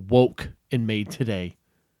they were woke and made today.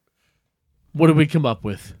 What did we come up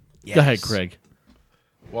with? Yes. Go ahead, Craig.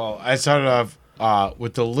 Well, I started off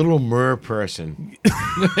with the Little Mer person.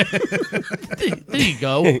 There you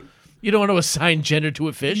go. You don't want to assign gender to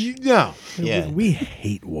a fish? No. Yeah. We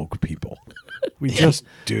hate woke people. We just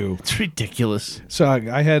do. It's ridiculous. So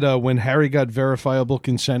I had when Harry got verifiable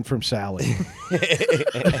consent from Sally.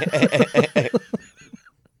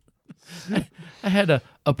 I had a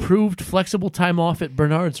approved flexible time off at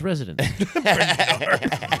Bernard's residence.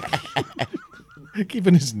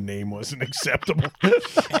 Even his name wasn't acceptable.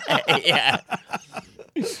 Yeah.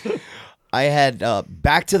 I had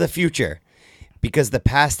Back to the Future. because the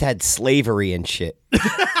past had slavery and shit.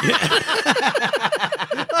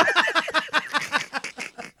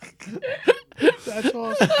 That's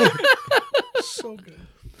awesome. So good.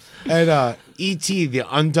 And E.T., the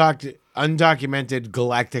undocumented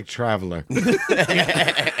galactic traveler.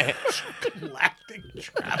 Galactic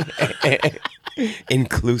travel.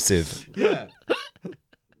 Inclusive. Yeah.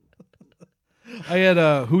 I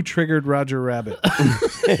had Who Triggered Roger Rabbit?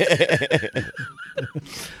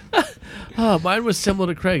 Mine was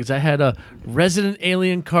similar to Craig's. I had a resident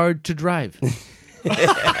alien card to drive.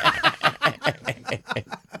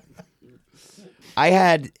 I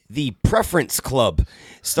had The Preference Club,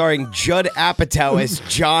 starring Judd Apatow as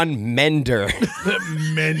John Mender.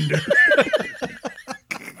 Mender.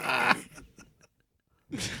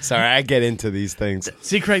 Sorry, I get into these things.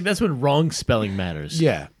 See, Craig, that's when wrong spelling matters.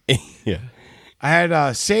 Yeah. Yeah. I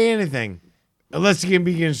had Say Anything, unless it can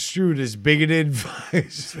be construed as bigoted,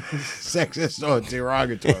 sexist, or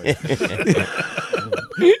derogatory.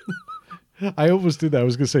 I almost did that. I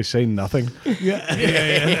was going to say nothing.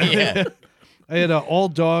 Yeah. I had all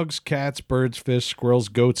dogs, cats, birds, fish, squirrels,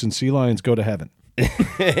 goats, and sea lions go to heaven.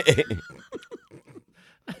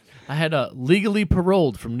 I had legally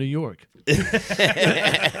paroled from New York.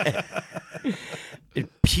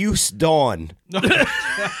 Puce Dawn.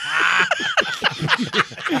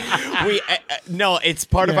 No, it's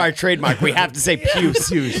part of our trademark. We have to say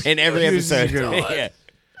puce in every Puce is episode. good. Yeah.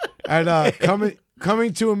 And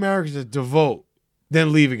coming to America to vote,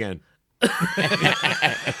 then leave again.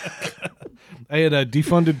 I had a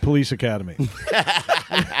defunded police academy.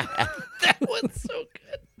 That one's so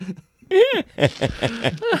good.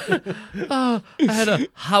 I had a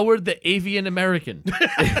Howard the Avian American.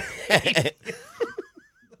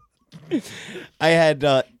 I had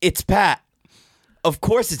It's Pat. Of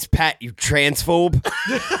course it's Pat, you transphobe.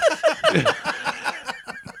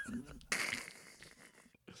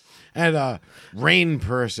 And Rain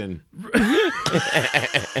Person.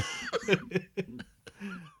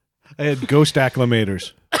 I had ghost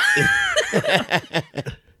acclimators.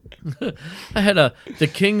 I had the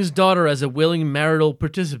king's daughter as a willing marital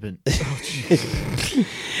participant. The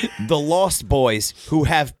Lost Boys who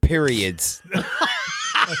have periods.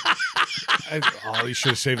 You should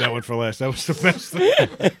have saved that one for last. That was the best thing.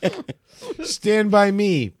 Stand By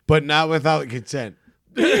Me, but not without consent.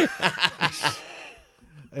 I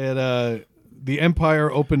had The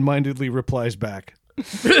Empire open-mindedly replies back.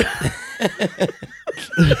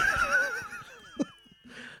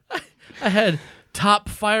 I had top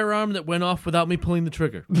firearm that went off without me pulling the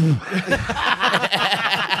trigger.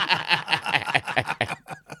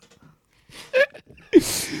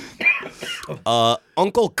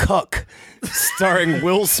 Uncle Cuck, starring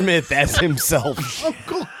Will Smith as himself.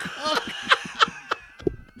 Uncle Cuck.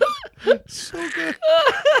 So good.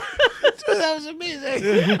 That was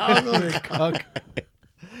amazing. Uncle Cuck.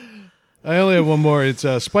 I only have one more. It's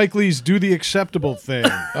Spike Lee's Do the Acceptable Thing.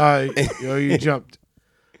 You jumped.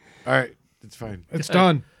 All right, that's fine. It's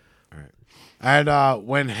done. I had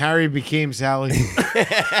When Harry Became Sally.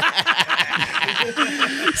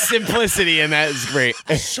 Simplicity in that is great.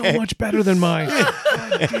 So much better than mine.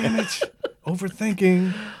 God damn it.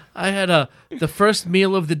 Overthinking. I had the first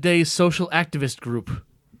meal of the day social activist group.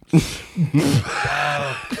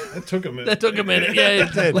 That took a minute. That took a minute. Yeah,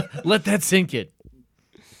 let that sink in.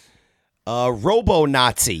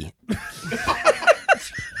 Robo-Nazi.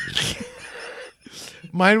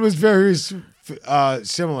 Mine was very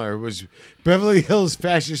similar. It was Beverly Hills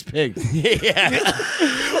Fascist Pig. Yeah.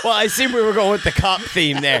 Well, I see we were going with the cop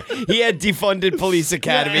theme there. He had Defunded Police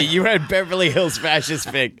Academy. You had Beverly Hills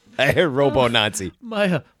Fascist Pig. I had Robo-Nazi.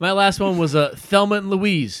 My last one was Thelma and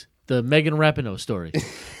Louise, the Megan Rapinoe story.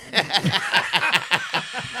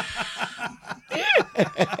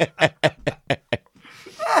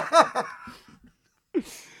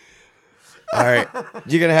 All right.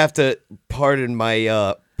 You're going to have to pardon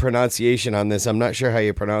my pronunciation on this. I'm not sure how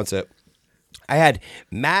you pronounce it. I had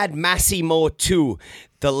Mad Massimo 2,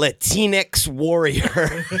 the Latinx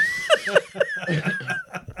warrior.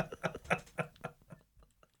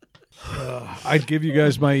 I'd give you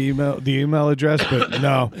guys the email address, but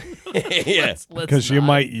no, Yes. because you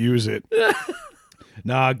might use it.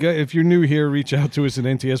 Nah, if you're new here, reach out to us at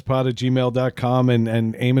ntspod@gmail.com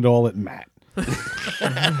and aim it all at Matt.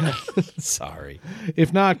 Sorry.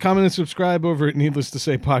 If not, comment and subscribe over at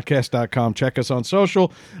needlesstosaypodcast.com. Check us on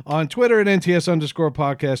social, on Twitter at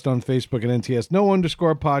NTS_podcast, on Facebook at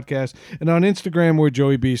NTS_podcast, and on Instagram where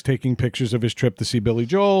Joey B is taking pictures of his trip to see Billy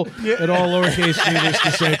Joel at all lowercase Needless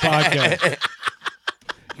to Say podcast.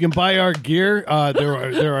 You can buy our gear.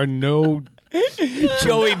 There are no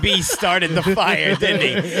Joey B started the fire, didn't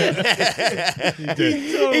he?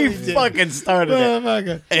 He fucking started it. Oh my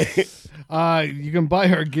God. You can buy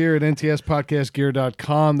our gear at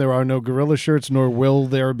ntspodcastgear.com. There are no gorilla shirts, nor will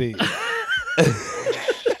there be.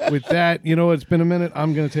 With that, it's been a minute.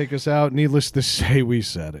 I'm going to take us out. Needless to say, we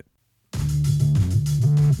said it.